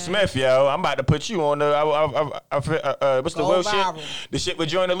like Will Smith, yo, I'm about to put you on the, what's the Go Will viral. shit? The shit with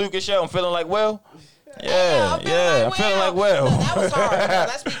Joyner Lucas show. I'm feeling like Will. I'm Yeah, I'm feeling like Will. No, that was hard. No,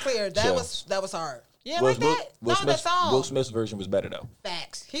 let's be clear. That Chill. was hard. Yeah, Will like that. Will No, that song. Will Smith's version was better though.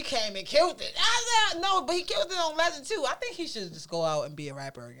 Facts. He came and killed it. No, but he killed it on Legend too. I think he should just go out and be a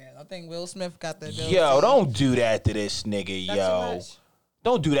rapper again. I think Will Smith got the ability. Yo, don't do that to this nigga, Not too yo. much.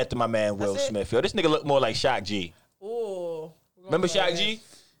 Don't do that to my man Will That's it. Smith, yo. This nigga look more like Shock G. Ooh. Remember Shock G?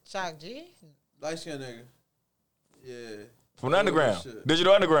 Shock G? Light skin nigga. Yeah. From the Underground.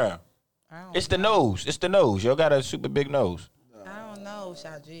 Digital Underground. It's the nose. It's the nose. Yo got a super big nose. I don't know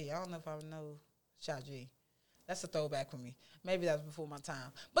Shock G. I don't know if I know Shock G. That's a throwback for me. Maybe that's before my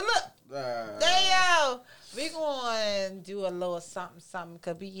time. But look, yo, we going to do a little something.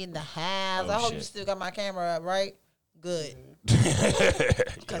 Could be in the house. Oh, I hope shit. you still got my camera up, right? Good.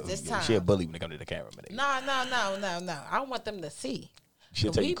 Because it's time. She a bully when it comes to the camera, man. No. I want them to see.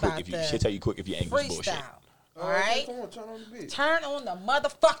 She'll tell you quick if you. She'll tell you quick if your angle's bullshit. Freestyle. All right? Come on, turn on the beat. Turn on the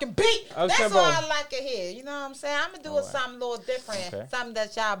motherfucking beat. Oh, That's tempo. what I like to hear. You know what I'm saying? I'm going to do something a little different. Okay. Something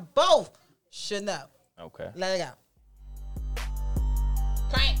that y'all both should know. Okay. Let it go.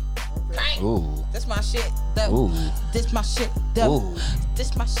 Crank. Crank. Ooh. This my shit, though. Ooh. This my shit, though. Ooh.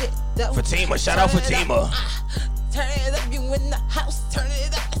 This my shit, though. Fatima, shout out Turn it Fatima. up. Turn it up. You in the house. Turn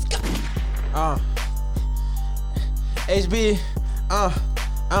it up. Let's go. HB,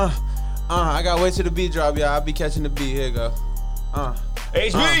 I gotta wait till the beat drop, y'all. I'll be catching the beat. Here you go.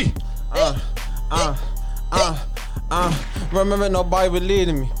 HB. Remember nobody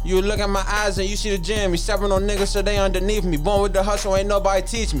believing me. You look at my eyes and you see the jam. Me stepping on niggas so they underneath me. Born with the hustle, ain't nobody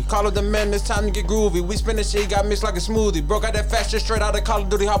teach me. Call up the men, it's time to get groovy. We spin the shit, got mixed like a smoothie. Broke out that fast shit straight out of Call of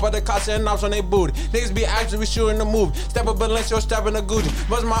Duty. Hop out the car, setting ops on they booty. Niggas be actors, we shooting the movie. Step up Balenciaga, step in the Gucci.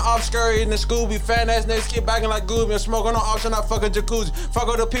 Bust my off scurry in the Scooby. Fan ass niggas keep bagging like Gooby. I'm smoking on ops and I fuck a jacuzzi. Fuck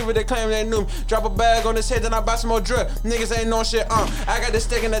all the people that claim they knew me. Drop a bag on his head, then I buy some more drip. Niggas ain't no shit, I got the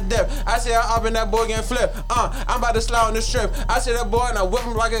stick in the dip. I see her up and that boy getting flipped. I'm about to slide on the strip. I see that boy and I whip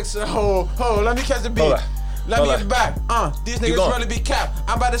him like a let me catch the beat. Let me get back. These niggas going. really be capped.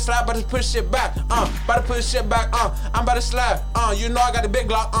 I'm about to slide, about to push shit back. About to push shit back. I'm about to slide. You know I got the big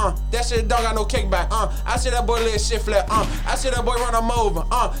Glock. That shit don't got no kickback. I see that boy let shit flat. I see that boy run him over.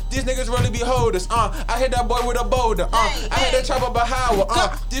 These niggas really be holders. I hit that boy with a boulder. I hit that chopper behind.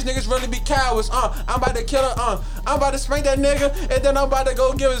 These niggas really be cowards. I'm about to kill her. I'm about to spank that nigga, and then I'm about to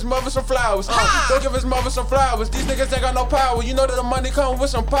go give his mother some flowers. Go give his mother some flowers. These niggas ain't got no power. You know that the money come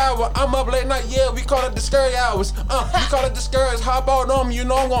with some power. I'm up late night, yeah, we call it the scary hours. We call it the scares. Hop out on me, you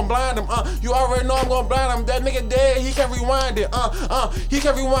know I'm gonna blind him. You already know I'm gonna blind him. That nigga dead, he can rewind it. He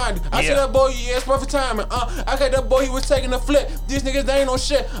can rewind it. I see that boy, yeah, it's perfect timing. I got that boy, he was taking a flip. These niggas, they ain't no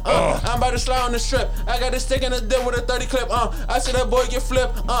shit. I'm about to slide on the strip. I got this stick in the dip with a 30 clip. I see that boy get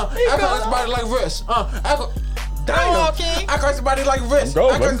flipped. I call his body like wrist. I call somebody like wrist.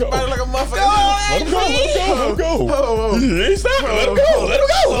 I call somebody like a motherfucker. Let him go. He ain't stopping. Let him go. Let him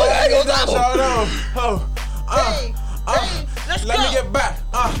go. Let me get back.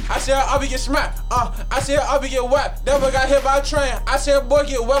 I said I'll be get smacked. I said I'll be get whacked. That boy got hit by a train. I said boy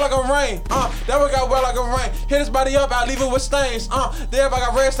get wet like a rain. That boy got wet like a rain. Hit his body up, I leave it with stains. There I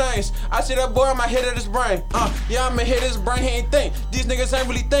got red stains. I said that boy I'ma hit at his brain. Yeah, I'ma hit his brain. He ain't think. These niggas ain't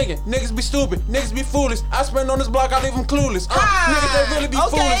really thinking. Niggas be stupid. Niggas be foolish. I spend on this block, I leave them clueless. Niggas they really be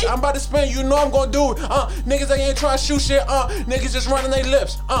foolish. I'm about to spin. You know I'm gonna do it. Niggas they ain't trying to shoot shit. Niggas just running their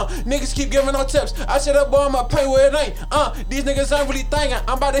lips. Niggas keep giving no tips. I said that boy I'ma pay where it ain't. These niggas ain't really thinking.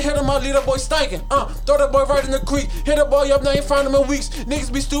 I'm about to hit him up, leave that boy stinking. Throw that boy right in the creek. Hit that boy up, they ain't find him in weeks.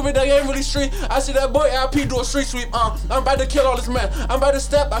 Niggas be stupid, they ain't really street. I see that boy LP do a street sweep. I'm about to kill all this man. I'm about to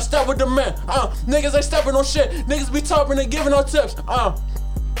step, I step with the man. Niggas ain't stepping on shit. Niggas be talking and giving no tips.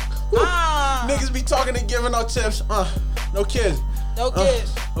 Niggas be talking and giving no tips. No kids. No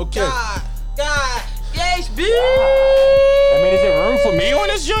kids. No kids. God. HB. I mean, is there room for me on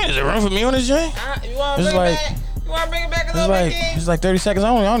this joint? Is there room for me on this joint? You want to bring it back? You want to bring it back a little bit? It's like 30 seconds.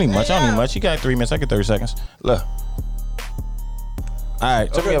 I don't need much. I don't need much. You got 3 minutes. I get 30 seconds. Look. All right.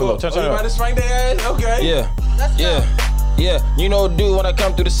 Turn me up a little. Turn you about to swing their ass? Okay. Yeah. You know what to do when I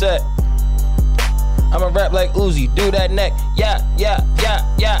come through the set. I'ma rap like Uzi. Do that neck. Yeah.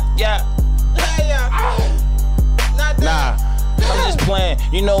 Nah. I'm just playing,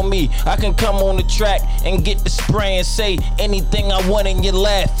 you know me. I can come on the track and get the spray and say anything I want and you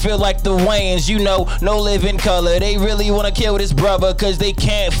laugh. Feel like the Wayans, you know, no living color. They really wanna kill this brother cause they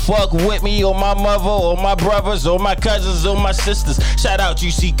can't fuck with me or my mother or my brothers or my cousins or my sisters. Shout out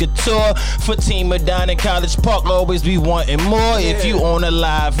UC Couture, Fatima down in College Park, always be wanting more. If you on a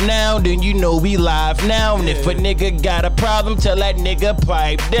live now, then you know we live now. And if a nigga got a problem, tell that nigga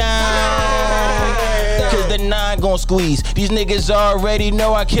pipe down. Cause the 9 gon' squeeze. These niggas already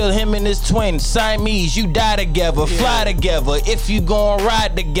know I killed him and his twin. Siamese, you die together, fly together. If you gon'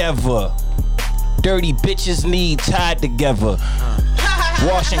 ride together. Dirty bitches need tied together.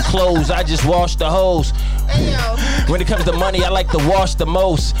 Washing clothes, I just wash the hose. When it comes to money, I like to wash the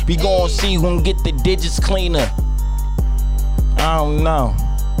most. We gon' see who get the digits cleaner. I don't know.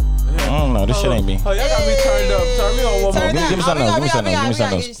 This shit ain't me. Oh, y'all got me turned up. Turn me on one more. Give me something else. Give me something else. Give me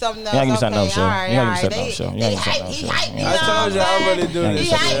something else. You gotta give me something else, All right. I told you I really do this.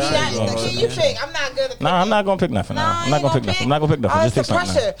 You pick. I'm not good at I'm not gonna pick nothing. I'm not gonna pick nothing. Just pick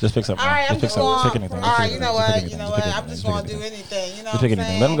something. Just pick something. All right, I'm just going. Pick anything. All right, you know what? I just want to do anything. You know. Just pick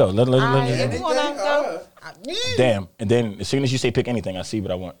anything. Let him go. Let him go. Damn. And then as soon as you say pick anything, I see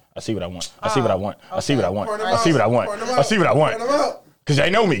what I want. I see what I want. Cause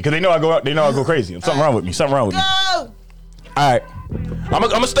they know me. Cause they know I go out. They know I go crazy. Something wrong with me. All right. I'm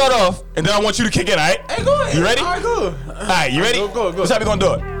gonna start off, and then I want you to kick in. All right. Hey, go ahead. You ready? All right, go. All right. You ready? Go. That's how we gonna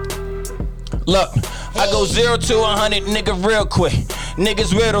do it. Look, I go 0 to 100, nigga, real quick.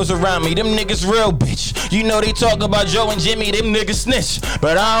 Niggas weirdos around me. Them niggas real bitch. You know they talk about Joe and Jimmy. Them niggas snitch.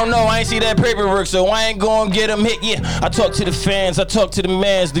 But I don't know. I ain't see that paperwork, so I ain't gonna get them hit. Yeah. I talk to the fans. I talk to the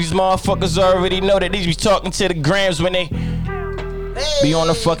mans. These motherfuckers already know that these be talking to the grams when they be on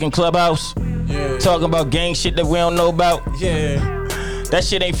the fucking clubhouse, talking about gang shit that we don't know about. That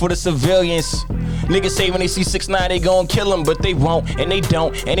shit ain't for the civilians. Niggas say when they see 6ix9ine they gon' kill him, but they won't, and they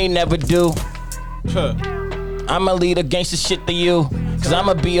don't, and they never do. I'ma lead a gangsta shit to you, cause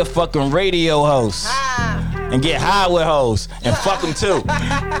I'ma be a fucking radio host and get high with hoes and fuck them too.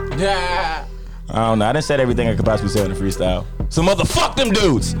 I don't know. I done said everything I could possibly say in the freestyle. So motherfuck them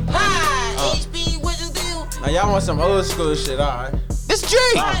dudes. Now y'all want some old school shit, alright? It's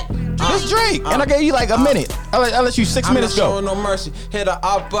Drake. It's Drake. And I gave you like a minute. I'll let you 6 minutes go. I'm not showing no mercy. Hit a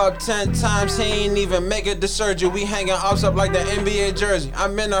up 10 times. He ain't even make it to surgery. We hanging ops up like the NBA jersey.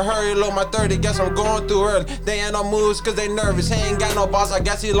 I'm in a hurry, low my 30. Guess I'm going through early. They ain't no moves cause they nervous. He ain't got no boss. I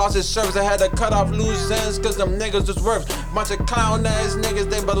guess he lost his service. I had to cut off loose ends cause them niggas was worthless. Bunch of clown ass niggas,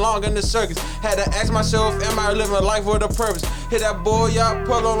 they belong in the circus. Had to ask myself, am I living life with a purpose? Hit that boy up,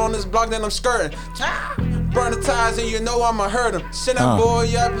 pull on this block, then I'm skirting. Burn the ties and you know I'ma hurt him. Send that boy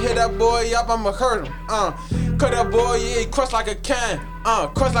up, hit that boy up, I'ma hurt him. Cut that boy, yeah, he crushed like a can.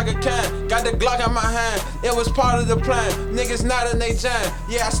 Crushed like a can. Got the Glock in my hand. It was part of the plan. Niggas not in they jam.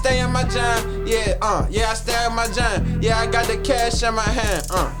 Yeah, I stay in my jam. Yeah, I stay in my jam. Yeah, I got the cash in my hand.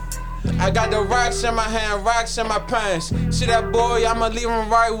 I got the racks in my hand, racks in my pants. See that boy, I'ma leave him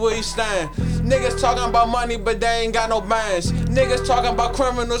right where he stand. Niggas talking about money, but they ain't got no bands. Niggas talking about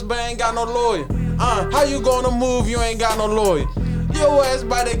criminals, but ain't got no lawyer. How you gonna move, you ain't got no lawyer? Your ass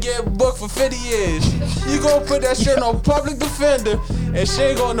about to get booked for 50 years. You gon' put that shit on public defender, and she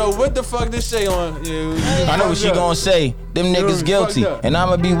ain't gonna know what the fuck this say on you. I know what she gonna say. Them niggas guilty, and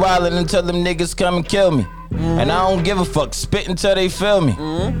I'ma be wildin' until them niggas come and kill me. And I don't give a fuck, spit until they feel me.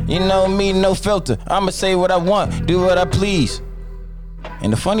 You know me, no filter. I'ma say what I want, do what I please.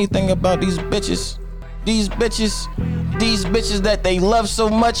 And the funny thing about these bitches that they love so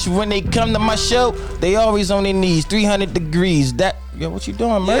much, when they come to my show, they always on their knees, 300 degrees. That, yo, what you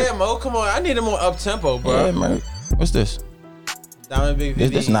doing, Merc? Yeah, Mo, come on. I need a more up-tempo, bro. Yeah, Merc. What's this? Diamond Big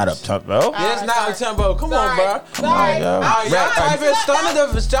VVs. This not up-tempo. Yeah, it's not up-tempo. Come on, bro. Sorry. Y'all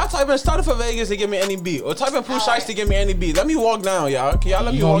type in started for Vegas to give me any beat. Or type in Pooh Shiesty to give me any beat. Let me walk down, y'all. Can y'all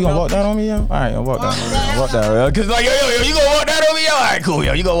let me walk down? You gonna walk down on me, yo? All right, I'll walk down. Walk down, yo. Cause like, yo, you gonna walk down over, yo? All right, cool,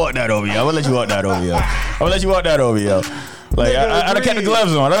 yo. You gonna walk down over, yo. I'm gonna let you walk down over, yo. Like, I done kept the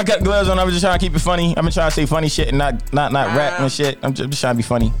gloves on. I was just trying to keep it funny. I've been trying to say funny shit and not rap and shit. I'm just trying to be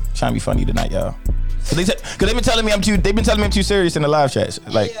funny. Trying to be funny tonight, y'all. Cause they've been telling me I'm too serious in the live chats.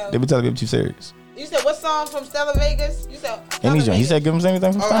 Like, they've been telling me I'm too serious. You said what song from Stella Vegas? You said He said give him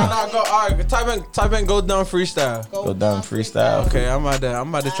anything from Stella. No, go. All right, type in Go Dumb Freestyle. Go Dumb Freestyle. Okay, I'm about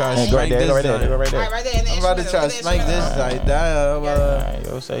to try to Go spank this. right there. I'm about to try to spank this like that.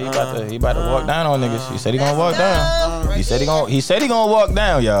 Yo, say he about to walk down on niggas. He said he gonna walk down. He said he gonna walk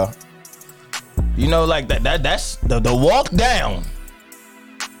down, y'all. You know, like that's the walk down.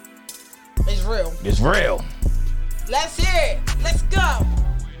 It's real. It's real. Let's hear it. Let's go.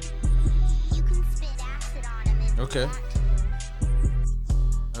 Okay.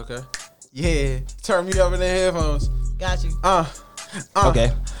 Yeah. Turn me up in the headphones. Got you.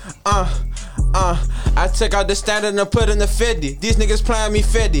 Okay. I took out the standard and put in the 50. These niggas playing me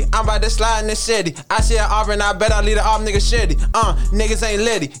 50. I'm about to slide in the city. I see an Auburn, I bet I lead the Auburn nigga shitty. Niggas ain't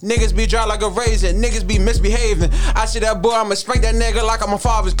litty. Niggas be dry like a raisin. Niggas be misbehaving. I see that boy, I'ma spank that nigga like I'm a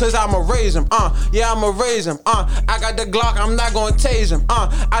father's, cause I'ma raise him. Yeah, I'ma raise him. I got the Glock, I'm not gonna tase him.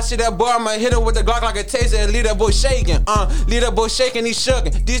 I see that boy, I'ma hit him with the Glock like a taser and leave that boy shaking. Leave that boy shaking, he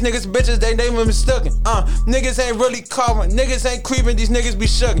shookin'. These niggas bitches, they been mistookin'. Niggas ain't really calling. Niggas ain't creeping, these niggas be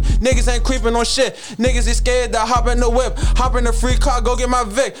shookin'. Niggas ain't creeping on shit. Niggas is scared to hop in the whip. Hop in the free car, go get my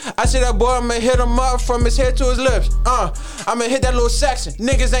Vic. I see that boy, I'ma hit him up from his head to his lips. I'ma hit that little section.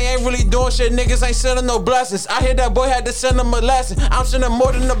 Niggas ain't really doing shit. Niggas ain't sending no blessings. I hear that boy had to send him a lesson. I'm sending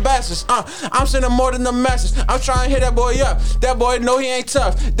more than the bastards. I'm sending more than the message. I'm trying to hit that boy up. That boy know he ain't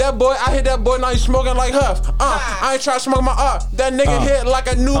tough. That boy, I hit that boy, now he smoking like Huff. I ain't trying to smoke my up. That nigga hit like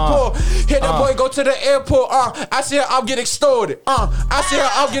a Newport. Hit that boy, go to the airport. I see her up get extorted. I see her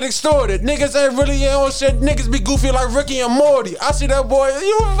up get extorted. Niggas ain't really on shit. Niggas be goofy like Ricky and Morty. I see that boy.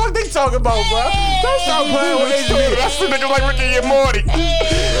 You what the fuck they talking about, bro? Don't stop playing with HB. I see niggas like Ricky and Morty.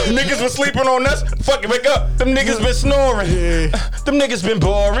 Niggas was sleeping on us. Fuck it, wake up. Them niggas been snoring. Them niggas been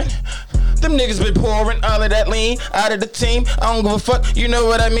boring. Them niggas been pouring all of that lean out of the team. I don't give a fuck, you know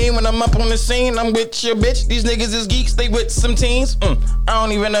what I mean? When I'm up on the scene, I'm with your bitch. These niggas is geeks, they with some teens. I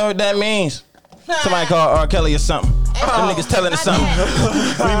don't even know what that means. Somebody call R. Kelly or something. Them niggas telling us something.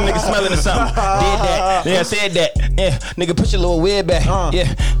 Them niggas smelling us something. Did that. Yeah, said that. Yeah, nigga, put your little weird back.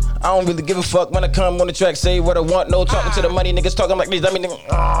 Yeah. I don't really give a fuck when I come on the track, say what I want. No talking to the money, niggas talking like this. I mean, I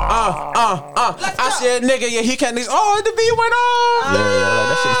said, nigga, yeah, he can't. Oh, the beat went off. Yeah, like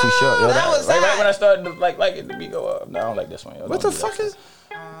that shit's too short. Yo, right when I started to like it, the beat go up. No, I don't like this one. Yo, what the fuck is?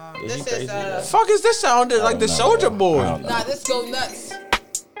 This is fuck is this sounded like the Soldier Boy? Nah, this go nuts.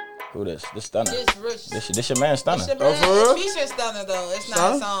 Who this? This Stunner. This Rich. This your man Stunner. This your man. It's featuring Stunner though. It's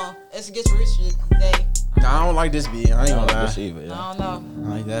not a song. It's Gets Rich today. Nah, I don't like this beat. I ain't gonna lie. This either, yeah. I don't know. I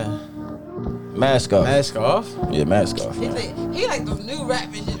like that. Mask off. Mask off? Yeah, mask off. He like the new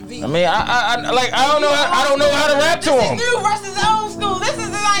rap beat. I mean, I don't know how to rap to him. This is new versus old school. This is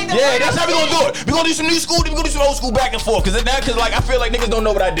like the that's how we gonna do it. We gonna do some new school, then we gonna do some old school back and forth. Cause like I feel like niggas don't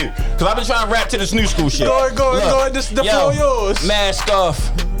know what I do. Cause I've been trying to rap to this new school shit. Go ahead. This the flow yours. Mask off.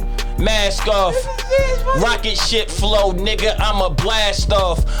 Mask off, rocket shit flow, nigga, I'm a blast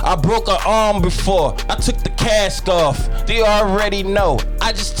off. I broke an arm before, I took the cask off. They already know,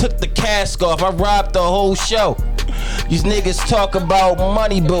 I just took the cask off. I robbed the whole show. These niggas talk about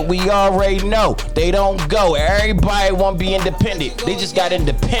money, but we already know they don't go. Everybody wanna be independent, they just got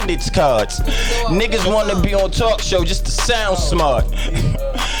independence cards. Niggas wanna be on talk show just to sound smart.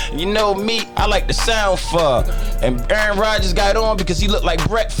 You know me, I like to sound far. And Aaron Rodgers got on because he looked like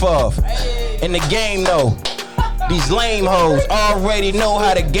Brett Favre. In the game though, these lame hoes already know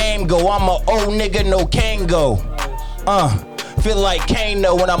how the game go. I'm a old nigga, no Kango. Feel like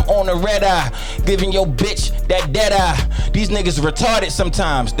Kano when I'm on a red eye, giving your bitch that dead eye. These niggas retarded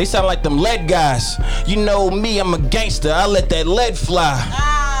sometimes, they sound like them lead guys. You know me, I'm a gangster, I let that lead fly.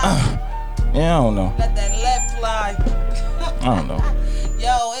 Yeah, I don't know. Let that lead fly. I don't know.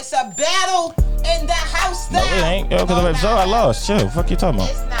 Yo, it's a battle in the house now. No, it ain't. Yo, cause I lost. Chill. Fuck you talking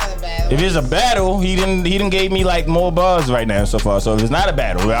about? It's not a battle. If it's a battle, he didn't gave me like more bars right now so far. So if it's not a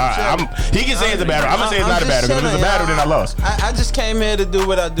battle, he can say it's a battle. I'm gonna say it's not a battle. Because if it's a battle, then I lost. I just came here to do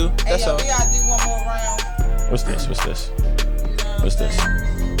what I do. That's all. We gotta do one more round. What's this?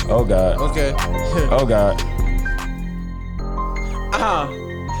 Oh God. Okay. Oh God.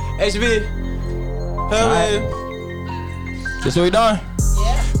 HB. This what we doing?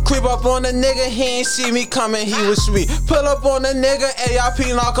 Creep up on the nigga, he ain't see me coming, he was sweet. Pull up on the nigga,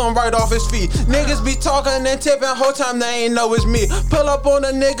 AIP knock him right off his feet. Niggas be talking and tipping, whole time they ain't know it's me. Pull up on the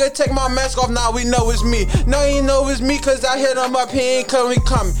nigga, take my mask off, now we know it's me. Now he know it's me, cause I hit him up, he ain't coming.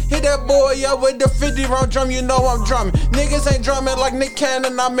 Hit that boy up with the 50 round drum, you know I'm drumming. Niggas ain't drumming like Nick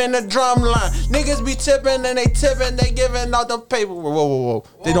Cannon, I'm in the drum line. Niggas be tipping and they tipping, they giving out the paper. Whoa.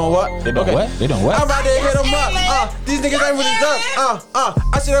 They doing what? They doing what? They doing what? I'm about to hit him up. These niggas ain't really dumb.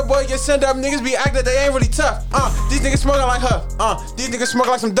 I see that boy get sent up. Niggas be acting they ain't really tough. These niggas smoking like her. These niggas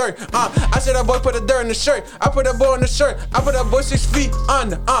smoking like some dirt. I see that boy put the dirt in the shirt. I put that boy in the shirt. I put that boy 6 feet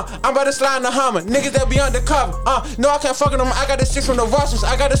under. I'm about to slide in the Hummer. Niggas that be undercover. No, I can't fuck with them. I got the 6 from the Russians.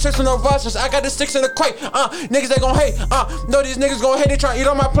 I got the 6 from the Russians. I got the 6 in the crate. Niggas they gon' hate. No, these niggas gon' hate. They try to eat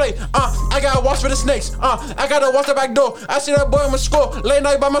on my plate. I gotta watch for the snakes. I gotta watch the back door. I see that boy in my score. Late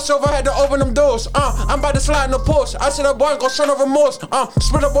night by myself, I had to open them doors. I'm about to slide in the Porsche. I see that boy gon' show no remorse.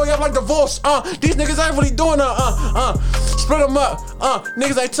 Split that boy up like divorce. These niggas ain't really doing that. Split them up.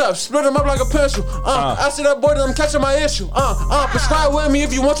 Niggas ain't tough. Split them up like a pencil. I see that boy that I'm catching my issue. Prescribe with me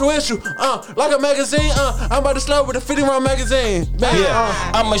if you want your issue. Like a magazine. I'm about to slide with a 50 round magazine.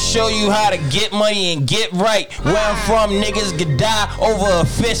 I'ma show you how to get money and get right. Where I'm from, niggas could die over a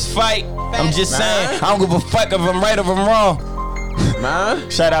fist fight. I'm just saying, I don't give a fuck if I'm right or I'm wrong. Man.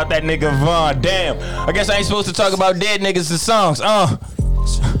 Shout out that nigga Vaughn. Damn. I guess I ain't supposed to talk about dead niggas in songs.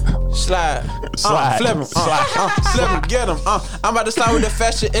 Slide. Flip him. Slip him. Get him. I'm about to slide with the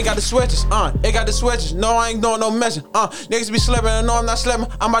fast shit. It got the switches. It got the switches. No, I ain't doing no messing. Niggas be slipping and no, I'm not slipping.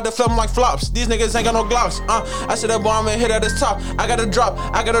 I'm about to flip them like flops. These niggas ain't got no gloves. I said that boy, I'm gonna hit at his top. I gotta drop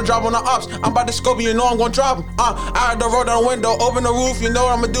on the ops. I'm about to scope you, you know I'm gonna drop him. I had to roll down the window, open the roof, you know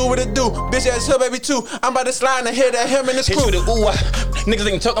what I'ma do what it do. Bitch ass hill baby too. I'm about to slide and hit at him and his crew. Hit you with the ooh. Niggas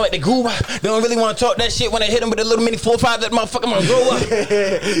ain't talking like they goo. They don't really wanna talk that shit when I hit them with a little mini 4-5. That motherfucker wanna grow up.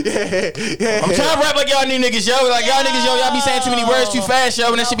 I'm trying to rap like y'all new niggas, yo. Like y'all niggas, yo, y'all be saying too many words too fast, yo,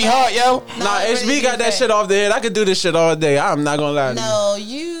 and that should be hard, yo. Nah, HB got that shit off the head. I could do this shit all day. I'm not gonna lie to you. No,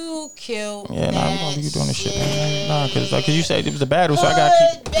 you killed. Yeah, nah, we gonna be doing this shit. Nah, cause you said it was a battle, so I gotta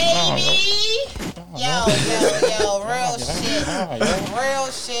keep. Yo,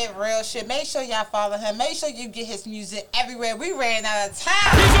 real shit. Make sure y'all follow him. Make sure you get his music everywhere. We ran out of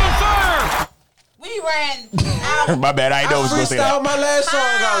time. He's on fire. We ran out. My bad, I know it was gonna say that. My last song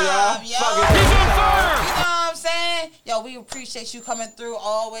out, y'all. Yo. You know what I'm saying? Yo, we appreciate you coming through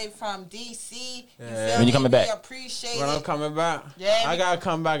all the way from DC. When you coming back? We appreciate when it. I'm coming back. Yeah, I gotta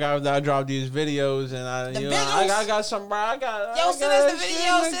come back after I drop these videos and I got some. Yo, send us the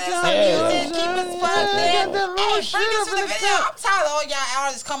video. Send us some music. Keep us plugged in. Hey, bring us to the video. I'm tired of all y'all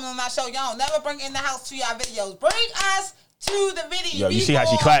artists coming on our show. Y'all never bring in the house to y'all videos. Bring us to the video. Yo, you see how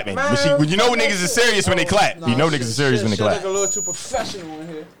she clapping? But you know when niggas is serious when they clap. You know niggas is serious when they clap. Look a little too professional in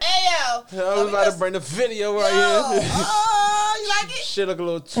here. Hey yo, I was about to bring the video right here. You like it? Shit look a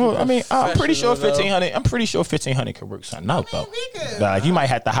little too. Well, I mean, I'm pretty sure 1500. I'm pretty sure 1500 could work something out though. Like you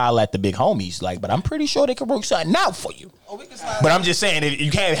might have to holler at the big homies, like, but I'm pretty sure they could work something out for you. But I'm just saying, if you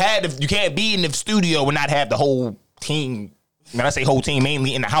can't be in the studio and not have the whole team. When I say whole team,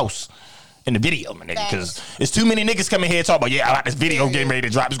 mainly in the house. In the video, my nigga, because it's too many niggas coming here and talk about, I got this video getting ready to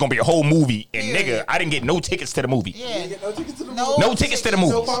drop. It's gonna be a whole movie, and nigga, I didn't get no tickets to the movie. No tickets to the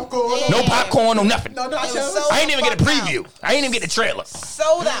movie. No popcorn, no nothing. I ain't even get a preview. I ain't even get the trailer.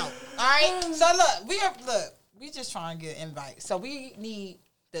 Sold out. All right. So we just trying to get an invite. So we need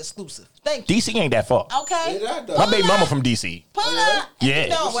the exclusive. Thank you. DC ain't that far. Okay. My baby mama from DC. Pull up. Yeah. You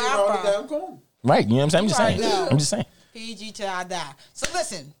know where I'm from. Right. You know what I'm saying? I'm just saying. PG till I die. So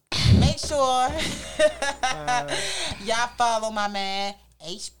listen. Make sure y'all follow my man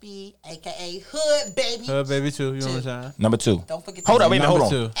HB, aka Hood Baby. Hood Baby 2, you know what I'm saying? Number 2. Don't forget. Hold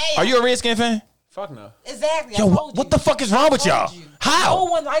on. Hey, are you a Redskin fan? Fuck no. Exactly. Yo, what the fuck is wrong with y'all? How? No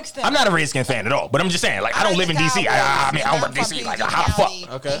one likes them. I'm not a Redskin fan at all, but I'm just saying, like, I don't live in DC. I mean, I don't live in DC. Like, how the fuck?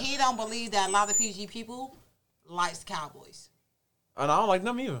 Okay. And he don't believe that a lot of PG people likes Cowboys. And I don't like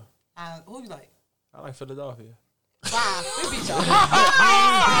them either. Who you like? I like Philadelphia. Wow, we beat y'all.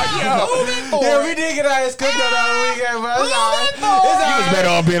 Yeah, we did get our ass cooked on the weekend, but it's all right. You was better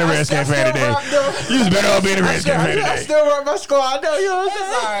off being a Redskins fan today. You was better off being a Redskins fan I today. still run my squad. I know you know what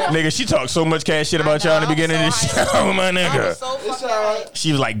I'm saying? Nigga, she talked so much cash shit about y'all in the beginning of this show, my nigga. It's all right.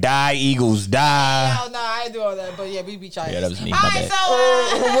 She was like, die, Eagles, die. No, I didn't do all that. But yeah, we beat y'all. Yeah, that was me. All My right,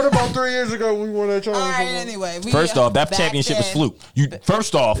 bad. so What about 3 years ago when we won that championship? all right, anyway. First off, that championship was fluke.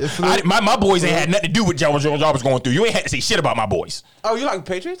 First off, my boys ain't had nothing to do with y'all was going through. You ain't had to say shit about my boys. Oh, you like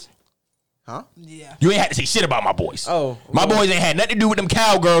Patriots? Huh? Yeah. You ain't had to say shit about my boys. Oh. My boys ain't had nothing to do with them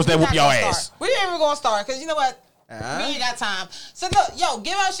cowgirls that whoop y'all ass. We ain't even gonna start because you know what? We ain't got time. So look, yo,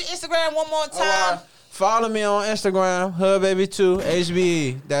 give us your Instagram one more time. Follow me on Instagram, HoodBaby2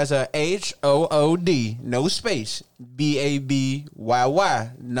 HBE. That's a HOOD, no space.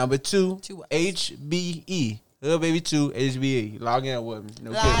 BABYY, number 2 HBE. HoodBaby2 HBE. Log in with me.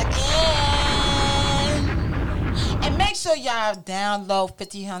 No And make sure y'all download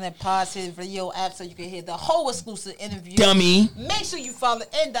 1500 Positive Radio app so you can hear the whole exclusive interview. Dummy. Make sure you follow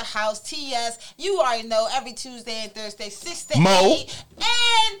In The House TS. You already know every Tuesday and Thursday, 6 to Mo. 8.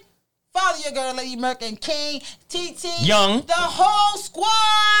 And follow your girl, Lady Merc and King, TT. Young. The whole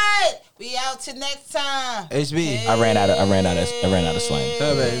squad. We out till next time. HB. I ran out of slang.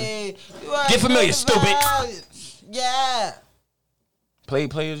 Hey. Get familiar, stupid. Yeah. Play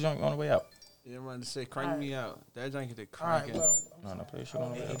your joint on the way out. Yeah, I'm about to say, crank me out. That joint get cranking. No, play your shit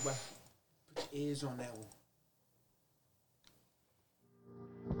on the way out. Put your ears on that one.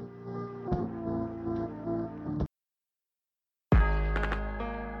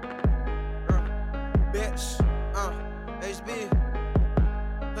 Bitch, HB,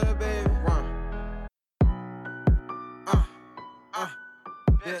 Hood baby, run.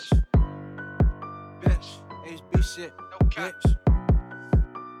 Bitch, HB shit, bitch.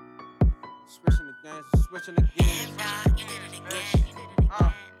 Switching the gears.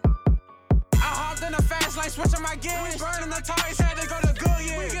 I hopped in the fast lane, switching my gears. Burning the tires, had to go to good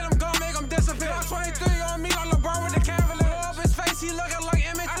year. We get them go, make them disappear. 23 on me, like LeBron with the Cavalier. Up his face, he looking like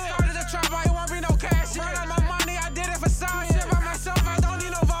Emmett. I started the trap, I won't be no cash. Run out my money, I did it for science. Shit by myself, I don't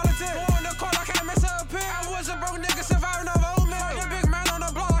need no volunteer. More in the court, I can't miss a appeal. I was a broke nigga surviving over old man. The big man on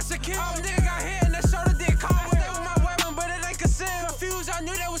the block like Shaquille. Oh, nigga got hit in the shoulder, did call. I stay with my weapon, but it ain't concealed. Confused, I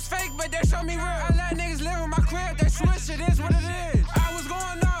knew that was fake, but they showed me real. I let niggas live in my crib, they switch, it is what it is. I was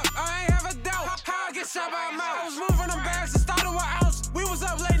going up, I ain't have a doubt. How I get shot by a mouse. I was moving them bags, it started with ounce. We was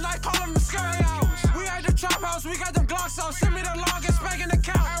up late night, calling them scary hours. We at the trap house, we got them Glocks out. Send me the log and spanking the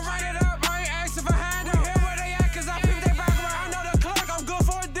couch. I write it up, I ain't asking for handout. We hear where they at, cause I peep they back around. I know the clerk, I'm good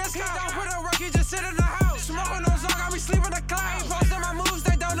for a discount. Don't put a rookie, just sit in the house. Smoking no zone, got me sleeping in the cloud. Ain't posting my moves,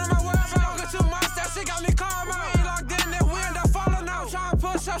 they don't know my whereabouts. Smoking too much, that shit got me calm out. We ain't locked in, then we end up falling out. Trying to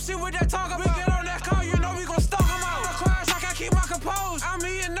push up, shit with that talk about. We get on that call, you know we gon' stalk them out. The crash, I can't keep my composure. I'm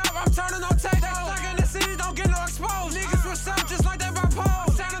eating up, I'm turning on take. They stuck in the city, don't get no exposed. Niggas switch up just like they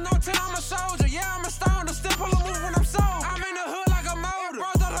bipolar. Standing on 10, I'm a soldier. Yeah, I'm a stone, the still pull a move when I'm sold. I'm in the hood like a motor.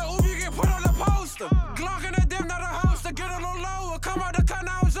 Bros on the Uber, you get put on the poster. Glock in the dim, not a holster. Get a little lower, come out the cut,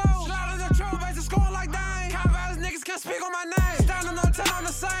 now I'm old. Slide in the trail, base is going like dang. Cop ass niggas can't speak on my name. Standing on 10, I'm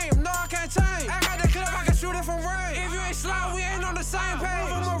the same. No, I can't change. I got the clip, I can shoot it from range. If you ain't slow, we ain't on the same page.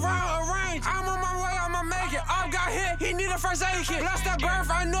 Move around, arrange. I'm on my way, I'ma make it. Up got hit, he need a first aid kit. Blessed that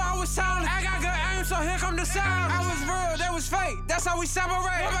birth, I knew I was talented. I got good aim, so here come the sound. I was real, they was fake. That's how we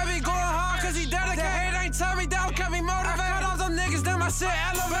separate. My baby going hard, cause he dedicated. The hate ain't tell me, that'll kept me motivated. I cut off them niggas, then my shit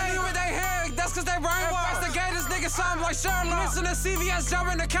elevated. With they head, that's cause they brainwash. The gators, niggas sound like Sherlock. Missing the CVS,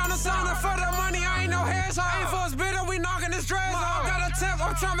 jumping the counter. Signing for the money, I ain't no heads. Ain't for his bitter, we knocking his dreads off. Got a tip,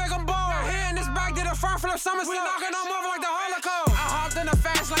 I'm trying to make them ball. Here in this back, did a front flip, somersault. We knocking them over like the Holocaust. I hopped in the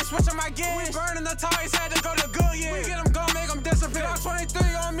fast lane, switching my gears. We burning the tires, had to go to good year. We get them go, make them disappear.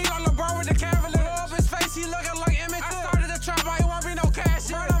 23 on me, like LeBron with the Cavalier. Up his face, he looking like Emmett. I started the trap, I ain't won't be no cash.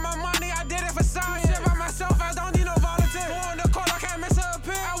 Burn on my money, I did it for science. Shit by myself, I don't need no volunteer. More in the court, I can't miss a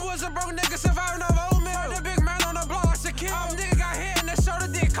appeal. I was a broke nigga surviving over old man. The big man on the block like Shaquille. Oh, nigga got hit in the shoulder,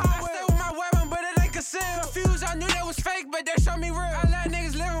 did call. I stay with my weapon, but it ain't concealed. Confused, I knew that was fake, but they showed me real. I let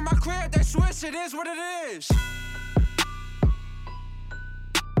niggas live in my crib, they switch, it is what it is.